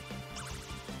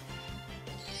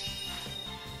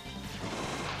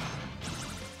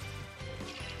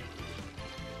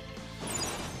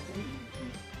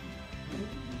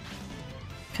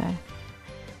 Okay.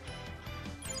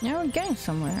 Yeah, we're getting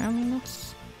somewhere. I mean,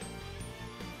 that's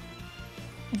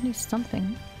at least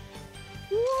something.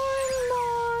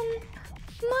 Wormmon!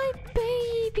 My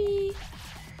baby!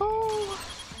 Oh!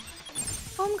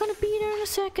 I'm gonna be there in a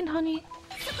second, honey.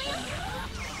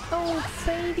 Oh,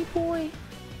 baby boy.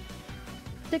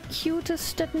 The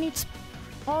cutest that needs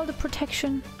all the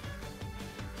protection.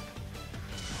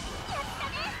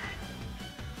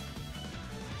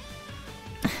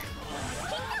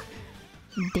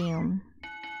 Damn.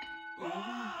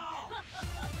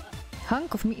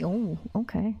 Hunk of me. Oh,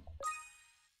 okay.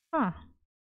 Huh.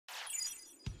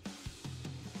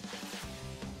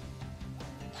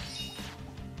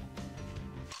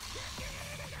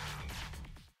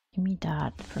 Give me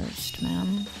that first,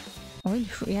 man. Oily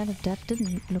fruit. Yeah, that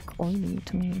didn't look oily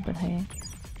to me, but hey.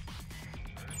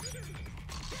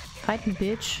 Fight me,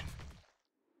 bitch.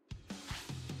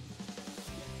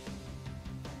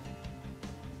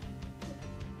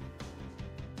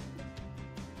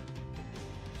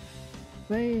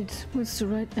 Wait, what's the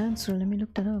right answer? Let me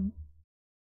look that up.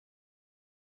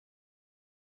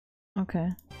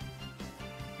 Okay.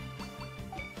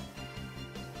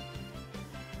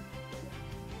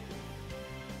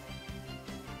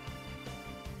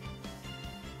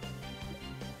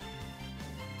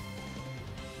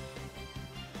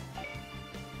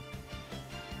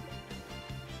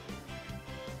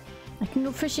 I can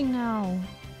go fishing now.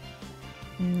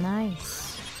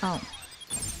 Nice. Oh.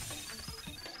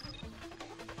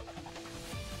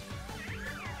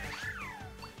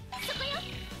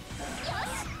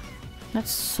 That's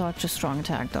such a strong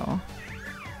attack though.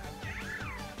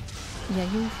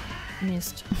 Yeah, you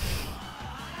missed.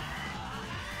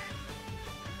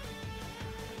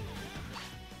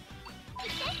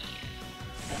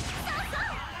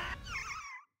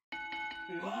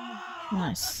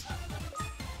 Nice.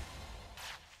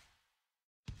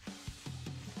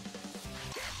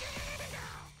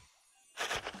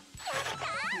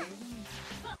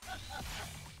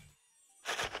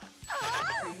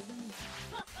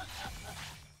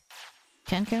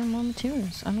 Can't get more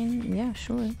materials. I mean, yeah,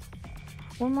 sure.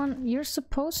 One, you're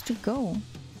supposed to go.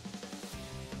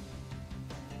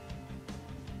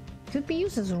 Could be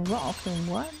used as a rock or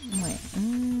what? Wait.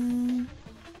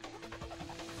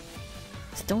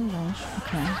 Stone launch.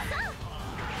 Okay.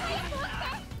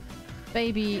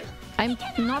 Baby, I'm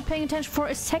not paying attention for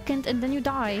a second and then you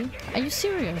die. Are you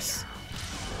serious?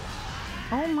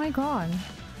 Oh my god.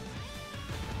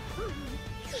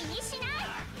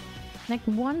 Like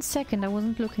 1 second I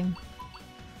wasn't looking.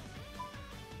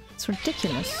 It's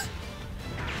ridiculous.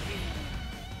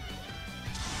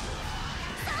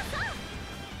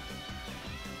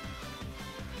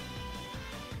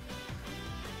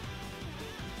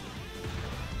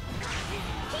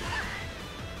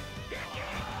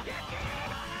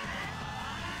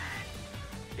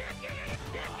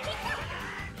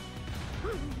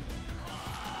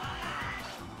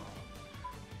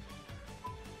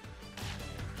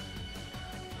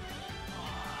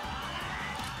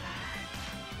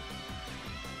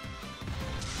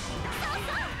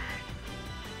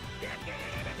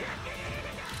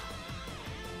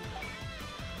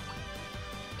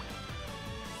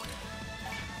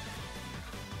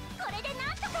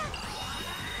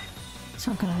 It's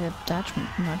not gonna hit that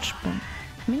much, but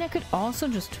I mean I could also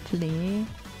just flee,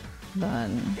 but I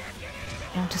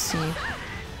want to see if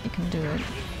you can do it.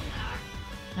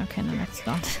 Okay, no, let's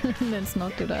not. Let's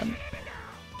not do that.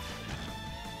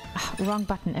 Ah, wrong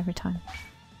button every time.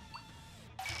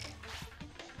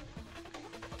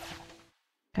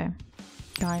 Okay,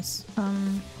 guys.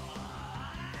 Oh,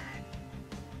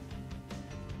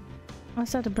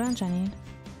 is that the branch I need?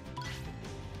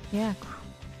 Yeah,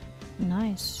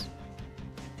 nice.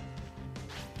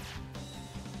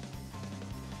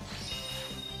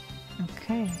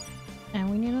 Okay, and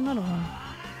we need another one.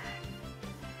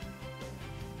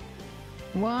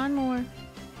 One more.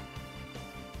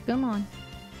 Come on.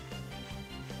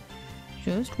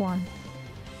 Just one.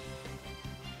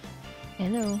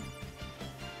 Hello.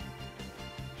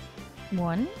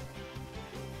 One?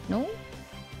 No?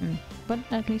 But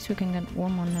at least we can get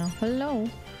one more now. Hello.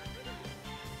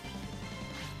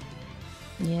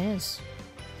 Yes.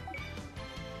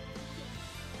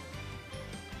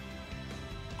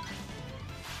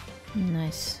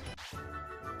 Nice.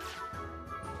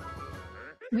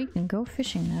 We can go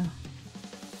fishing now.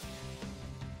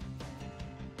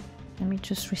 Let me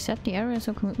just reset the area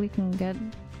so we can get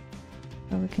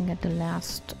the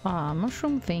last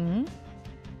mushroom thing,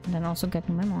 and then also get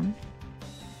lemon.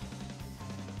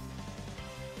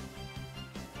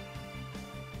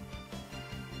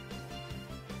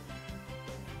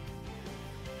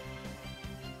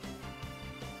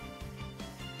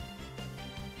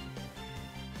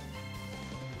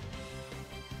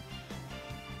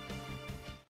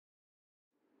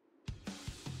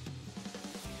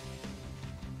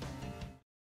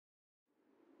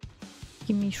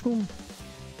 Give me shroom.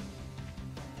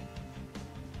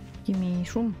 Give me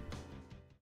shroom.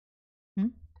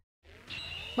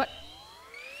 What?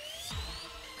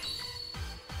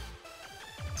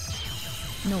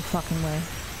 No fucking way.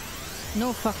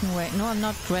 No fucking way. No, I'm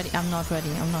not ready. I'm not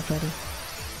ready. I'm not ready.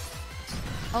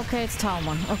 Okay, it's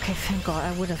Talmon. Okay, thank god.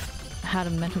 I would have had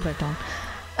a mental breakdown.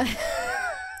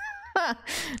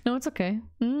 No, it's okay.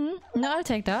 No, I'll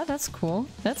take that. That's cool.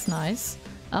 That's nice.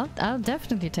 I'll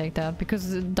definitely take that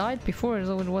because it died before,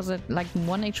 so it was at like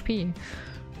 1 HP.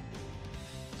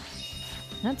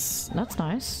 That's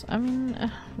nice. I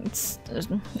mean, it's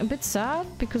a bit sad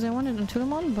because I wanted a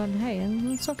Tulamon, but hey,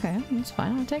 it's okay. It's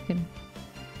fine. I'll take it.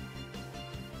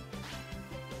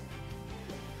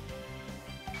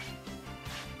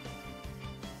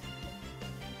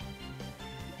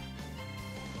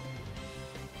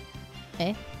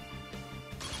 Eh?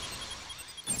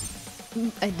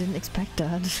 I didn't expect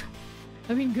that.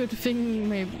 I mean, good thing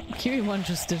my Kirimon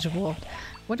just digivolved.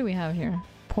 What do we have here?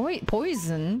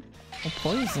 Poison? A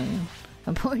poison?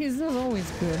 A poison is always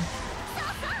good.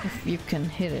 If you can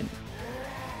hit it.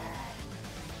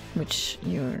 Which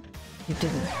you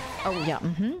didn't. Oh yeah,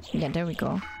 yeah, there we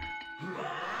go.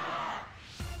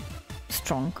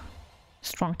 Strong.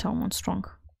 Strong Talmon, strong.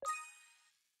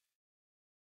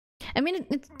 I mean,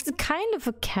 it's kind of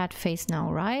a cat face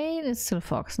now, right? It's still a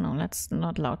fox. No, let's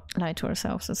not lie to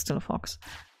ourselves. It's still a fox.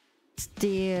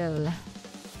 Still.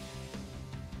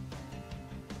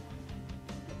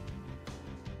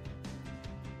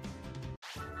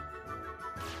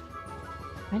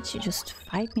 Why'd you just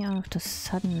fight me out of the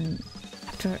sudden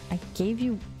after I gave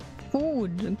you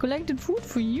food and collected food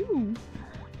for you?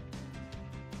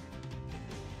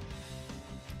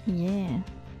 Yeah.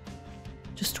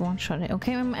 Just one shot it.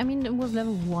 Okay, I mean, it was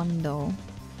level 1 though.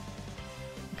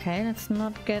 Okay, let's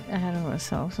not get ahead of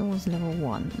ourselves. It was level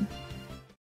 1.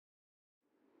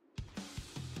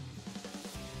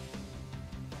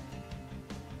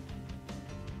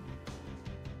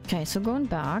 Okay, so going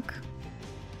back.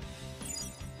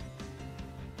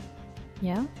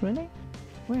 Yeah, really?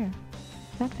 Where?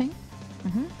 That thing?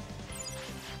 Mm-hmm.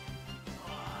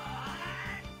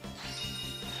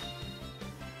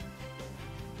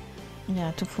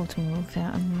 Yeah, too full to move,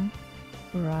 yeah.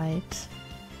 Right.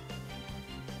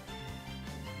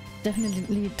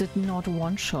 Definitely did not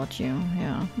one-shot you,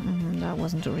 yeah. That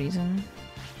wasn't the reason.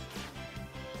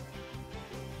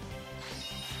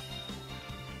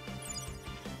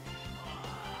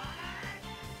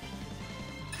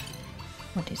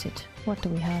 What is it? What do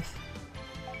we have?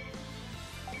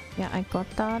 Yeah, I got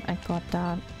that, I got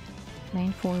that.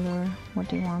 Main folder, what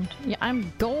do you want? Yeah,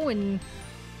 I'm going!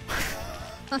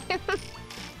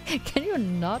 Can you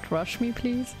not rush me,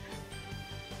 please?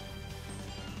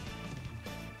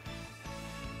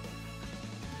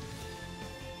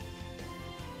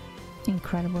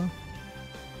 Incredible.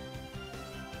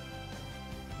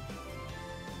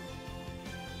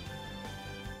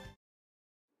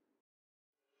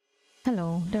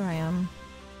 Hello, there I am.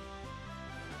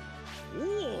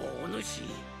 Oh, Onushi.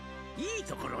 いい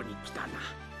ところに来たな。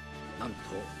なんと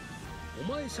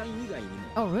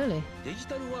Oh, really?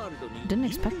 Didn't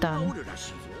expect that.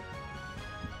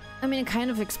 I mean, I kind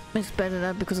of expected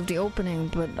that because of the opening,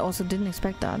 but also didn't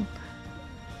expect that.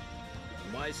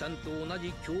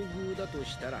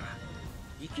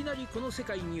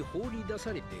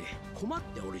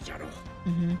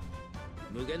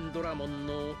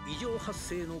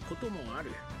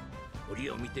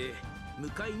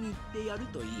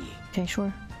 Okay,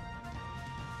 sure.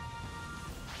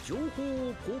 情報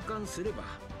を交換すれば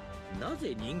な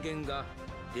ぜ人間が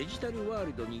デジタルワー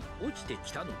ルドに落ちて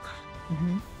きたのか、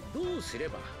どうすれ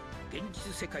ば現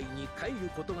実世界に帰る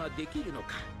ことができるの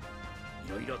か、い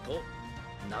ろいろと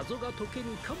謎が解ける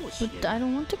かもしれない。But I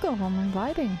don't want to go home. I'm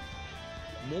writing.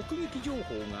 目撃情報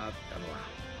があったのは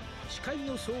視界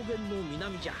の草原の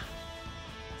南じゃ。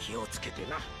気をつけて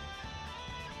な。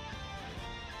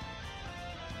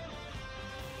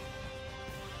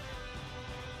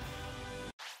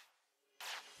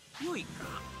よいか。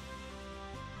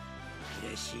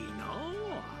嬉しいな。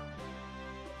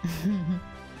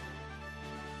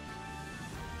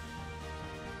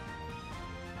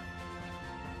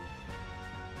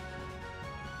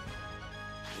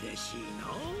嬉しいな。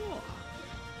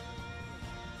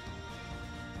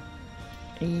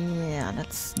Yeah,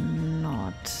 let's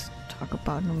not talk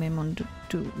about Numemon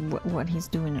to what he's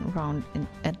doing around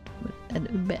at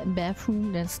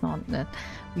Barefoot. That's not that.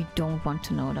 We don't want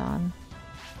to know that.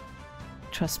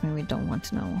 Trust me, we don't want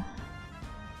to know.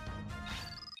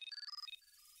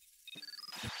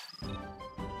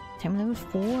 Time level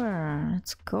 4.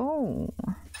 Let's go.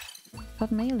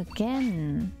 Got mail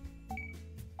again.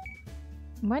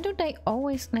 Why do they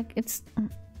always like it's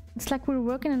like we're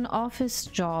working an office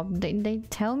job. They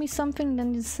tell me something,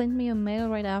 then they send me a mail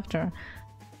right after.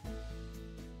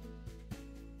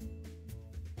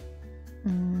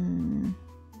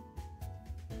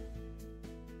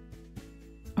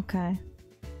 Okay.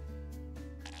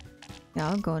 Yeah,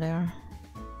 I'll go there.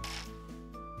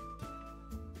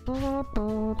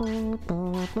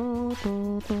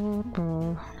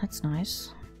 That's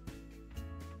nice.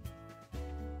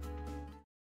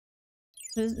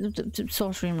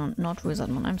 Sorcery, not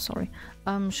Wizardmon, I'm sorry.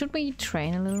 Should we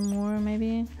train a little more,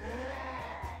 maybe?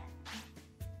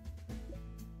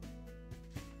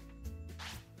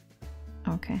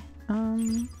 Okay.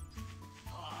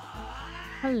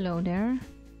 Hello there.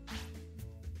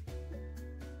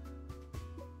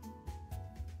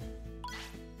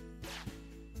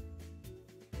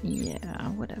 Yeah,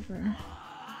 whatever.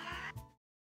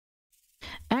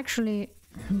 Actually,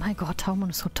 my god, Taumon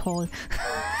is so tall.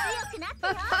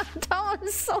 Taumon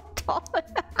is so tall.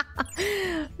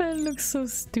 That looks so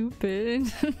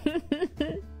stupid.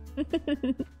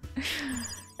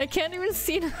 I can't even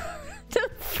see the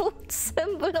foot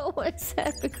symbol over his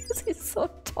head because he's so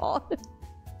tall.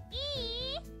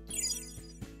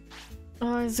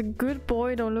 Oh, he's a good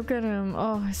boy though, look at him.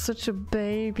 Oh, he's such a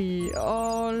baby.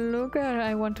 Oh, look at him.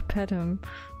 I want to pet him.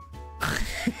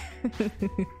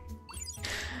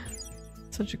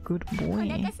 Such a good boy.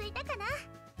 Look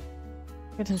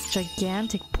at his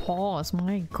gigantic paws.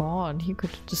 My god, he could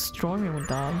destroy me with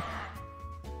that.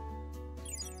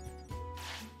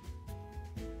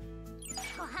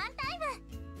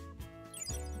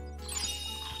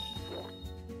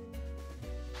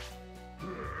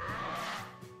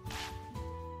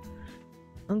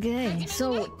 Okay,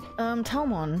 so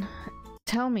Talmon,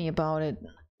 tell me about it.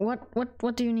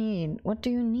 What do you need? What do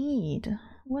you need?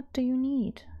 What do you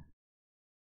need?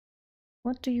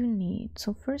 What do you need?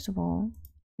 So first of all,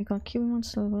 we got Cubimon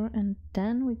Silver and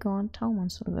then we got Talmon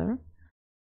Silver.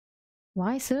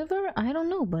 Why silver? I don't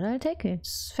know, but I'll take it.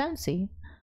 It's fancy.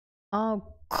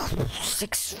 Oh,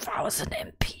 6,000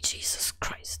 MP, Jesus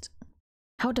Christ.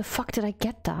 How the fuck did I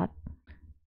get that?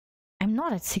 I'm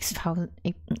not at 6,000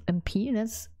 MP,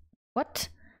 that's... What?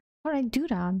 How did I do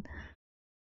that?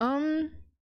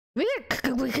 We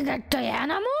can get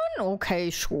Dianamon? Okay,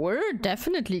 sure,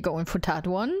 definitely going for that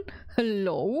one.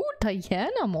 Hello,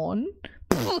 Dianamon?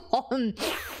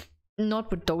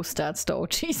 Not with those stats though,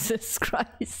 Jesus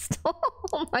Christ.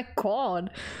 Oh my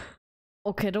god.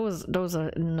 Okay, those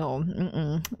are... no.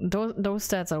 Those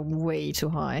stats are way too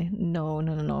high. No,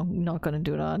 not gonna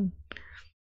do that.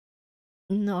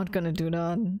 Not gonna do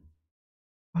that.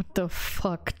 What the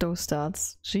fuck, those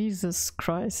stats? Jesus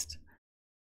Christ.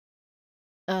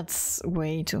 That's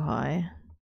way too high.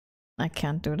 I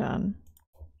can't do that.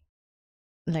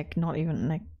 Like, not even,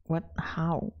 like, what?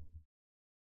 How?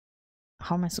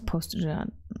 How am I supposed to do that?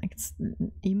 Like, it's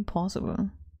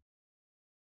impossible.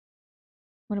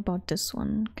 What about this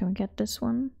one? Can we get this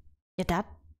one? Yeah,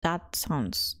 that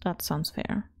sounds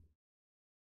fair.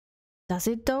 Does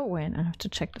it though? Wait, I have to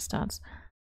check the stats.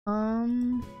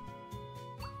 Can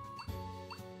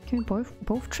we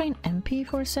both train MP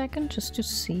for a second just to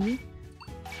see?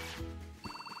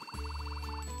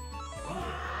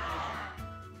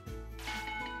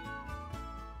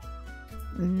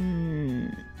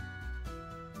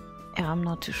 Yeah, I'm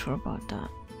not too sure about that.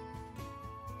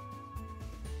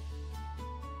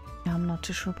 Yeah, I'm not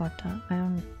too sure about that.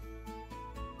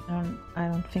 I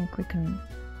don't think we can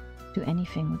do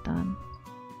anything with that.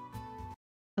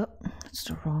 Oh, that's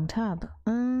the wrong tab.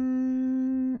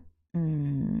 I'm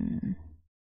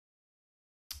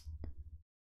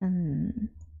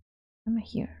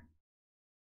here.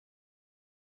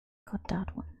 Got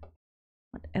that one.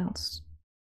 What else?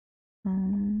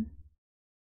 Oh,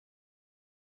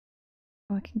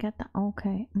 I can get that.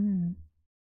 Okay.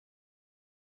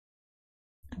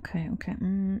 Okay.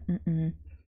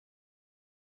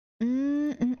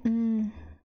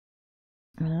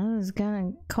 Well, it's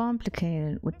getting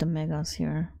complicated with the megas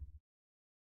here.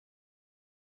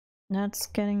 That's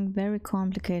getting very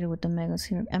complicated with the megas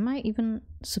here. Am I even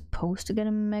supposed to get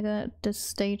a mega at this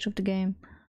stage of the game?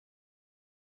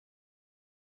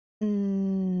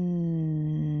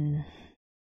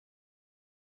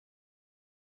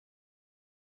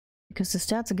 Because the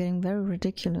stats are getting very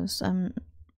ridiculous. I'm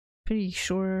pretty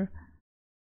sure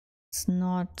it's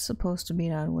not supposed to be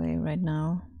that way right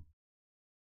now.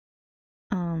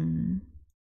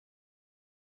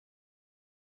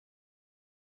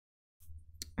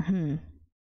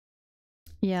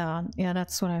 Yeah,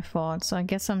 that's what I thought. So I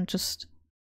guess I'm just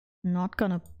not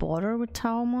gonna bother with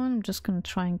Taomon. I'm just gonna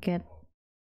try and get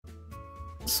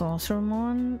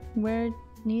Sorcerermon where it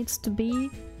needs to be.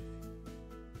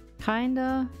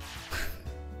 Kinda.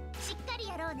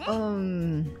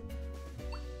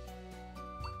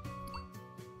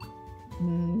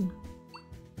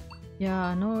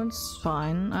 Yeah, no, it's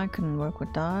fine. I can work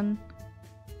with that.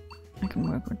 I can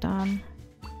work with that.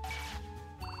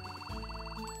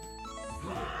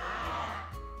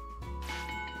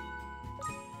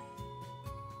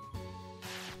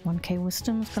 1k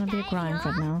wisdom is gonna be a grind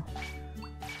right now.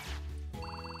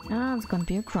 Ah, it's gonna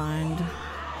be a grind.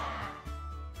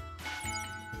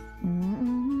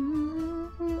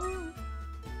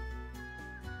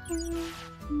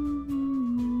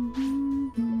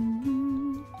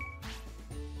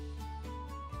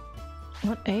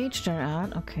 What age they're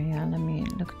at? Okay, yeah, let me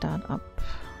look that up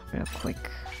real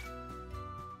quick.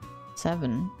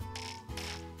 7.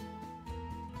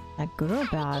 Like good or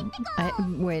bad?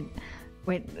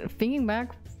 Wait, thinking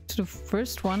back to the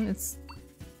first one, it's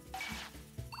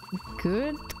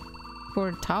good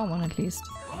for Taomon at least.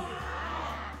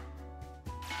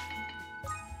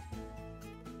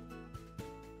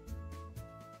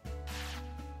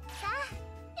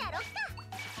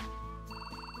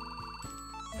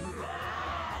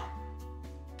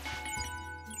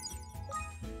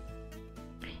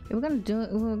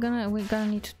 We're gonna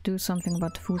need to do something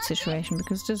about the food situation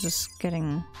because this is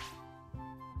getting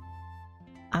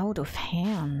out of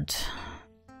hand.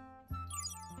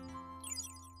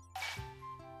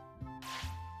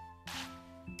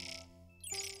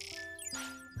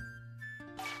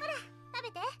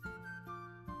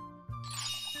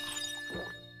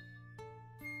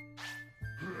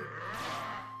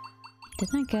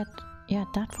 Didn't I get... yeah,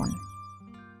 that one.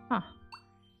 Ah.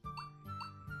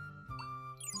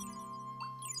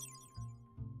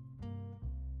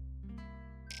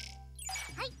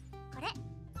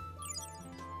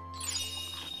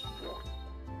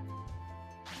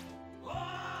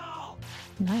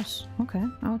 Nice. Okay,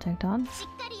 I'll take that.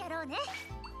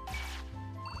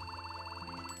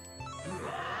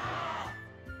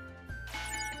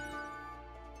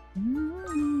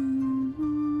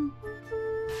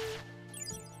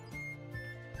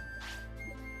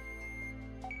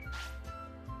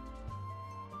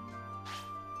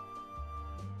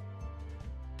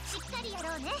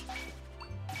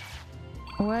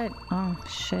 What? Oh,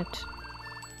 shit.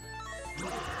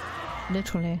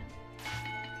 Literally.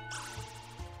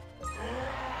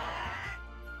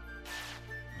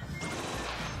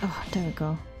 Oh, there we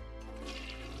go.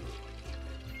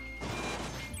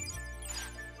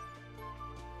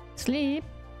 Sleep?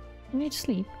 You need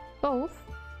sleep. Both?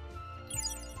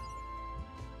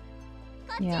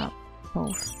 Yeah,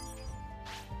 both.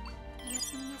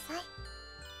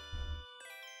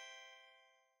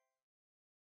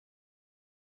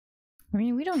 I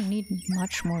mean, we don't need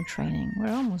much more training.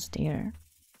 We're almost there.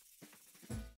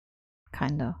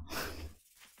 Kinda.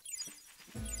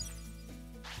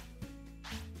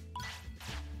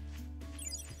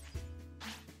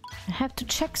 I have to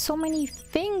check so many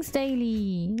things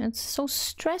daily. It's so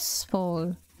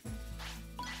stressful.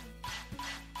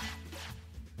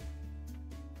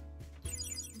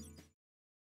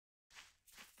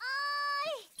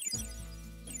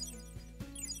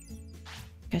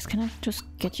 Guys, can I just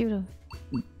get you the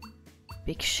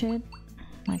big shit?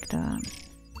 Like the...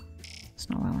 That's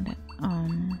not what I wanted.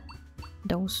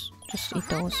 Those. Just eat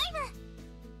those.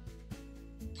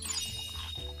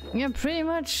 Yeah, pretty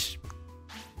much.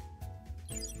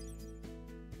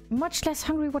 Much less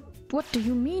hungry. What do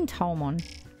you mean, Taumon?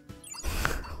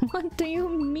 What do you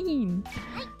mean?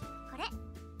 Okay,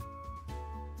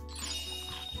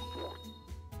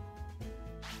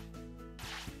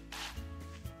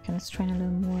 let's train a little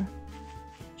more.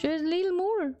 Just a little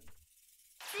more.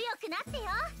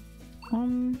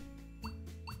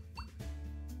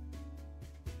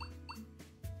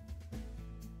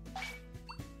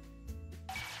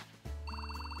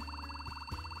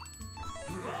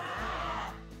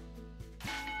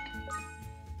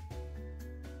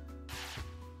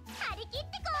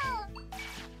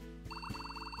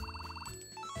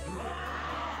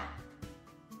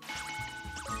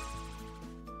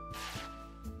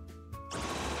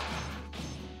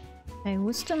 Hey,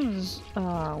 wisdom is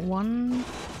one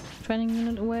training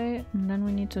unit away, and then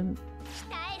we need to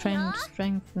train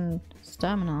strength and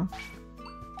stamina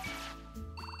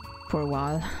for a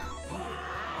while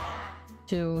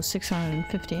to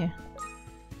 650,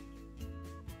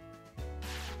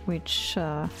 which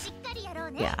yeah,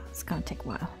 it's gonna take a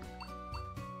while.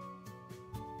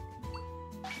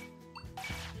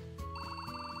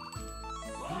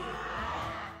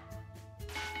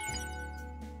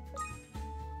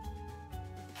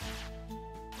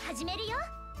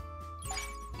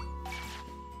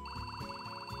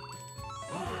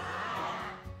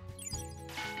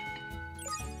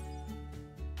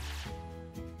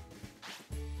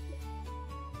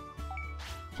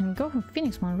 Can go for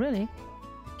Phoenixmon, really?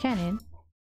 Can it?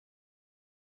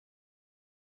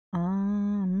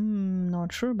 I'm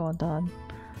not sure about that.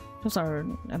 Those are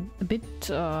a bit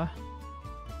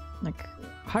like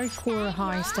hardcore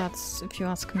high stats, if you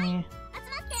ask me.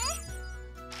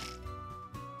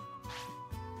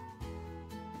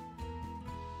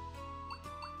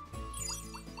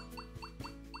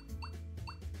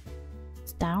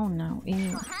 It's down now.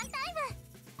 Ew.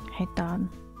 Hate that.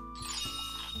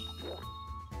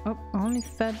 Oh, I only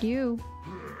fed you.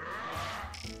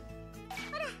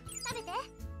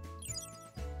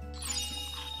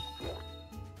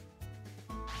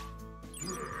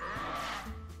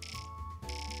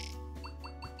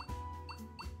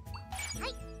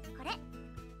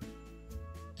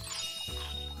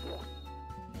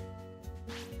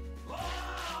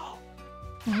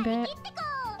 Okay,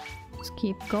 let's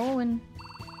keep going.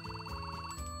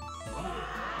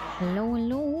 Hello,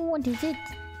 hello, what is it?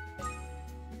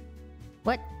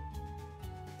 What?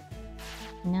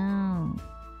 No.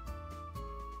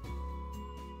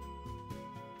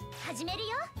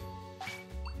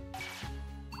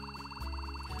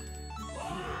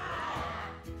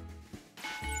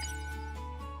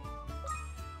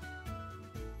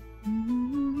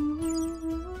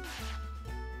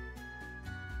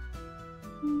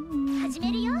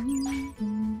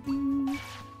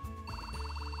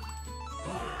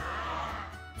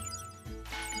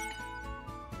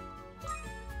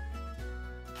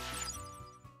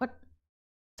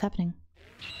 happening?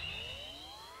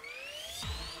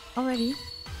 Already?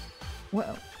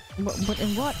 What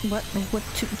and what to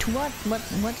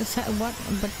what is that,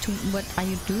 what are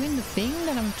you doing the thing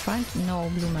that I'm trying to? No,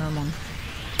 Blue Maramon.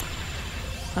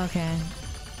 Okay,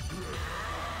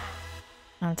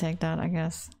 I'll take that, I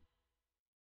guess.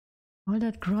 All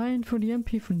that grind for the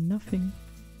MP for nothing.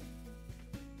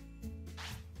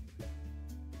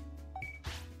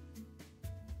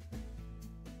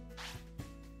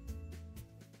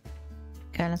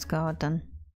 Okay, let's go out then.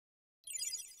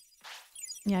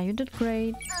 Yeah, you did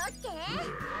great. Okay.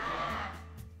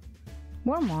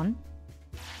 Wormon.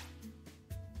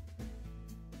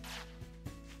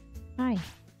 Hi.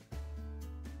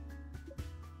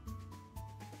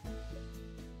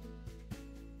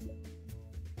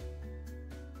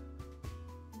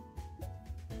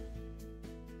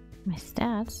 My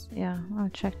stats? Yeah, I'll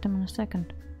check them in a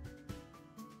second.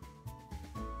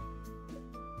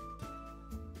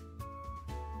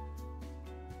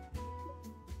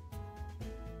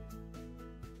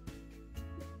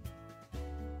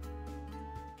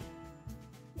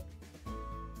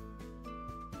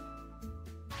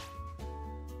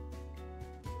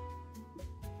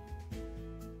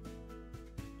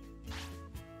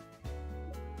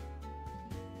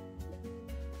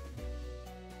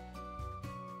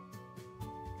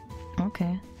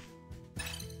 Okay.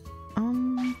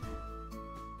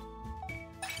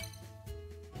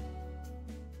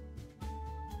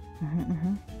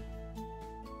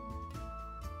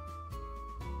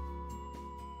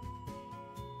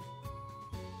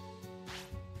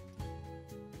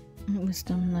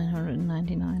 Wisdom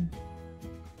 999.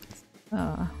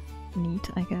 Neat,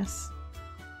 I guess.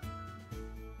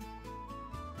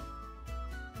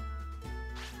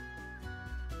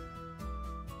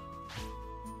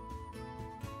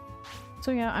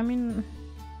 So yeah, I mean,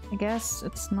 I guess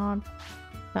it's not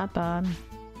that bad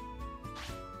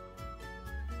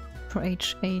for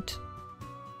age 8.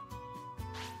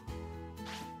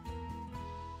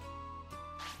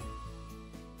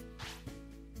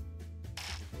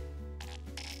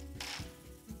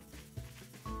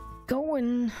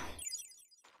 Going.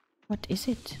 What is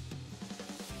it?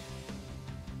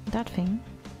 That thing?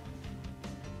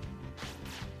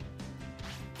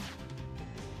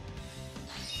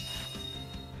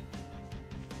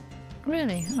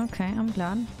 Really? Okay, I'm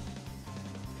glad.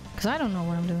 Because I don't know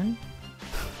what I'm doing.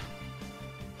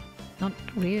 Not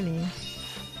really,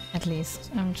 at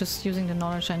least. I'm just using the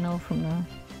knowledge I know from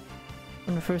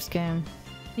the first game.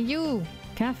 Hey, you!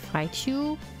 Can I fight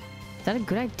you? Is that a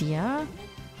good idea?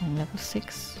 I'm level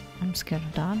 6. I'm scared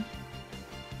of that.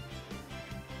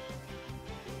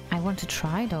 I want to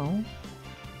try though.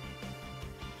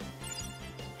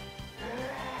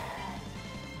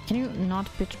 Can you not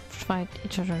bitch fight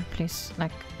each other, please?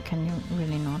 Like, can you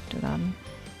really not do that?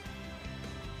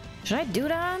 Should I do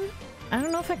that? I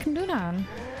don't know if I can do that.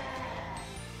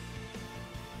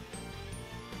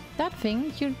 That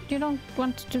thing? You don't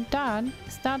want to do that?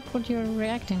 Is that what you're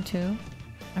reacting to?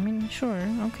 I mean, sure,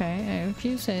 okay, if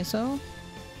you say so.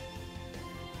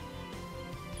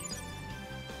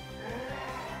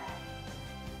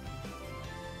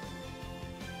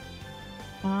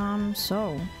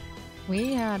 So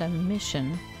we had a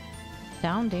mission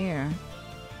down there.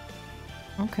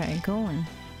 Okay, going.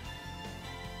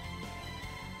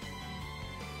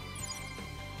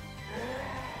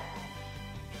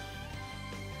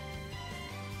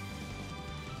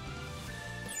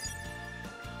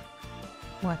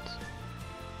 What?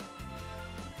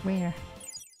 Where?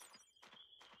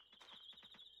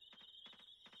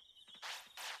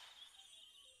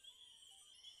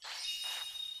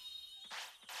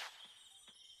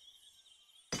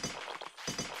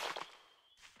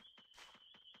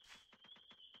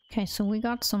 Okay, so we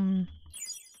got some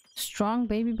strong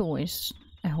baby boys,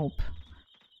 I hope.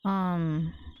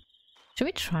 Should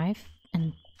we try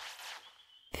and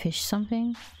fish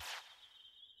something?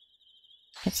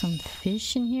 Get some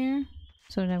fish in here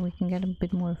so that we can get a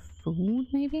bit more food,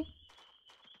 maybe?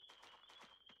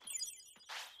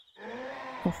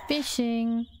 For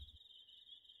fishing!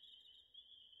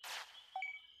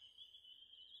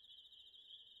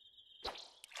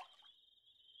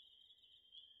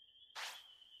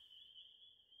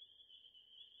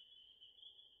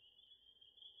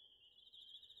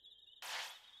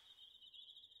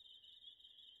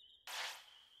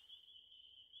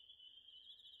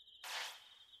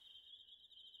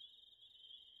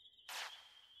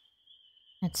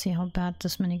 Let's see how bad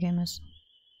this minigame is.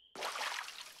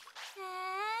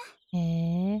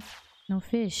 No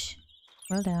fish.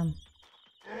 Well damn.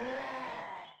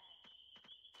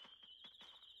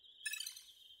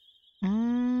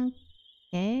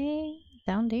 Okay,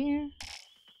 down there. here?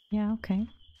 Yeah, okay.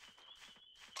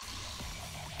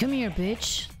 Come here,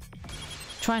 bitch.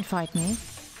 Try and fight me.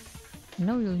 I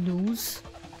know you'll lose.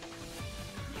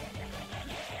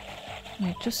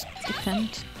 Wait, just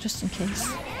defend, just in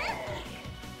case.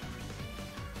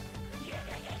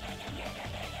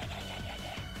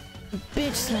 The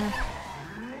bitch slap.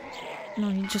 No,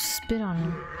 he just spit on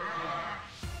him.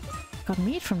 Got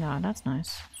meat from that, that's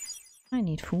nice. I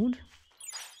need food.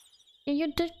 Yeah,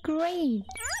 you did great.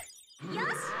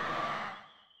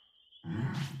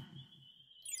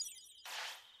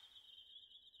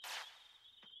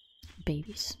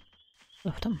 Babies.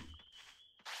 Love them.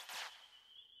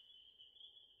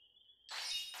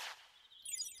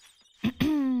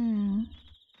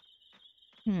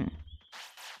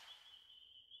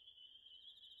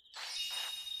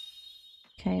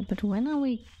 Okay, but when are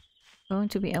we going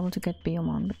to be able to get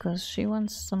Biomon? Because she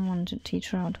wants someone to teach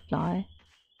her how to fly.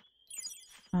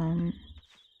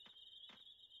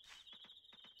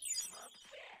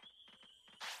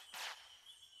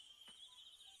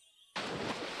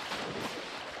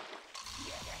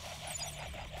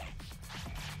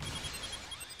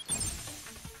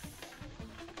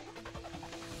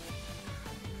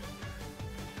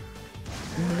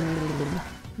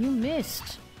 You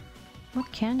missed.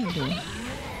 What can you do?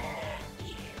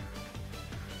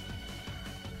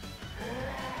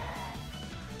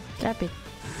 Slap it.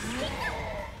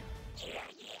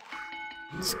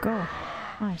 Let's go.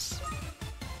 Nice.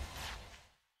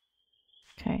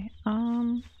 Okay,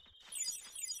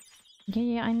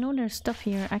 yeah, I know there's stuff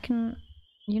here. I can...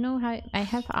 You know how I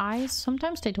have eyes?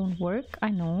 Sometimes they don't work, I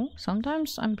know.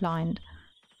 Sometimes I'm blind.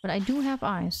 But I do have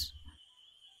eyes.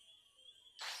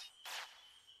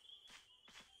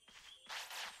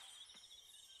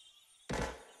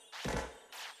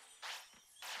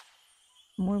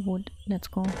 More wood. Let's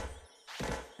go.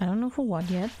 I don't know for what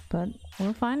yet, but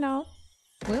we'll find out.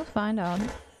 We'll find out.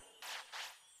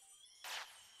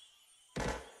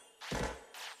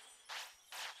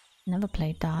 Never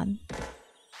played that.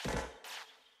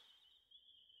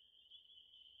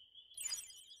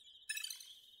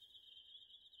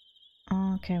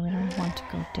 Okay, we don't want to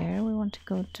go there. We want to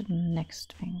go to the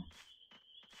next thing.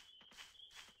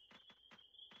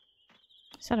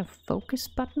 Is that a focus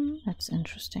button? That's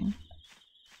interesting.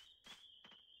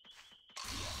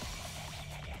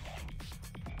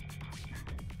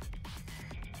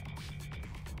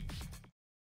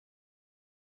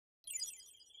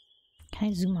 Can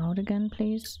I zoom out again,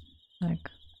 please? Like...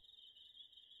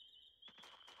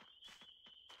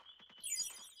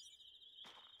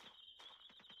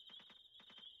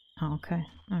 Oh, okay.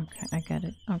 Okay, I get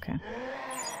it. Okay.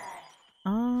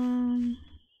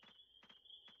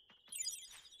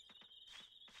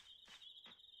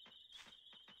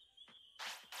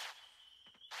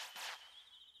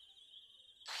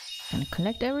 Gonna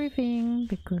collect everything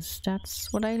because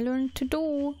that's what I learned to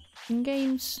do in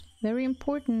games. Very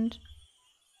important.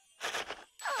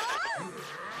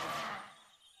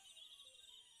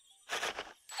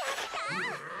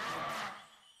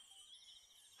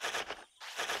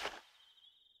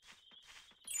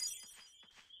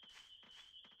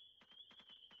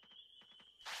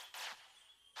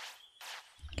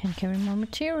 Can carry more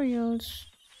materials.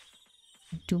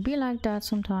 It do be like that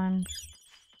sometimes.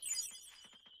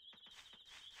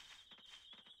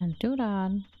 And do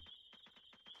that.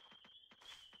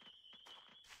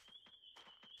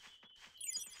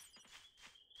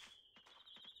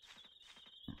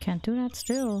 Can't do that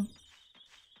still.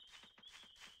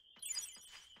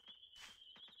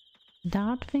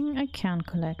 That thing I can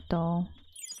collect though.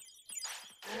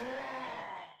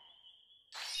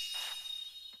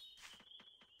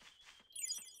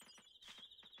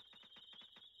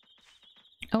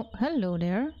 Oh, hello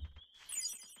there.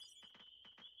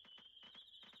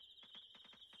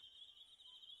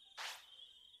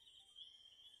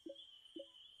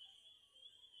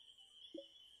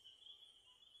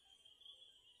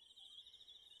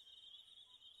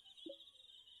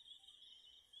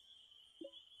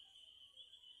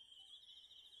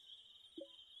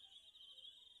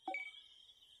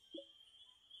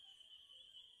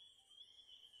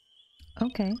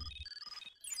 Okay.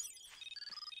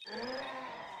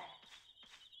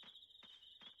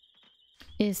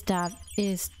 Is that,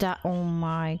 oh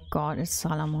my god, it's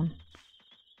Solomon.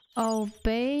 Oh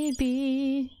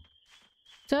baby,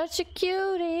 such a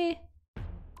cutie.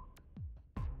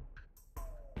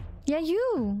 Yeah,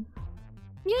 you.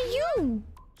 Yeah, you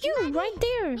right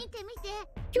there.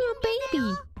 You're a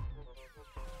baby.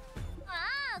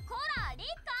 ああ、こら、リ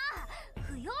カ。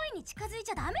不用意に近づい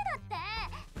ちゃダメだって。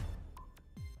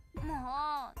もう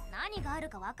何がある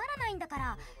かわからないんだか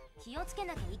ら、気をつけ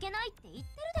なきゃいけないって言ってる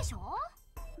でしょ。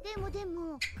で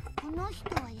もこの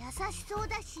人は優しそう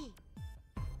だし。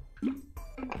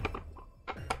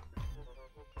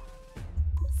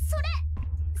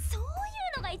そうい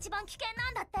うのが一番危険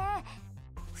なんだって。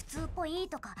普通っぽい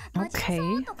とか真面目 Okay,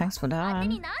 そうとか thanks for 当て that.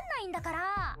 になんないんだか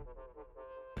ら。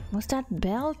 What's that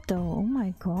belt though? Oh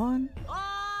my god. おー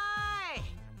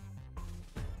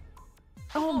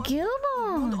Oh,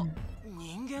 Gilmon! い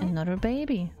人間 Another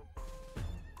baby. ね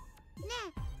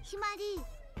えひまり、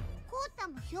コウタ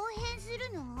も表変す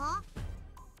るの？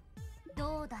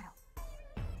どうだろう。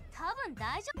多分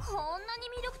大丈夫。こんなに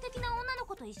魅力的な女の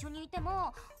子と一緒にいて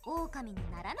も狼に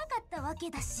ならなかったわけ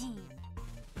だし。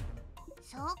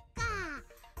そっか、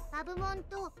バブモン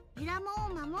とユラモ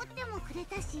ンを守ってもくれ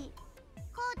たし、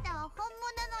コウタは本物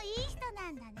のいい人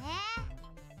なんだね。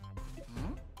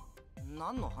ん？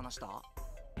何の話だ？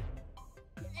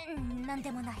なん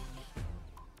でもない。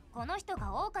この人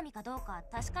が狼かどうか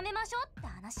確かめましょうって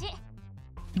話。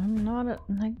 I'm not a,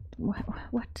 like,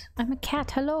 what? I'm a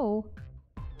cat, hello.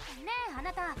 ねえあ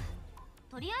なた、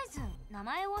とりあえず名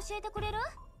前を教えてくれる？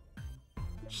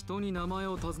人に名前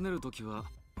を尋ねるときは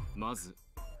まず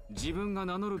自分が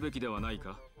名乗るべきではない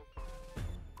か。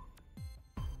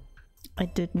 I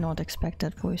did not expect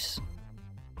that voice. も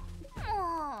う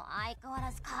相変わ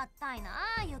らず硬いな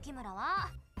雪村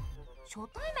は。初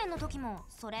対面の時も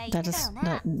それ言 That ってた is よ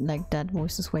ね。 like that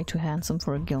voice is way too handsome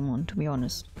for a Gilmon, to be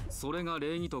honest. それが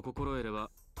礼儀と心得れ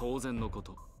ば当然のこ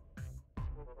と。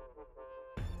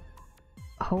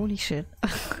 Holy shit.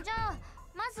 じゃあ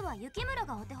まずは雪村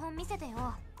がお手本見せて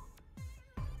よ。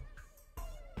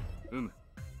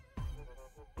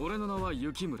俺の名は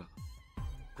雪村。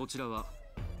こちらは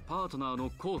パートナーの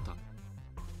コウタ。う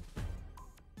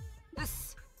っ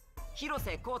す、広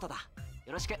瀬コウタだ。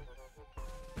よろしく。リ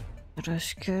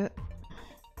ッ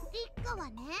カは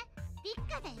ね、リッ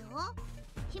カだよ。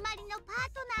ひまりのパー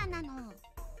トナーなの。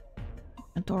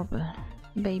 Adorable.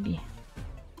 Baby. で、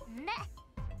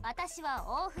私は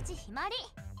大藤ひまり。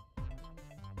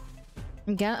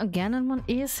Ganonmon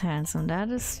is handsome.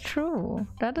 That is true.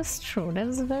 That is true. That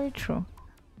is very true.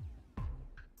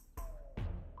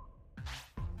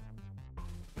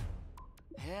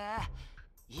 へ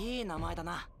え、いい名前だ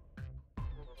な。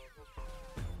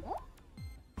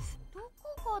ど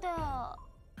こかで。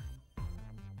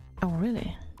 Oh,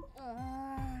 really? コ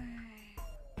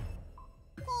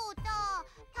ウタ、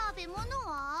食べ物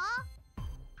は？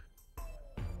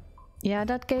 Yeah,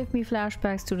 that gave me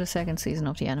flashbacks to the second season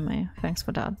of the anime. Thanks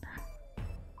for that.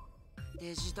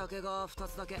 デジタケが2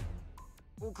つだけ。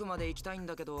奥まで行きたいん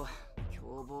だけど、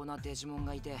凶暴なデジモン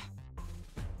がいて。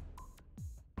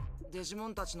デジモ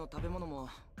ンたちの食べ物も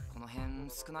この辺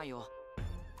少ないよ。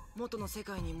元の世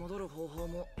界に戻る方法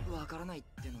もわからないっ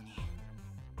てのに。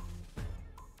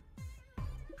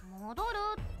戻る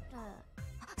っ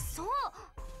て。そう、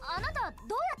あなたどうや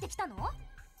って来たの？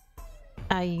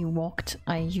 I walked,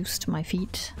 I used my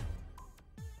feet.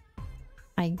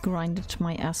 I grinded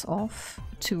my ass off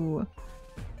to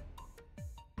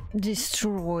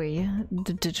destroy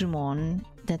the Digimon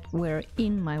that were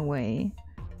in my way.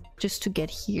 Just to get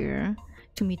here,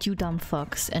 to meet you dumb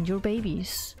fucks and your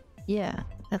babies. Yeah,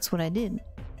 that's what I did.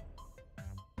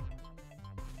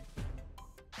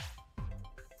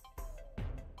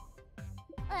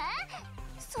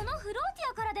 そのフローテ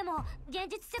ィアからでも現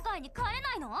実世界に帰れ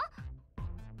ないの？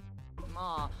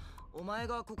まあ、お前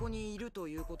がここにいると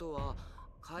いうことは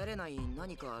帰れない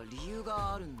何か理由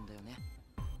があるんだよね。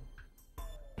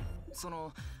そ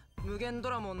の無限ド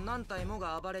ラモン何体も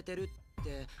が暴れてるっ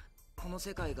てこの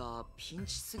世界がピン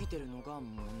チすぎてるのが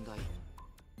問題。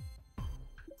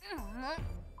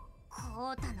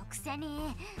コウタのくせ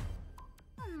に。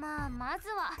まあまず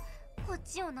はこっ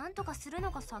ちを何とかする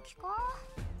のが先か。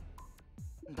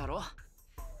だろ。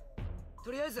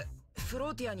とりあえずフロ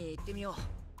ーティアに行ってみよう。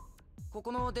こ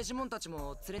このデジモンたち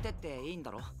も連れてっていいん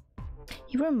だろ。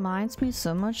 He reminds me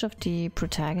so much of the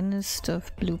protagonist of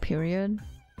Blue Period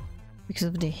because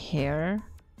of the hair.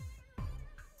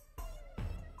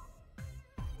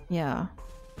 Yeah.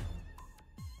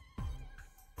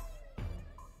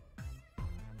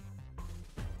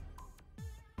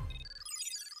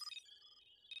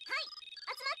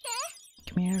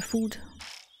 Give me your food.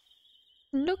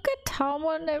 Look at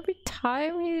Talmon every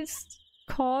time he's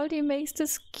called, he makes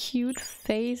this cute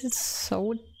face. It's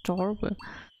so adorable.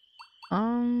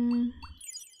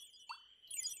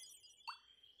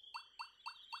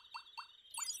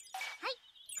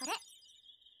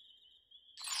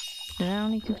 Did I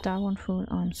only give that one food?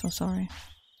 Oh, I'm so sorry.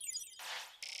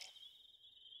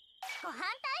 ご飯タ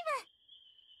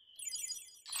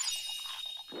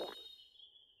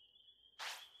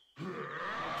イム。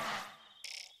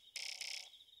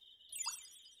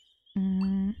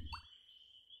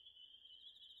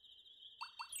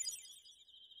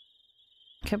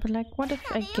Okay, but like, what if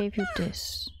I gave you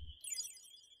this?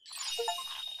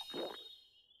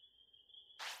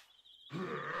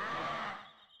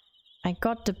 I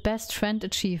got the best friend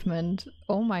achievement.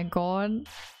 Oh my god.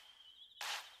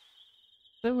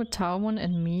 Silver Talmon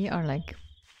and me are like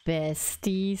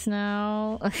besties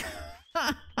now.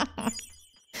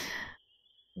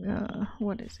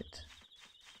 What is it?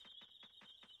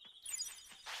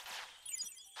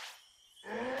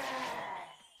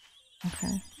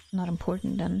 Okay, not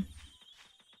important then.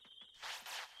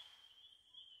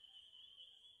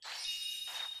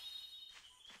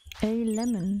 A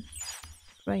lemon.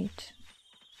 Great.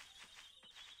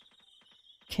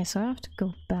 Okay, so I have to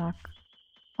go back.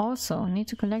 Also, I need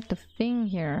to collect the thing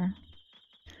here.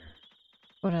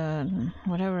 But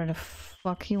whatever the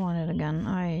fuck he wanted again.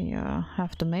 I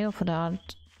have to mail for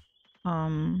that.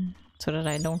 So that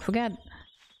I don't forget.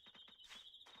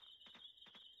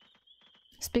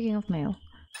 Speaking of mail.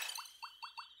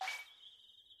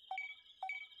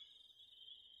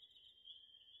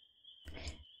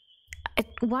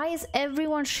 Why is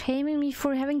everyone shaming me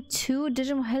for having 2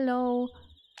 Digimon? Hello.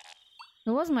 It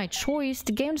wasn't my choice.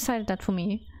 The game decided that for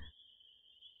me.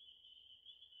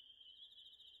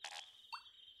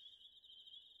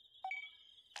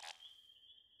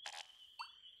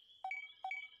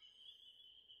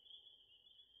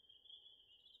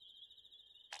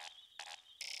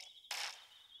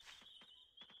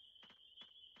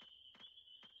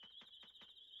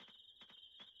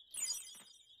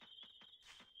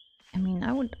 I mean,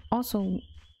 I would also,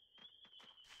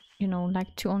 you know,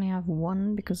 like to only have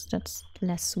 1 because that's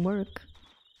less work.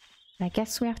 I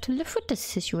guess we have to live with this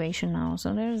situation now.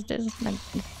 So there's like,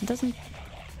 it doesn't.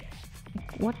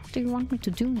 Like, what do you want me to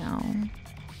do now?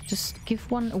 Just give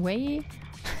 1 away?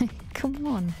 Come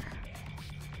on.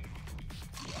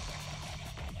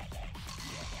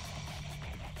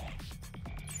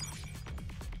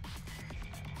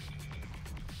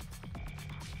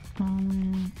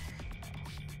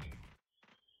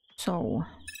 So,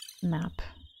 map.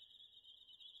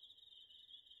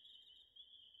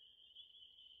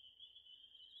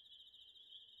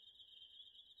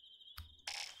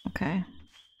 Okay.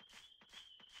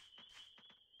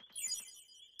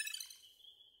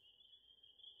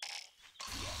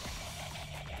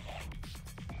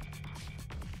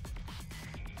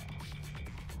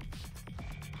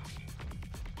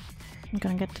 I'm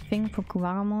gonna get the thing for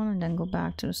Kuwaramon and then go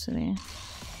back to the city.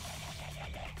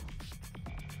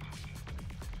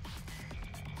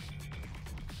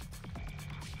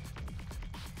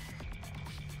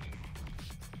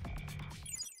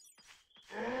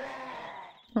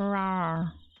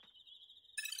 Rawr.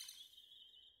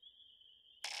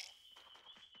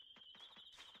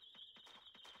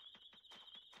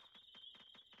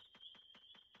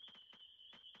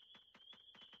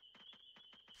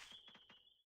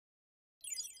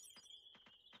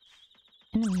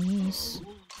 Enemies.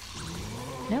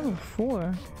 Level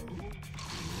 4.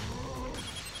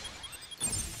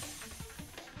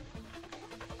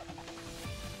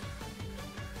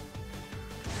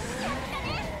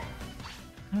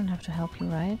 I don't have to help you,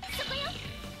 right?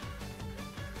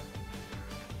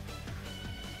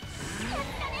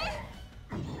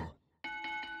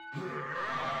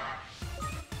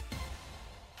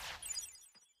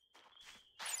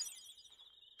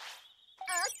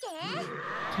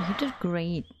 Okay, you did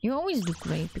great. You always do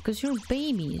great because you're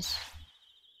babies.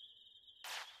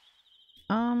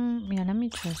 Yeah, let me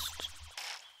just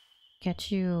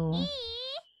get you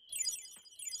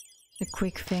the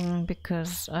quick thing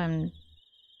because I'm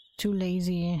too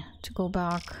lazy to go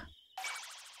back.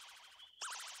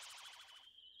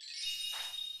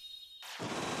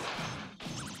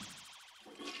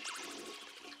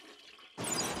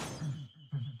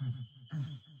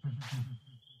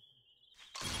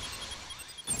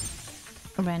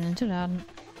 I ran into that.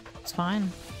 It's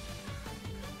fine.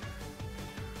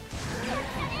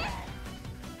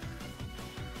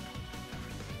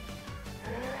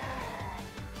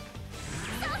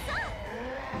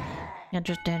 Yeah,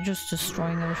 they're just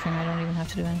destroying everything. I don't even have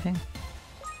to do anything.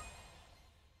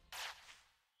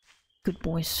 Good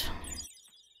boys.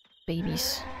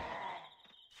 Babies.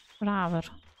 Braver.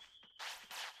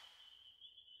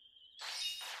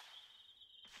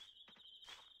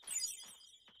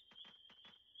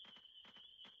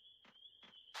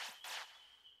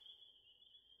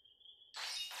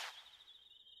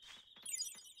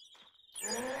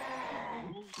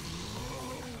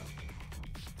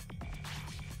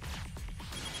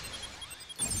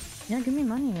 Yeah, give me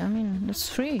money. I mean, it's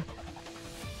free.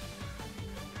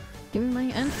 Give me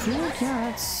money and food.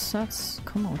 Yeah, that's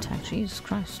come on, tech. Jesus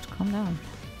Christ, calm down.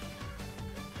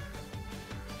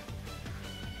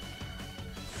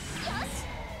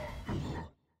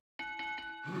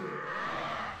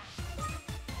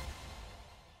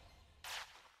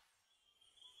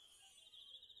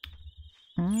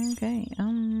 Okay,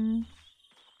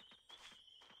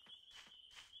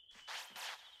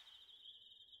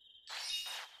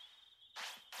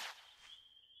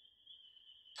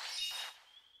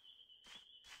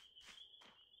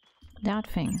 that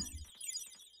thing.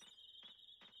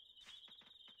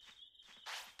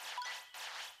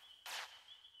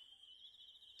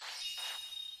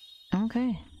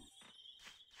 Okay.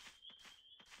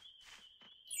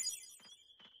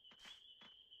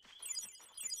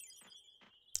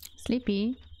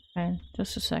 Sleepy? Okay,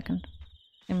 just a second.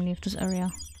 Let me leave this area.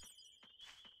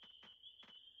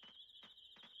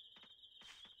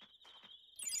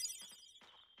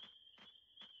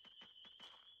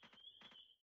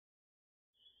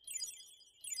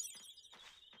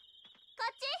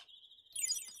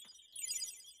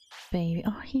 Baby,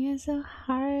 oh, he has a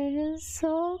heart. It's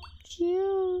so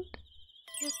cute.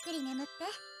 ゆっくり眠って。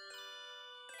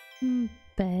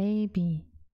 Baby.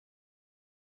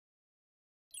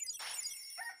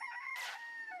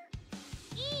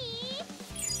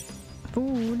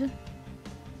 Food.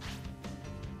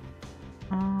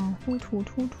 Food.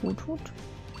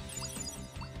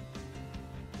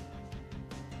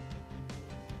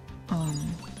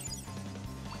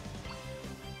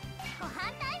 ご飯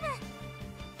タイム。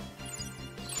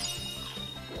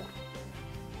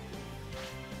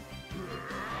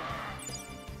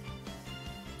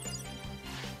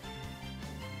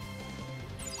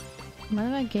 What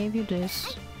if I gave you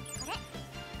this?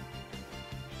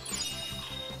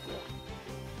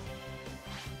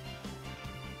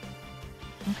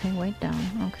 Okay, weight down.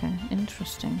 Okay,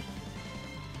 interesting.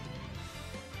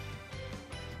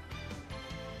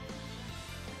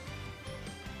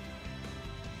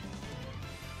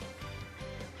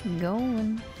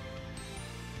 Going.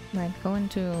 Right, going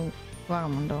to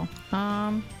Vagamundo.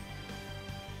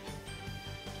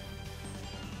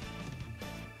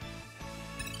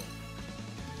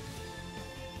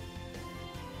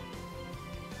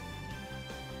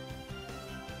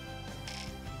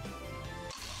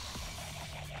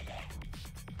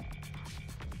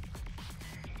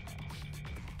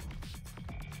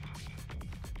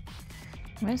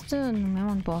 Where's the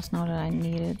Numemon boss now that I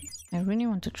need it? I really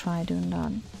want to try doing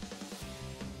that.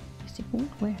 Is it good?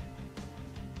 Where?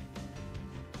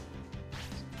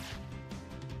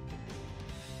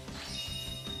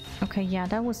 Okay, yeah,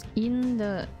 that was in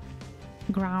the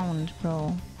ground,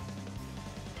 bro.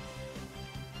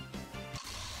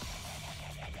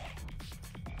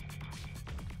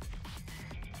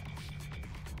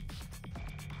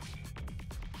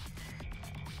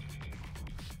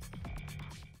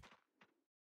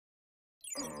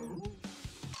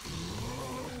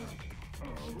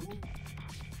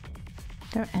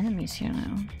 There are enemies here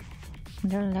now.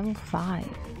 They're level 5.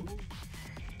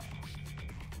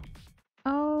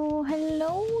 Oh,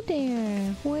 hello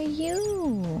there. Who are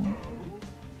you?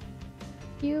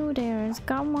 You there. It's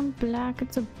Gaumon Black.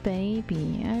 It's a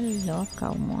baby. I love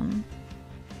Gaumon.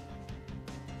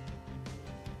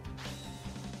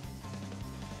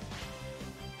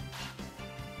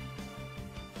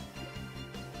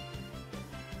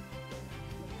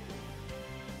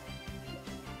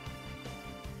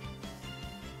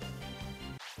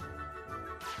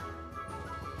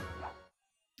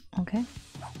 Okay.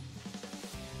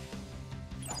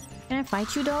 Can I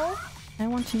fight you though? I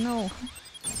want to know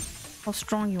how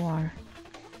strong you are.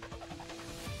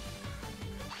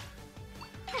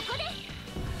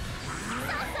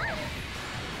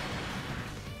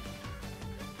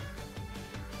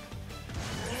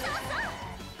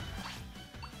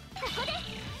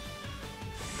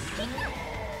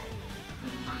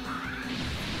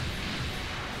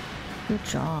 Good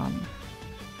job.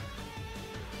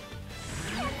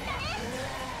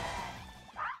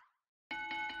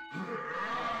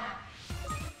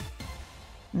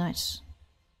 Nice.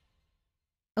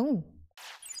 Oh.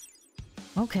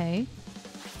 Okay.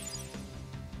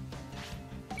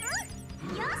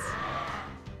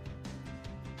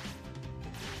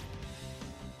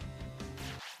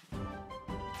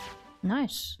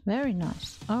 Nice. Very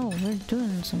nice. Oh, we're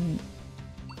doing some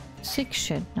sick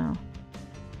shit now.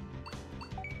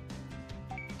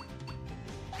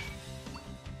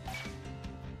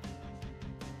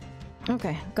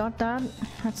 Okay, got that.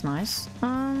 That's nice.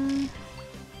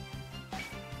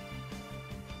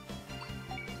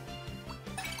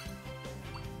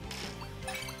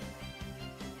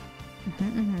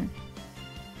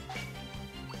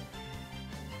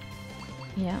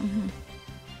 Yeah.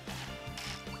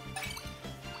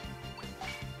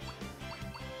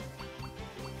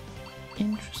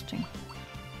 Interesting.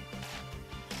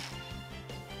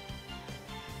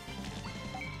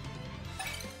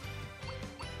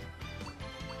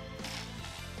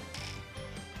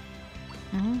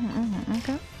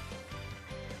 Okay.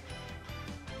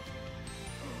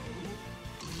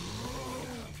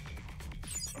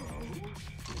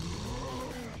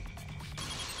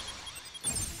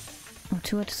 Oh,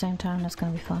 two at the same time, that's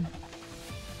gonna be fun.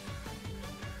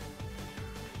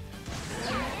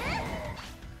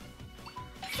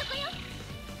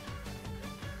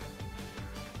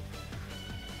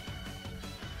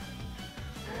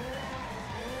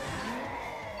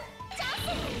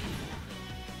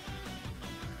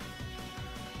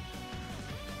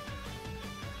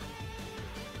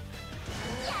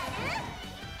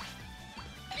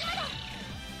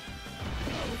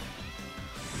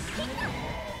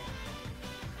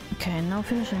 Okay, now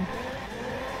finishing.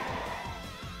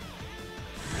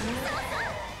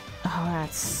 Oh,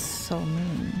 that's so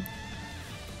mean.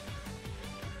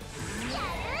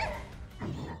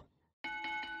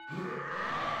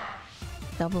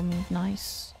 Double meat,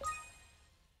 nice.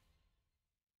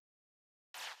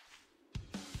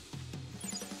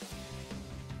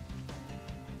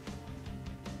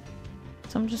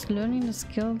 So I'm just learning the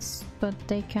skills, but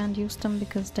they can't use them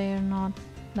because they are not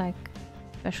like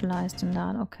specialized in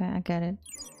that. Okay, I get it.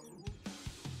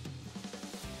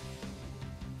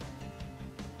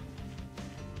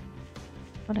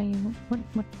 What are you?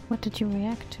 What did you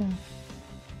react to?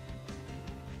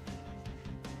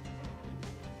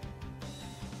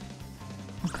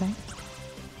 Okay.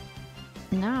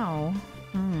 Now.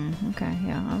 Okay,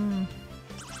 yeah, I'm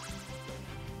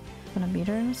gonna beat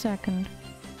her in a second.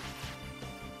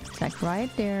 It's like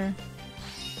right there.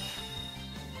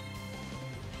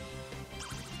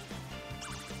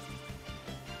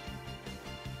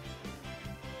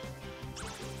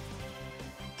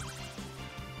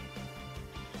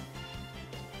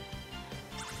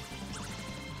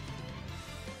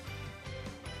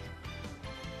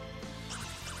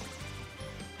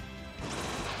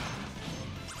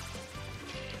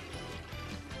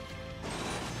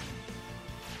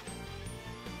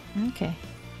 Okay.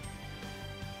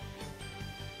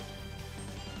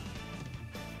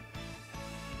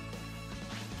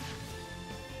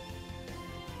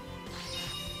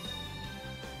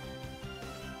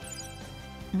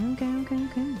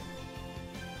 Okay.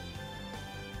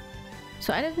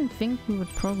 So I didn't think we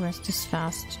would progress this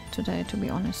fast today, to be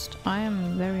honest. I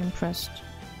am very impressed.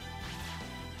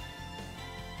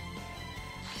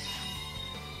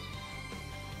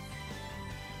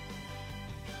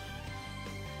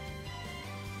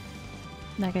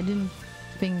 Like, I didn't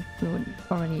think we would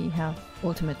already have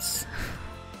ultimates.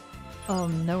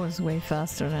 That was way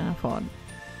faster than I thought.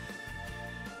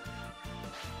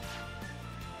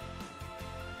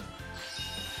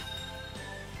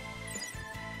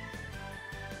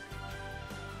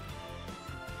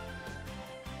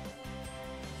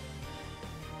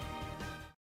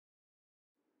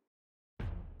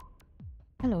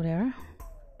 Hello there.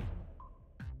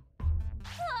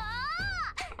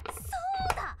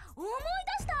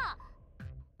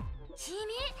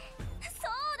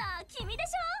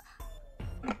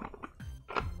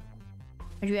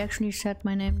 You actually said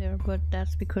my name there, but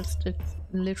that's because it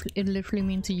literally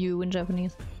means you in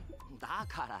Japanese. だ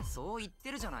からそう言っ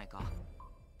てるじゃないか。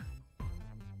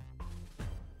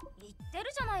言ってる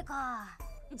じゃないか。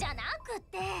じゃなくっ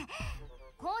て、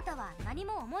コウタは何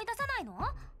も思い出さないの？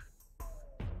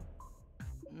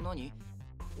何？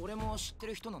俺も知って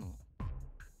る人なの？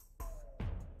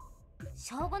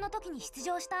小5の時に出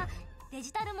場したデ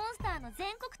ジタルモンスターの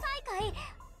全国大会覚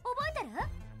えてる？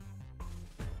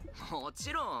も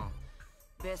ちろん。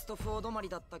ベスト4止まり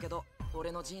だったけど、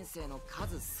俺の人生の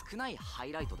数少ないハ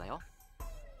イライトだよ。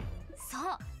そう、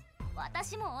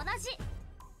私も同じ。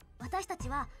私たち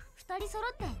は2人揃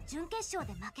って準決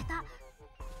勝で負けた。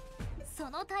そ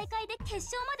の大会で決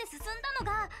勝まで進んだの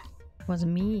が Was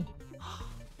me.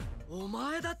 お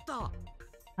前だった。ま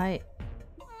はい。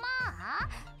あ、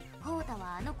コウタ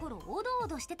はあの頃おどお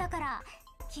どしてたから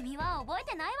君は覚え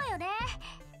てないわよね。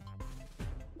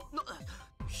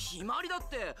ひまわりだっ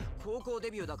て高校デ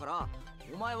ビューだから、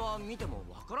お前は見ても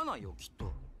わからないよきっ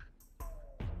と。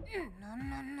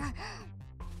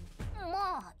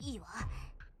まあいいわ。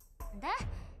で、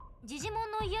ジジモ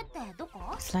ンの家ってどこ？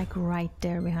 It's like right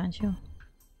there behind you.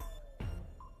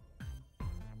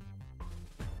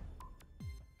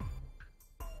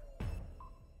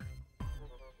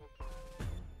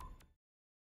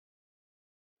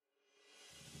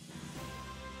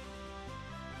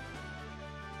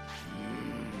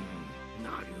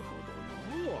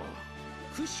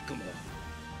 くしくも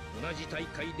同じ大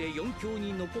会で4強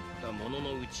に残った者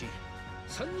のうち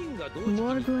3人が同時にデ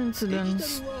ジタル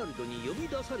ワールドに呼び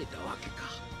出されたわけか。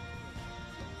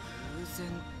偶然っ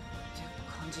て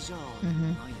感じじゃないよな。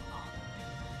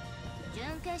準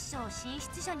決勝進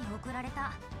出者に贈られ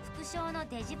た副賞の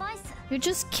デジバイス。 You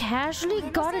just casually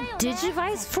got a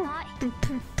Digivice for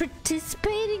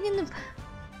participating in the...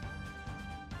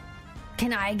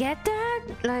 Can I get that?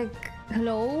 Like,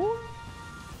 hello?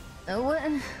 What?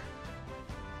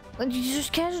 You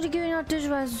just casually giving out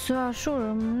Digivices, sure. と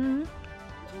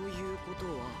いうこと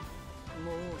は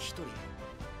もう一人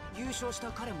優勝し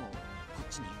た彼もこっ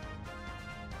ちに。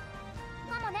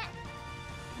かもね。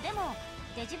でも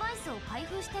デジバイスを開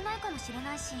封してないかもしれ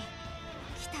ないし、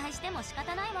期待しても仕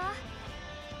方ないわ。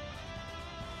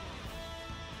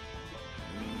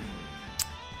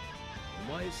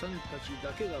お前さんたち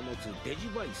だけが持つデジ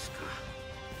バイスか。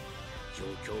状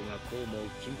況がこうも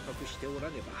緊迫しておら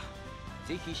ねば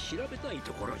ぜひ調べたい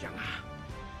ところじゃが。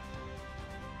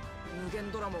無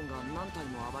限ドラモンが何体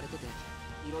も暴れてて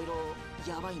いろいろ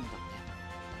やばいんだって。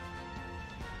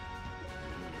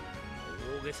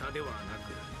大げさではな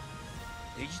く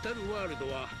デジタルワールド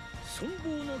は存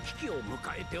亡の危機を迎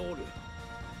えておる。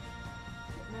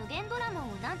無限ドラモンを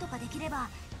何とかできれば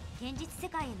現実世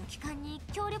界への帰還に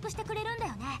協力してくれるんだ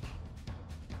よね。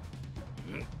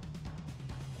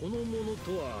この者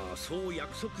とはそう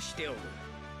約束しておる。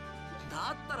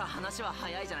だったら話は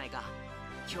早いじゃないか。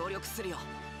協力するよ。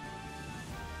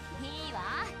いいわ、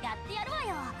やってやるわ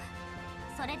よ。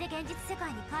それで現実世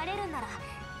界に帰れるんなら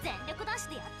全力ダッシュ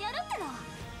でやってやるっての。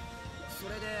そ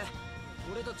れで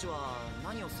俺たちは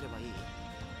何をすればいい？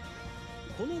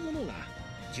この者が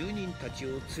住人たちを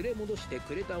連れ戻して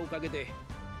くれたおかげで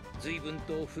随分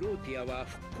とフローティアは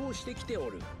復興してきてお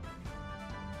る。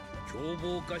凶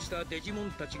暴化したデジモ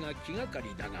ンたちが気がか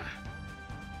りだが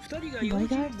二人が用心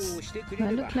棒をしてく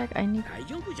れれば大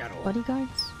丈夫じゃろう。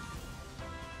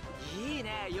いい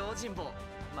ね、用心棒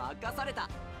任された。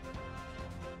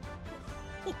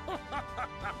頼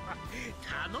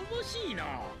もしいな。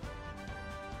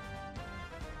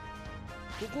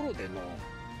ところでの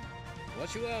わ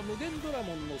しは無限ドラ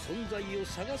モンの存在を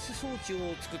探す装置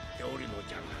を作っておるの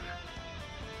じゃ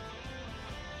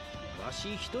が、わ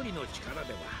し一人の力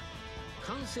では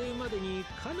完成までに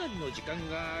かなりの時間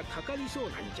がかかりそうな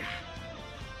んじゃ。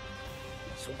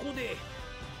そこで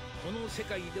この世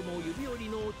界でも指折り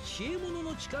の知恵者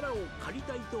の力を借り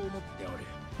たいと思っておる。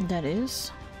That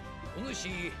is? お主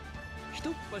一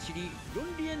っ走り論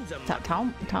理演算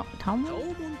Taumon? と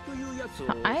いうやつを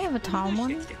I have a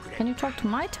Taumon. Can you talk to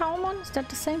my Taumon? Is that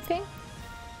the same thing?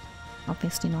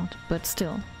 Obviously not, but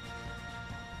still.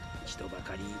 ちとば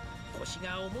かり腰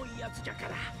が重いやつじゃか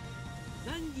ら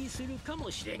難儀するか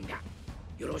もしれんが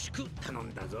よろしく頼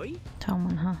んだぞい。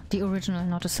 Taumon, huh? The original,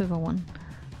 not a silver one.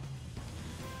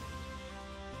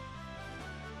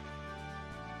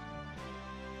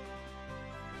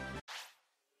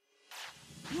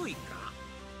 よいか。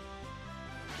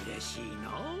嬉しい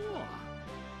の。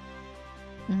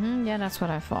Yeah, that's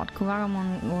what I thought.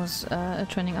 Kuwagamon was a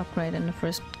training upgrade in the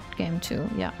first game too.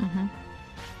 Yeah.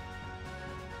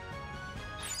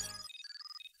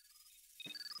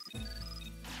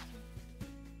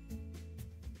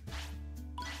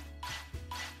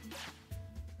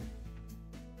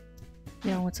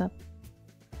 Yeah, what's up?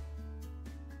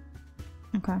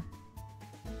 Okay.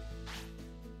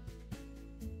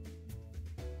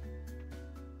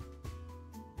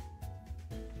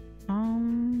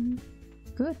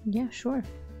 Good. Yeah, sure.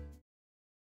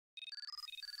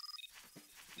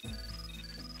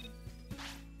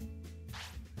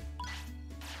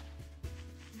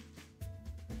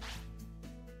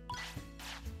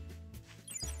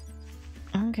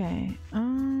 Okay.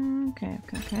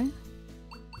 Okay.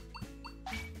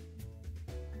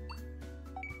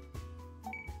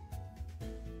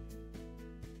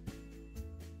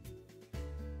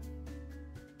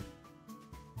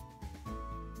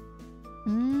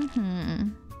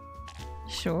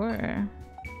 Sure.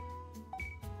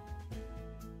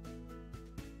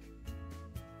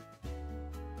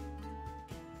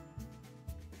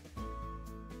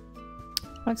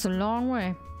 That's a long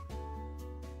way.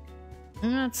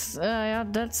 That's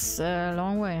that's a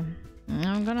long way.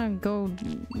 I'm gonna go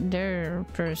there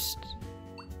first.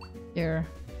 Here.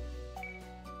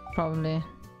 Probably.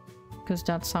 Because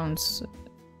that sounds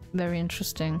very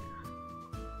interesting.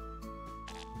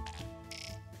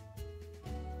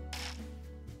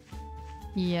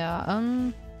 Yeah,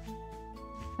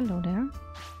 hello there.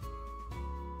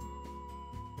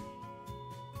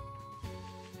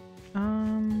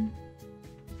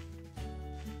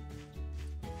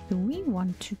 Do we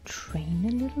want to train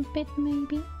a little bit,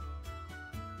 maybe?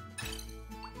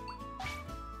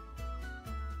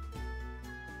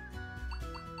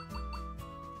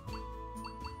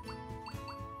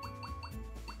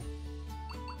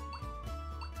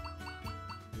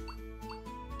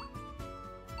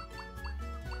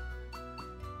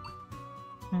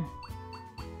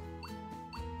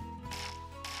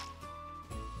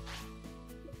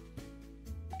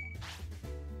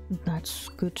 That's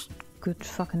good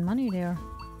fucking money there.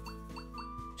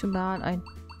 Too bad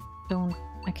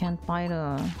I can't buy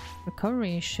the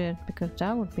recovery shit, because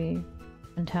that would be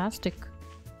fantastic.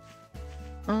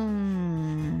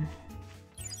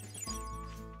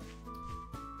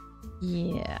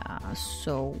 Yeah,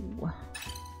 so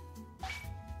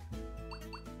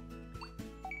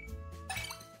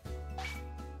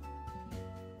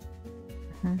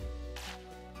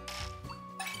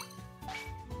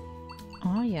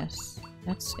oh yes,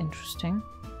 that's interesting.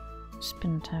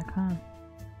 Spin attack, huh?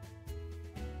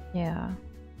 Yeah.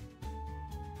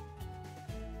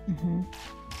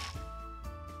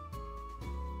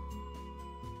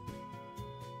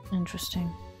 Interesting.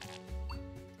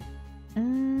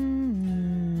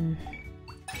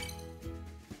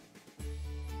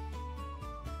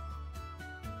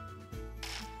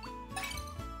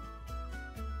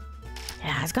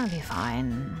 Yeah, it's gonna be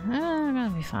fine. Gonna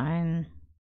be fine.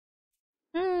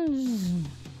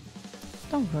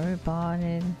 Don't worry about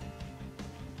it.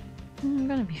 I'm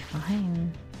gonna be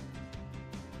fine.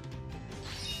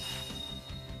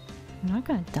 I'm not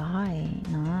gonna die.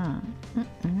 Nah.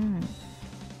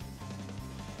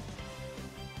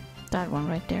 That one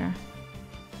right there.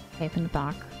 Cape in the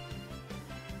back.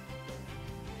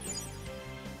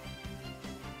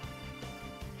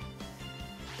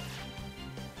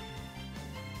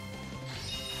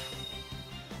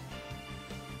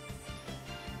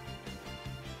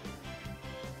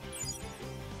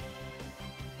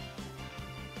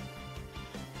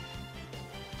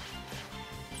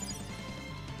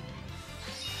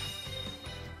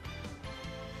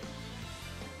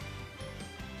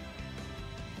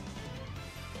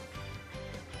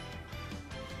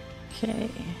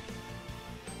 Okay.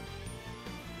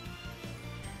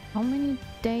 How many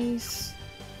days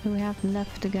do we have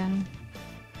left again?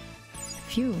 A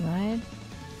few, right?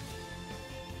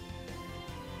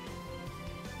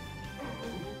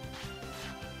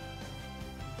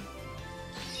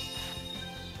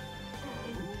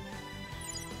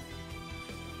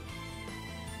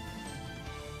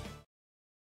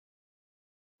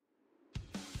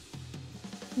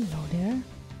 Hello there.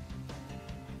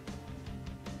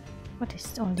 What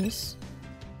is all this?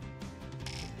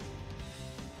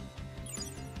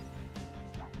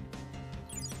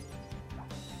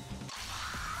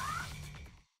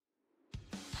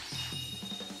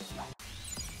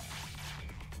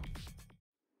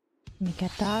 Let me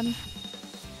get that.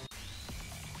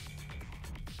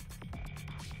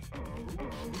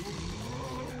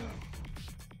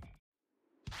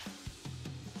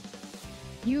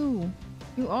 You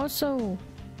also.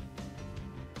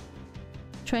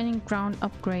 Training ground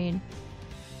upgrade.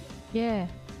 Yeah.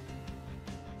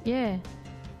 Yeah.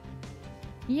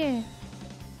 Yeah.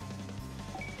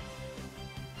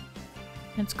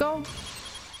 Let's go.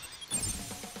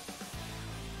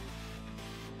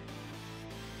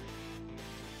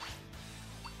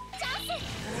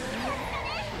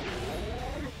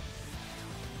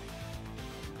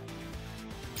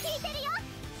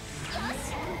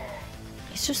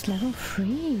 He's just level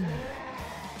 3.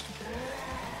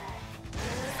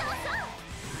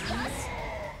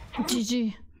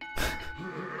 GG.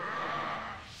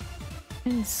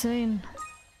 Insane.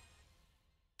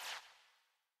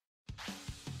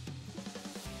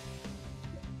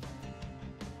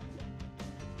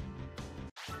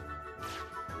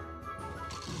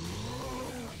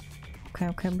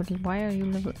 Okay, but why are you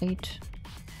level 8?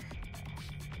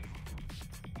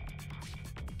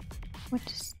 What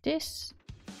is this?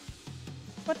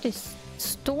 What is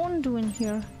stone doing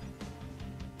here?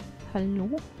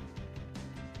 Hello?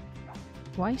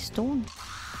 Why stone?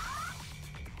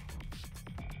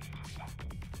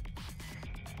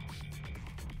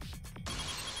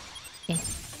 Yeah.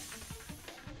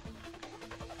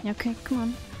 Okay, come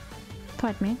on.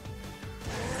 Fight me.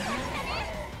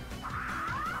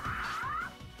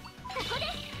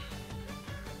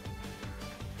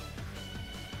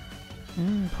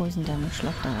 Poison damage,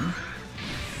 lockdown.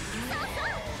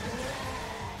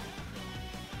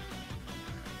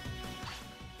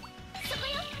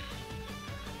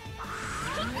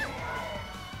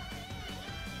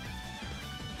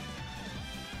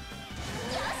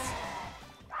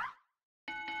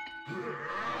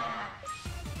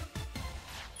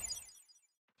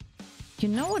 You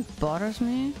know what bothers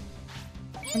me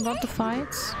about the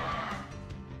fights?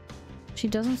 She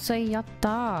doesn't say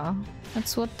yatta.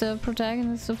 That's what the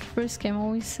protagonist of the first game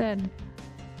always said.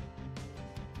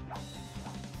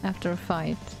 After a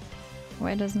fight.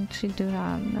 Why doesn't she do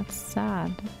that? That's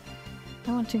sad.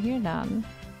 I want to hear that.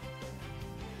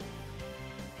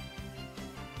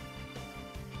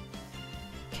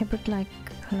 Okay, but like,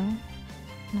 hello?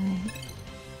 No.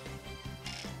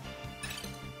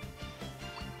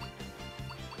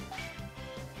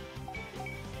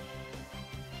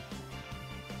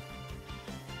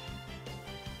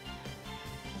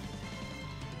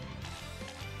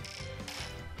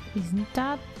 Isn't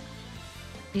that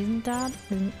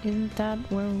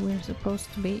where we're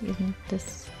supposed to be? Isn't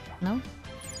this... no?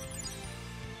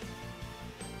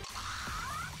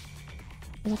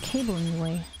 There's a cable in the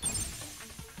way.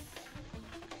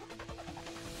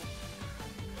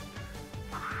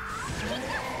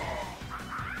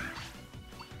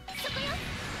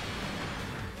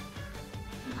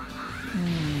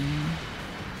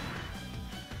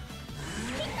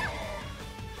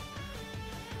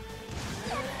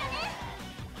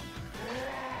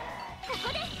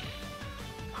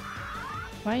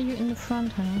 Why are you in the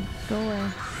front, honey? Go away.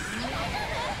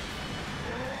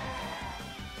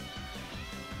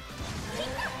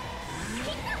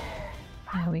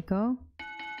 There we go.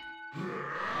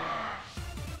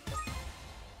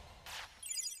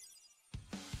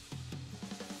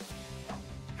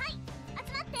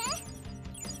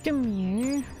 Come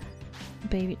here,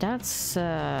 baby. That's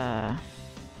a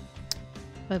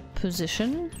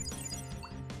position.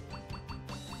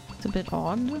 It's a bit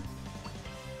odd.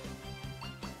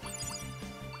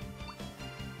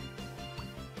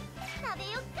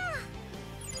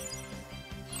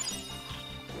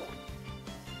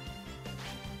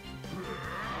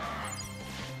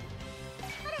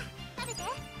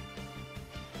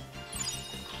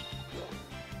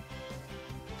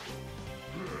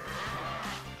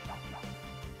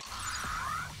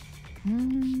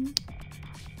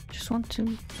 Just want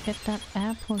to get that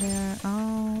apple there.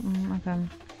 Oh, okay.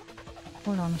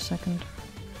 Hold on a second.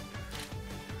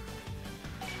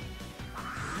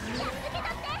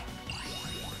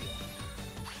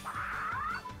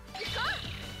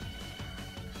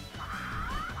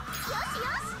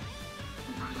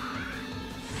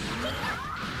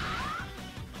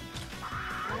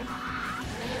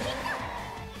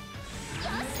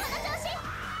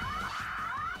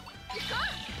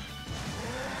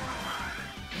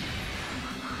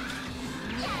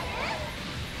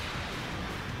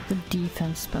 The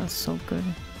defense spell's so good.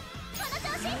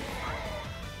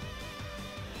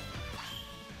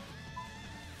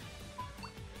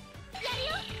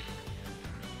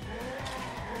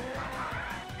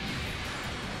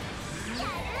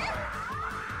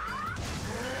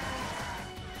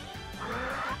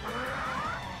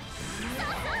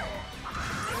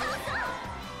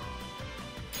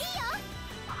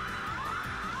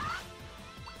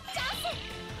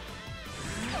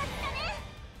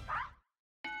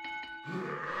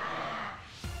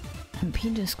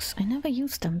 MP discs. I never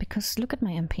use them because look at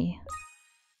my MP.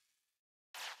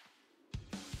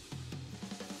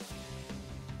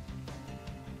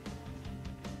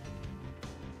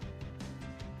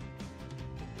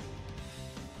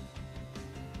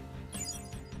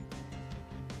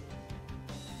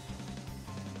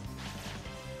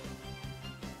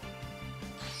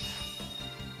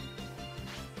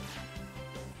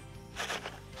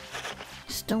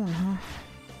 Stone, huh?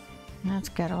 Let's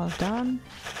get all done.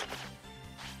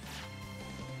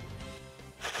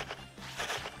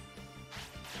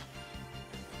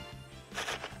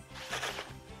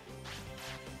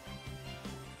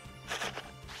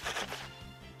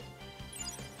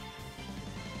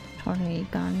 Totally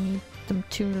gonna need the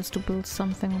materials to build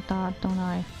something with that, don't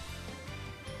I?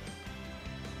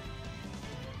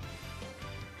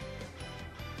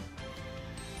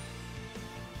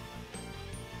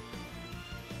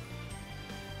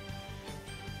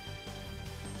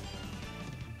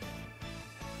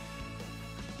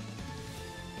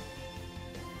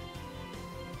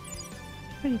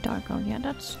 Pretty dark out, yeah,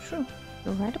 that's true.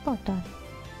 You're right about that.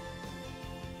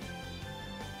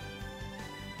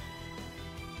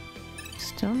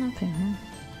 Still nothing, huh?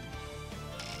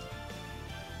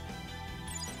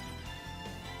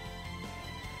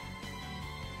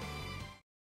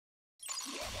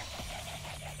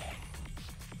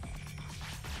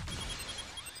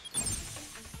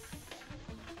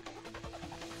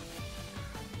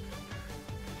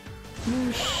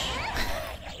 Whoosh.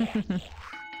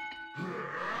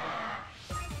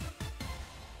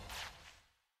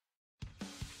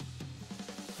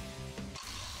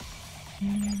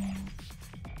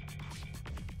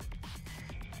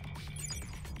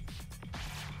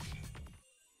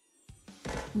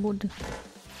 Wood.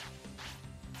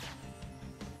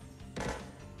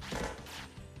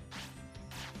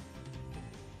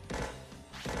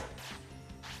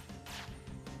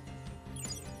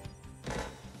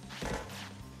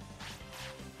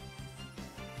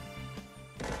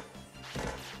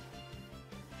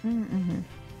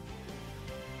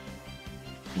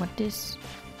 What is?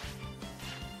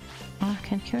 Oh, I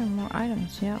can carry more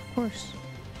items. Yeah, of course.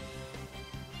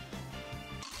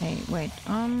 Hey, wait.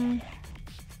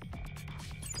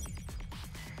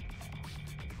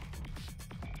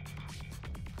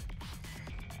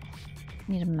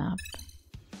 Need a map.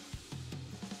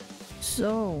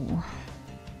 So...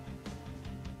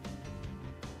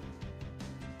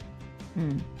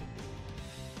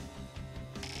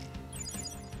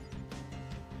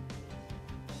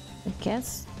 I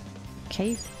guess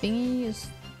cave thingy is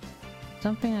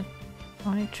something that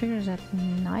only triggers at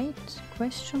night?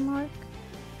 Question mark?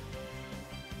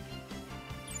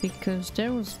 Because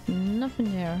there was nothing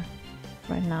there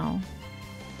right now.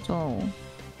 So...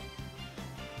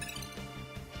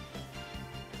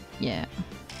 yeah.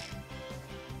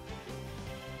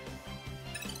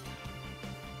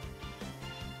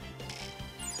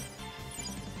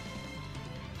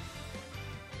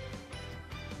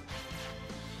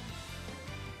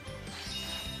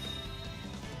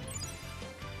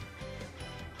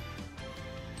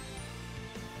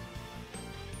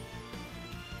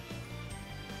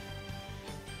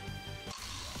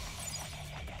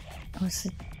 Or is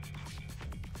it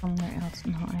somewhere else?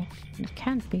 No, it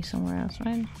can't be somewhere else,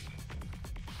 right?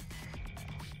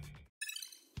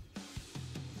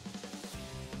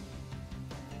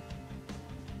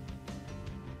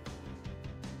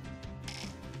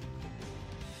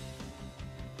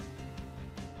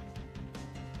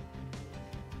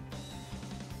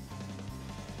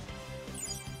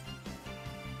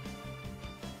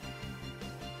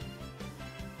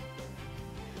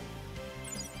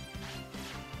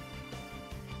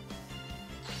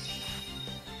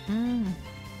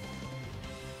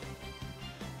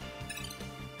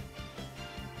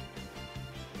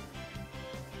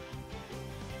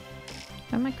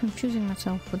 Why am I confusing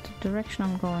myself with the direction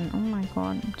I'm going? Oh my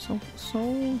god, I'm so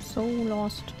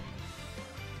lost.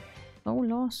 So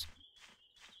lost.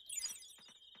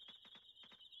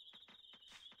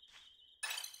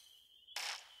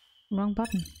 Wrong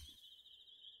button.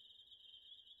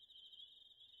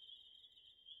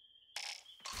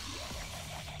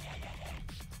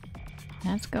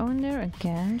 Let's go in there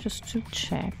again just to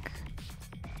check.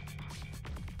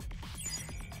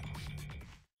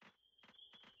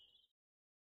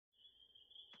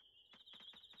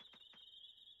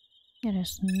 Yeah,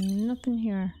 there's nothing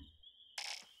here.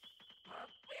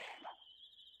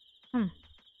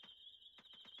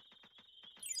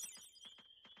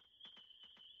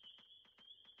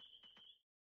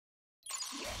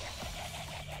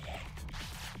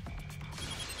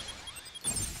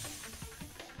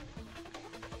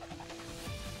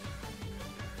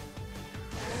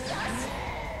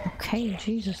 Okay,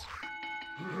 Jesus.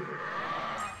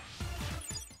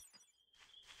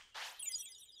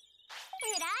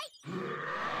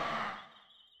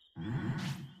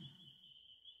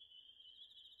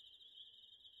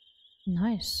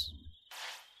 Nice.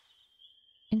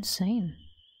 Insane.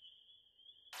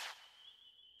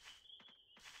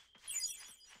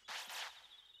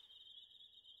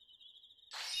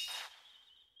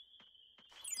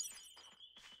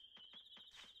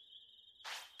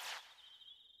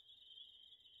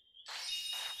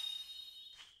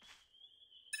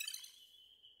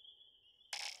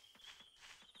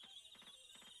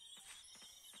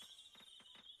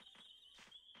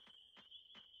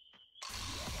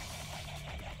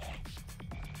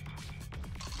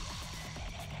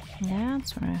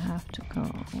 That's where I have to go.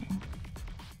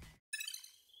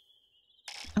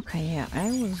 Okay, yeah,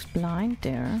 I was blind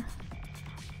there.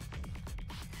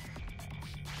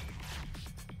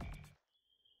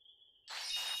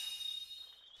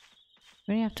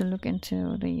 Really have to look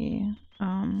into the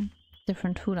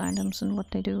different food items and what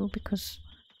they do, because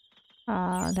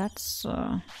that's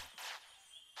a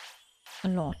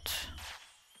lot.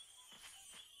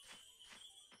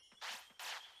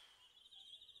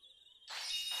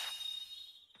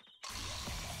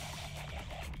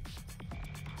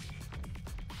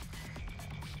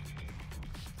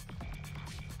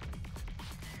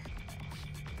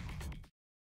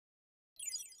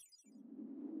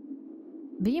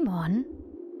 Digimon?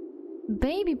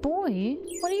 Baby boy?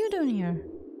 What are you doing here?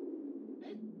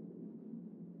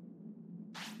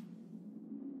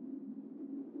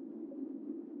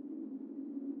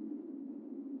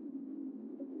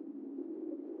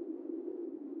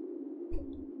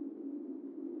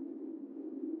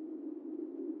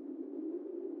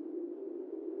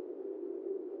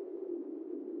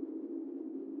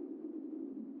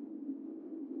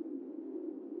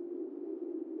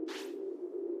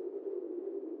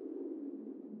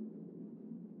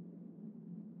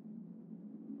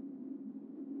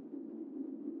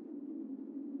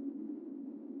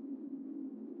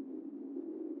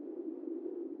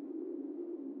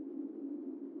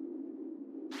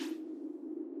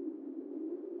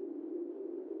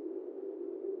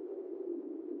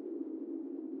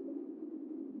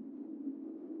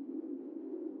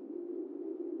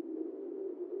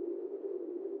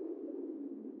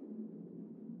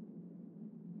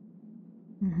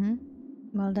 Mm-hmm.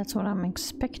 Well, that's what I'm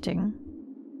expecting.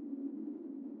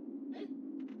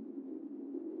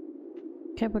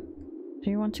 Okay, but do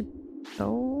you want to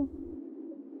go?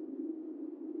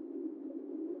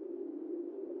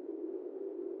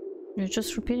 You're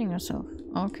just repeating yourself.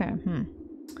 Okay,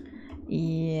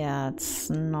 Yeah, it's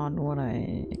not what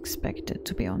I expected,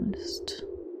 to be honest.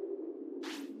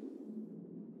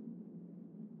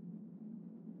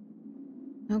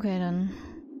 Okay then.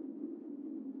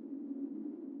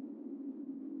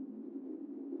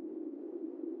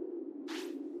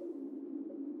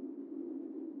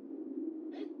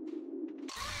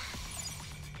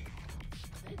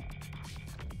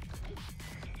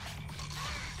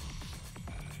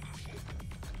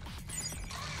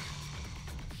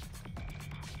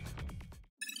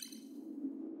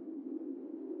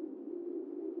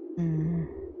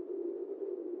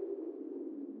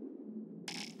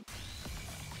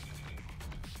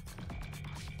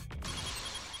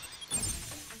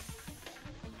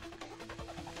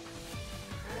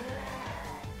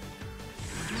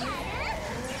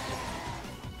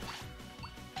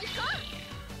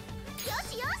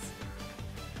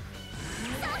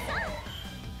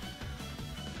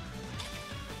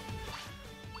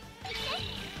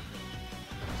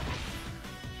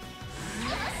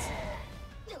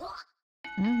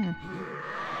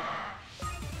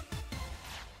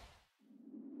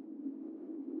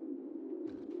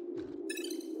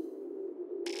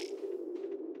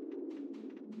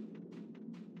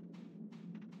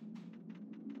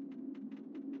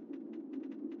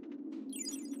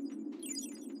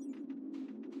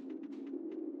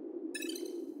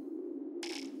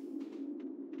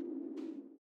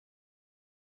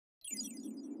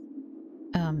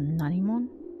 Nanimon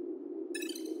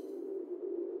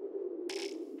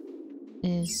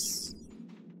is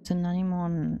the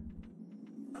Nanimon.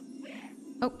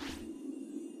 Oh,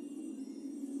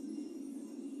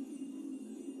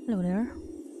 hello there.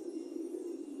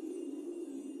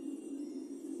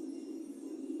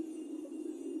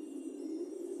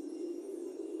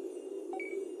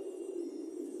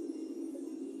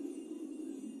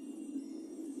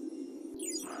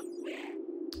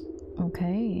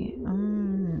 Okay,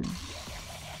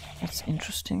 that's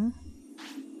interesting.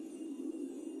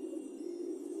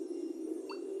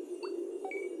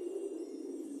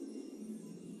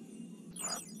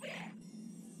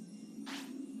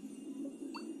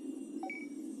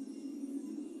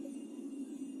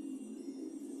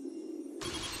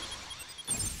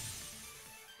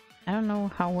 I don't know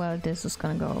how well this is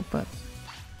gonna go, but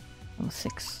oh,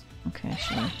 6. Okay,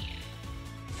 sure.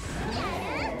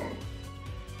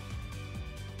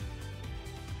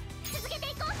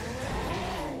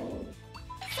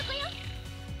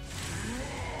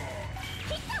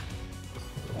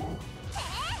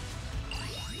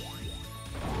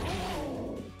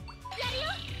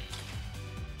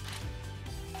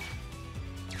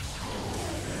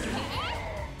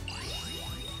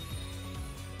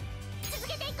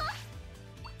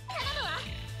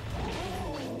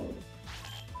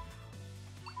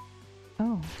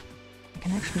 Oh, I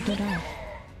can actually do that.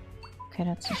 Okay,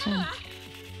 that's insane.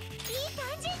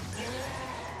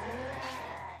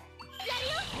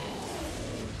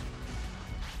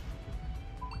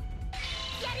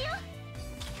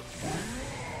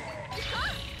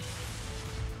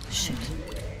 Shit.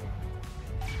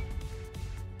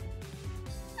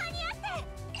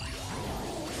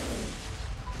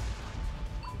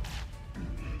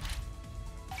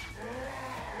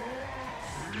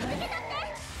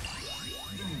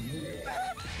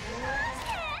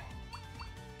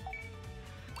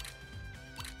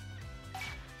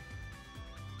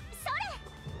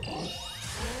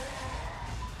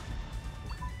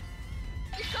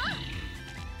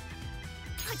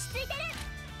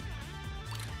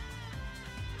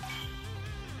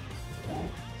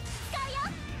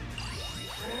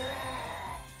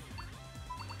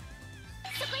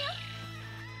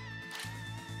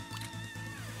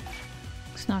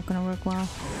 It's not gonna work well.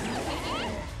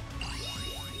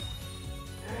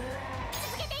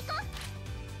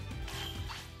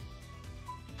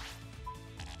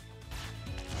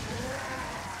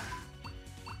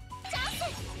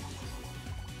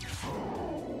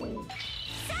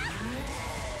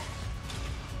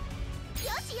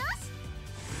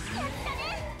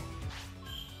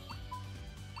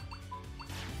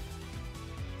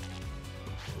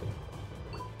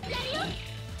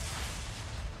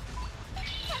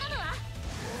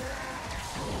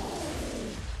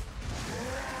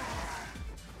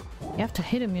 You have to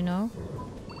hit him, you know.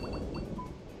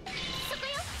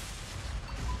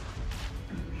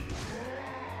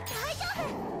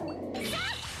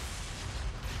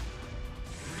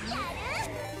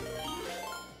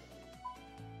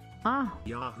 Ah.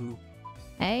 Yahoo.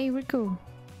 Hey, Riku.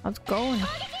 How's it going?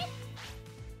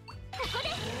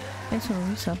 Thanks for the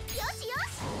resub.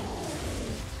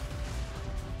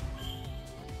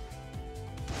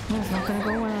 No, it's not gonna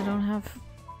go well. I don't have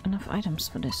enough items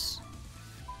for this.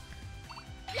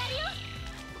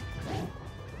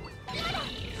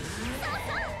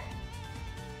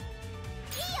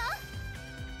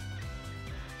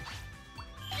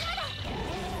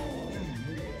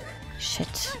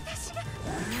 Shit.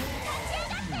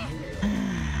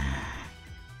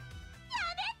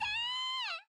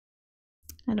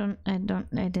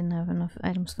 I didn't have enough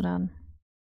items for that.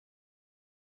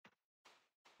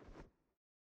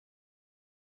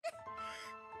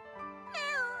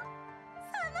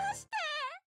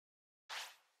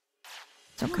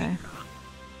 It's okay.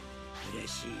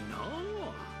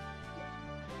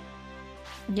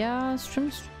 Yeah,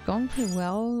 stream's gone pretty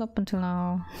well up until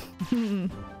now.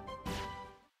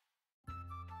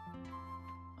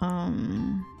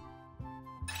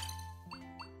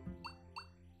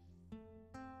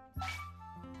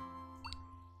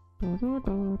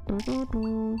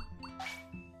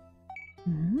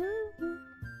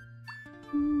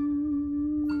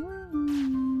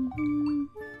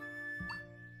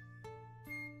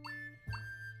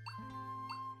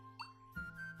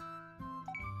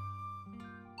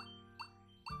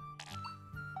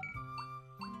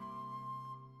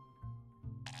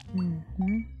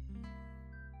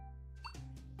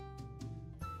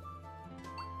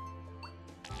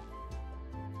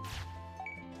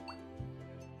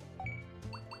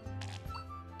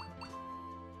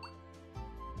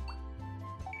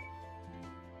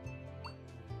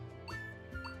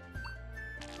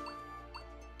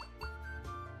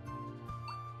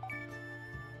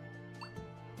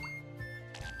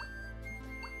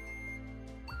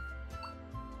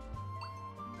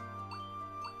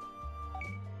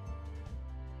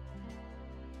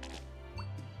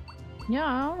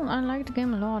 Yeah, I like the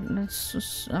game a lot. It's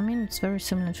just, I mean, it's very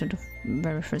similar to the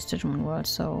very first Digimon world,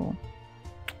 so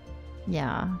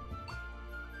yeah.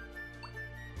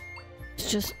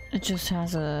 It just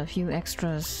has a few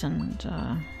extras and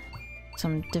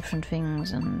some different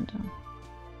things and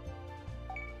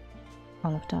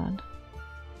all of that.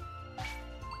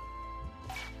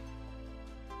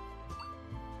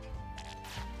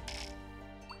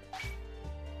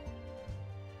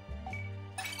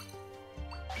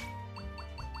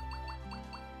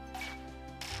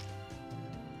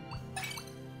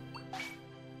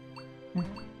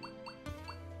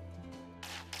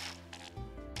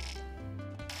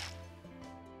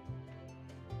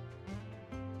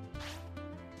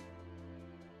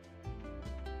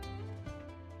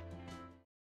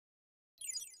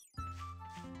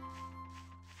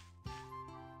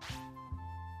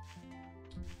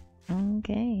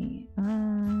 Okay.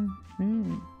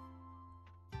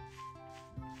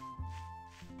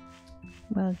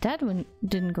 Well, that one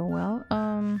didn't go well.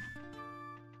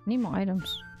 Need more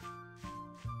items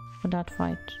for that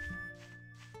fight.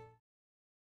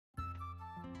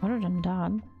 Other than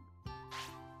that.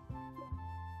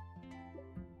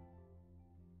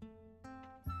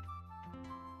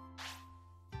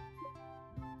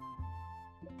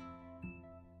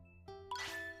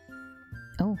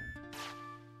 Oh.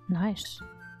 Nice.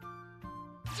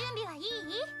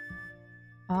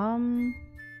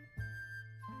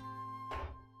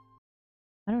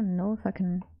 I don't know if I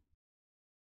can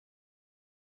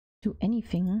do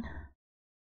anything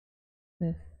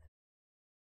with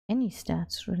any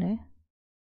stats really.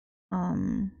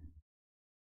 What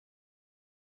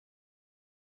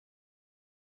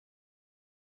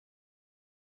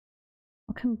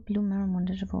can Blue Marimon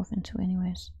evolve into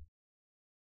anyways?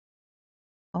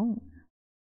 Oh.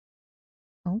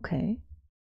 Okay.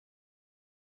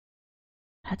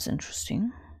 That's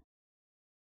interesting.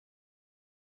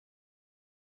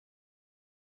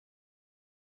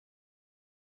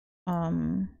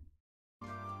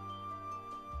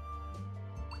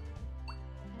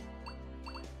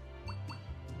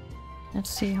 Let's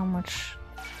see how much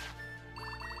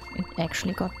it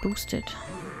actually got boosted.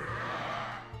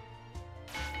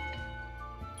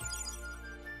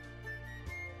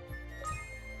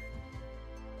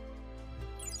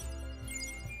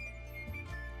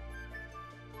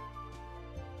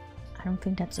 I don't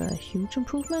think that's a huge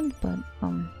improvement, but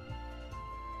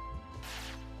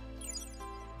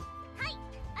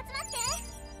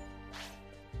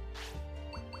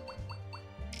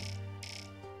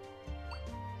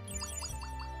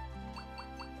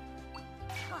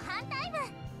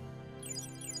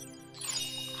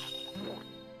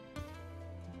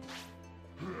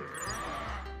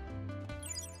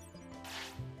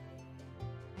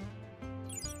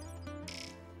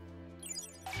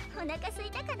お腹空い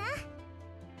たかな。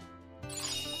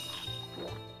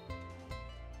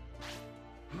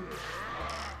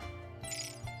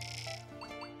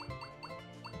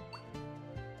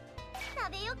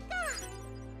食べよっか。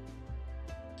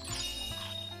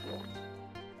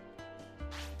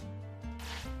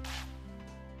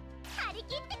張り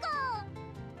切ってこ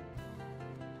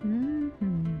う。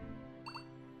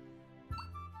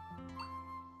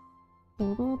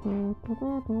ドドドド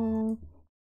ドド。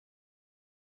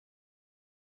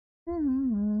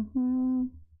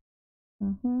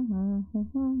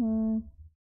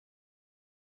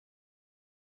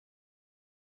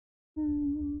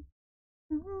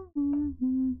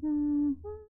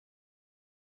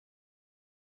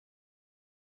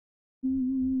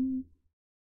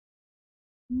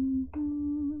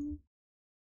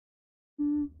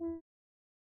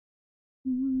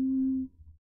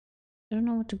I don't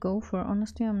know what to go for.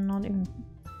 Honestly, I'm not even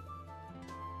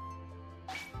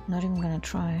gonna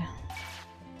try.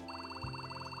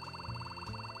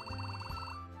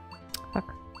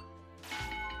 Fuck.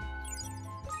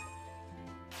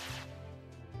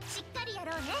 しっかりや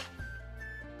ろうね。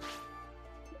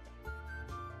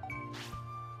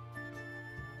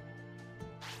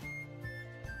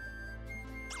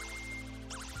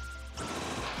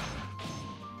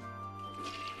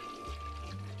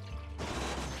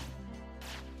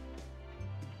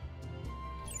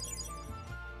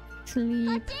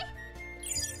Sleep.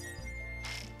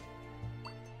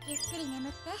 ゆっくり眠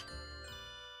って。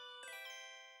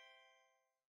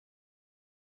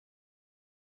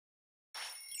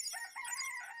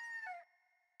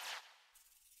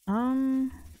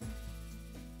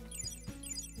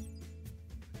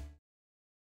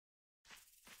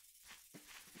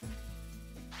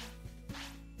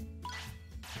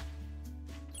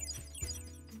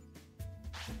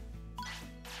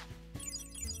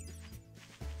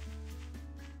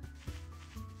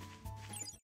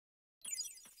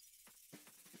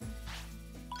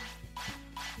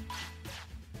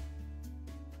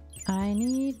I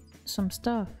need some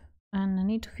stuff and I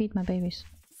need to feed my babies.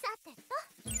 さてと。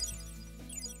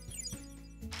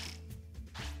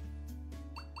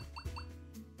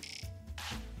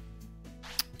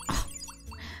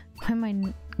Why am I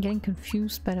getting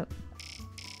confused by the...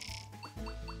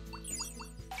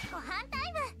 ご飯タ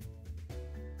イム。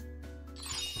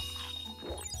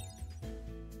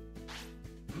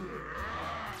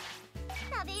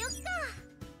食べよっか。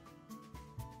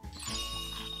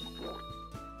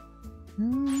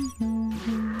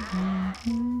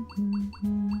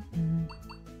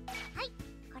はい、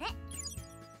これ。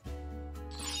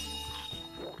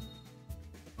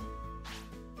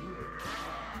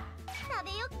食べ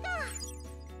よっか。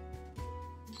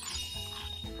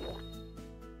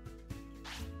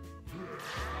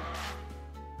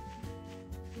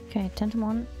Okay,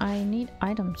 Tentamon, I need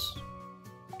items.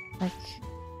 Like...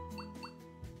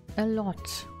 a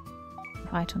lot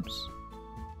of items.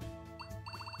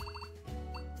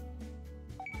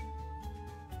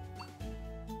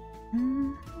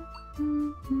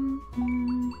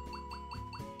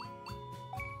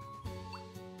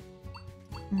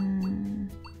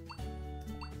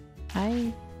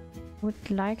 I would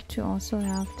like to also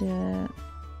have the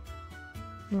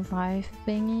revive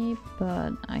thingy,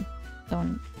 but I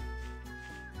don't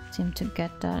seem to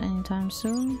get that anytime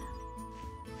soon.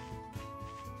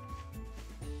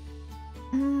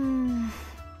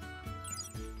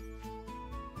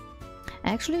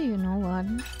 Actually, you know what?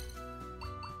 I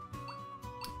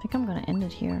think I'm gonna end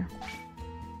it here.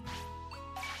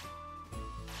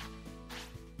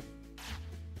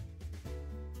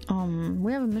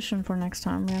 We have a mission for next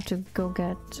time. We have to go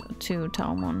get to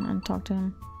Taomon and talk to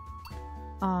him.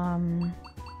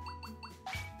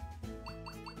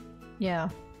 Yeah.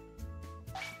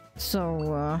 So,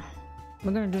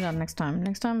 we're gonna do that next time.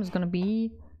 Next time is gonna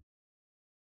be...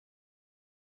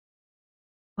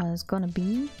 well, it's gonna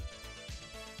be...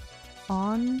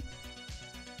 on...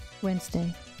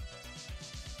 Wednesday.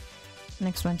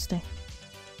 Next Wednesday.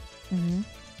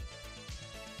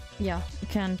 Yeah, you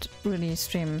can't really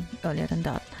stream earlier than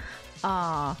that.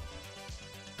 But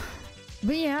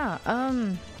yeah,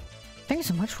 thank you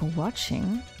so much for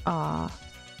watching.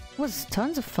 It was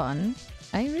tons of fun.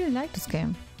 I really like this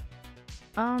game.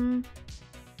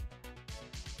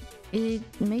 It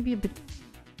may be a bit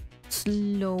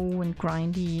slow and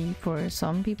grindy for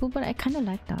some people, but I kind of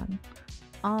like that.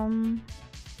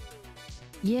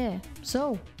 Yeah,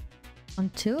 so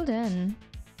until then,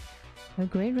 have a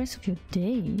great rest of your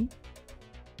day,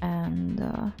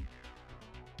 and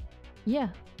yeah,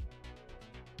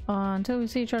 until we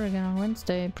see each other again on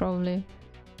Wednesday, probably.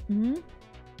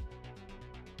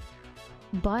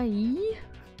 Bye.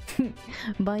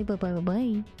 Bye bye bye bye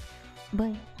bye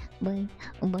bye bye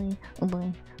bye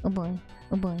bye bye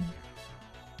bye bye.